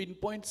 Would you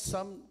pinpoint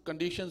some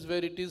conditions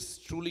where it is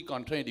truly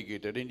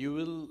contraindicated, and you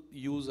will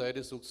use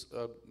iris hooks,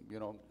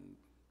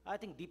 I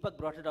think Deepak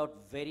brought it out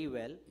very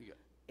well. Yeah.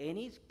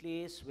 Any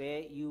place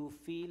where you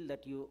feel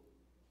that you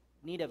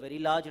need a very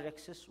large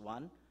rhexis,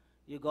 one,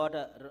 you got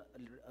a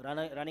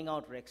running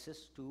out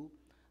rhexis, two,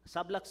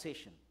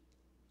 subluxation.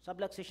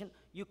 Subluxation,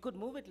 you could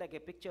move it like a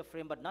picture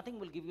frame, but nothing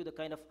will give you the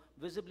kind of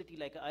visibility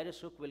like an iris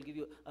hook will give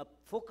you. A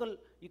focal,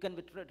 you can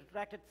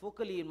retract it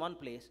focally in one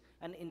place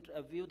and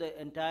view the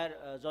entire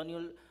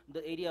zonule,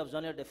 the area of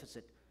zonular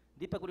deficit.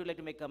 Deepak, would you like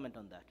to make comment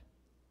on that?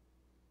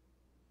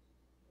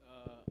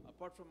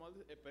 Apart from all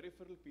this, a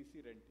peripheral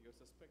PC rent, you're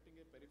suspecting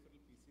a peripheral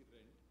PC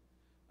rent,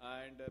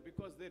 and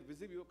because they're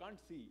visible, you can't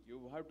see.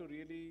 You have to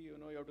really, you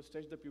have to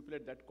stretch the pupil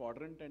at that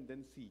quadrant and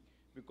then see,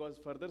 because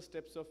further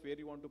steps of where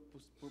you want to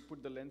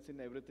put the lens in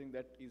everything,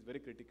 that is very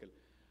critical.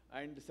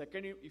 And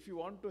second, if you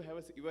want to have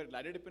you are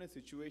landed up in a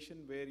situation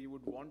where you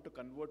would want to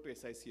convert to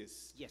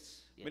SICS.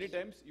 Yes. Many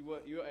times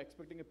you are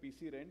expecting a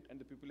PC rent and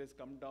the pupil has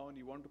come down,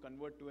 you want to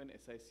convert to an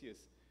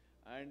SICS,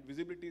 and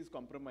visibility is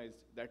compromised.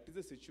 That is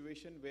a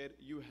situation where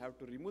you have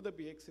to remove the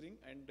BX ring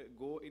and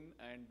go in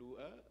and do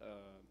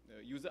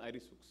use the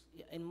iris hooks.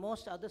 Yeah, in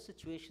most other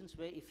situations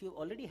where if you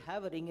already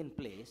have a ring in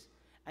place,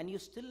 and you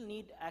still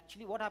need,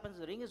 actually what happens,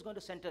 the ring is going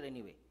to center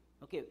anyway.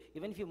 Okay,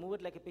 even if you move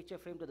it like a picture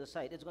frame to the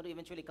side, it's going to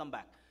eventually come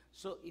back.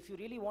 So if you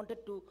really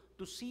wanted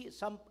to see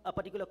a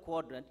particular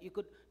quadrant, you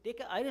could take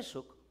an iris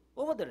hook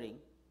over the ring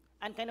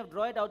and kind of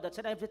draw it out. That's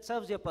it, if it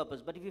serves your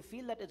purpose. But if you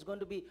feel that it's going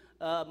to be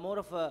more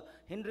of a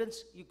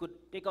hindrance, you could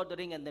take out the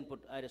ring and then put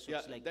iris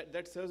hooks. Yeah, like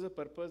that serves a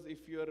purpose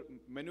if you are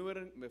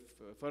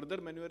further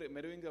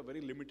maneuvering are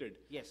very limited.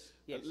 Yes,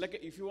 yes. Like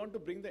if you want to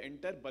bring the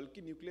entire bulky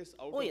nucleus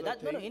out Oh of yeah,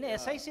 the no, thing, in a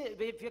SIC,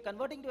 if you're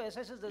converting to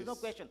SICs, there's no Yes,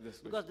 question. there's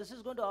Because this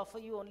is going to offer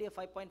you only a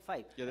 5.5. Yeah, and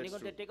that's you're going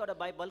true. to take out a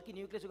bulky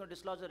nucleus, you're going to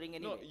dislodge the ring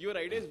anyway. No, your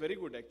idea is very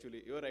good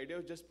actually. Your idea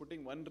of just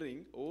putting one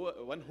ring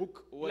over one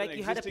hook over Like an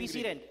you had a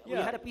existing PC ring. rent. You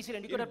had a PC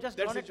rent. You could have just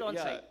that drawn it to one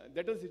side.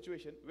 That is a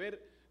situation where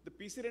the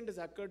PC rent has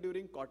occurred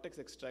during cortex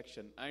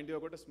extraction and you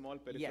have got a small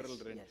peripheral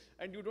rent. yes.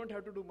 And you don't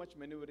have to do much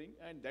maneuvering,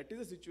 and that is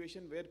a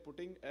situation where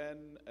putting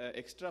an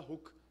extra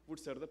hook would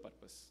serve the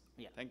purpose.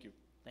 Yeah. Thank you.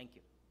 Thank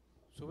you.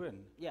 Suven,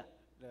 Yeah.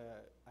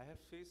 I have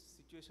faced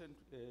situation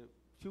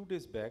few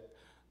days back.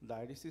 The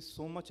iris is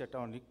so much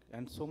atonic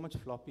and so much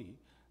floppy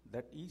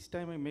that each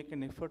time I make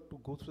an effort to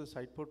go through the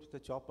side port with the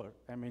chopper,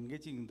 I'm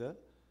engaging in the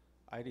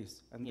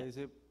iris, and there is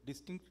a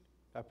distinct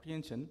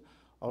apprehension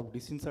of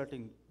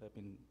disinserting,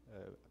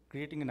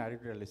 creating an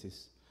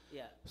iridiolysis.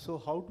 Yeah. So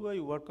how do I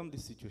overcome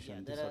this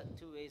situation? Yeah, there are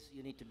two ways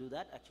you need to do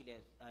that. Actually,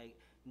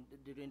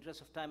 due to interest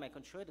of time, I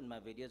can show it in my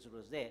videos. It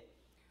was there.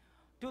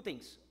 Two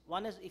things.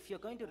 One is if you're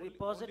going to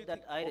reposit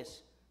that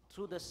iris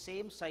through the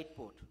same side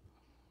port,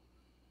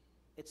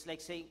 it's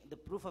like saying the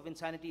proof of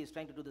insanity is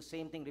trying to do the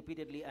same thing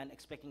repeatedly and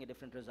expecting a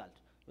different result.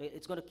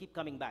 It's going to keep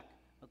coming back.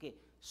 Okay,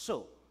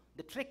 so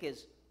the trick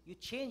is you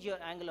change your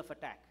angle of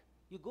attack.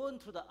 You go in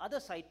through the other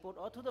side port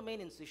or through the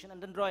main incision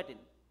and then draw it in.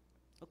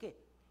 Okay,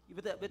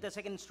 with the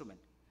second instrument.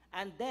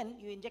 And then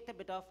you inject a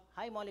bit of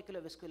high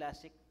molecular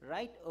viscoelastic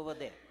right over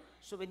there.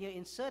 So when you're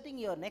inserting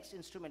your next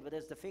instrument, whether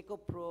it's the phaco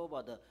probe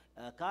or the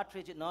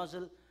cartridge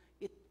nozzle,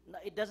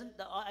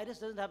 the iris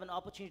doesn't have an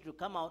opportunity to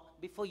come out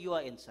before you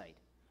are inside.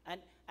 And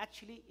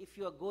actually, if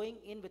you are going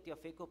in with your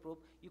phaco probe,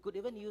 you could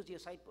even use your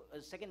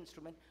second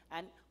instrument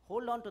and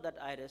hold on to that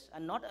iris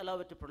and not allow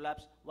it to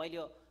prolapse while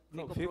your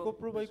phaco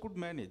probe I could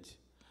manage.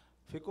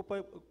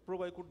 Phaco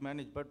probe I could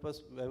manage, but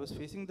I was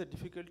facing the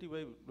difficulty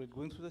by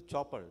going through the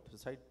chopper, the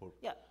side port.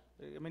 Yeah.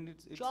 I mean,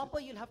 chopper,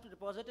 you'll have to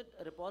deposit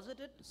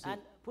it and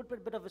put a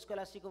bit of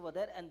viscoelastic over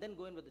there and then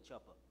go in with the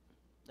chopper.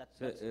 That's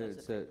the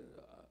thing.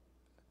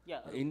 Yeah.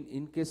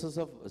 In cases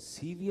of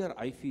severe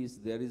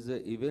IFEs, there is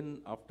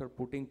even after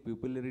putting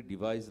pupillary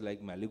device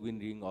like Malugin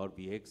ring or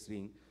VX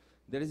ring,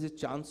 there is a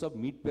chance of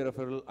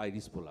mid-peripheral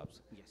iris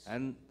prolapse. Yes.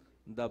 And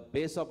the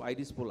base of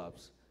iris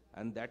prolapse.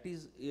 And that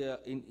is,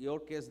 in your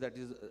case, that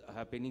is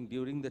happening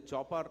during the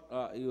chopper,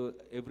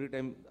 every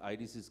time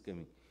iris is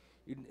coming.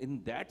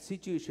 In that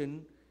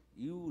situation,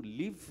 you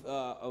leave,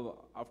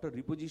 after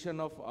reposition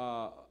of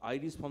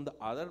iris from the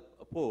other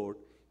port,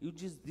 you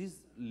just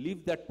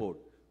leave that port.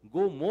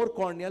 Go more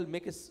corneal,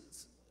 make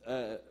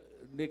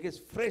a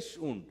fresh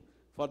wound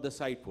for the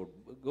side port.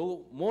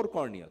 Go more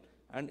corneal,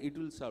 and it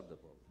will solve the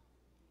problem.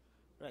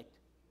 Right.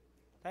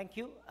 Thank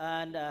you.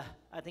 And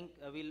I think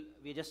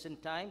we're just in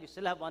time. We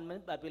still have 1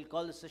 minute, but we'll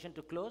call this session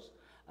to close.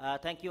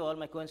 Thank you all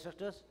my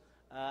co-instructors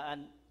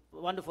and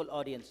wonderful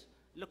audience.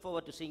 Look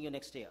forward to seeing you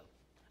next year.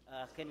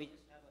 Can we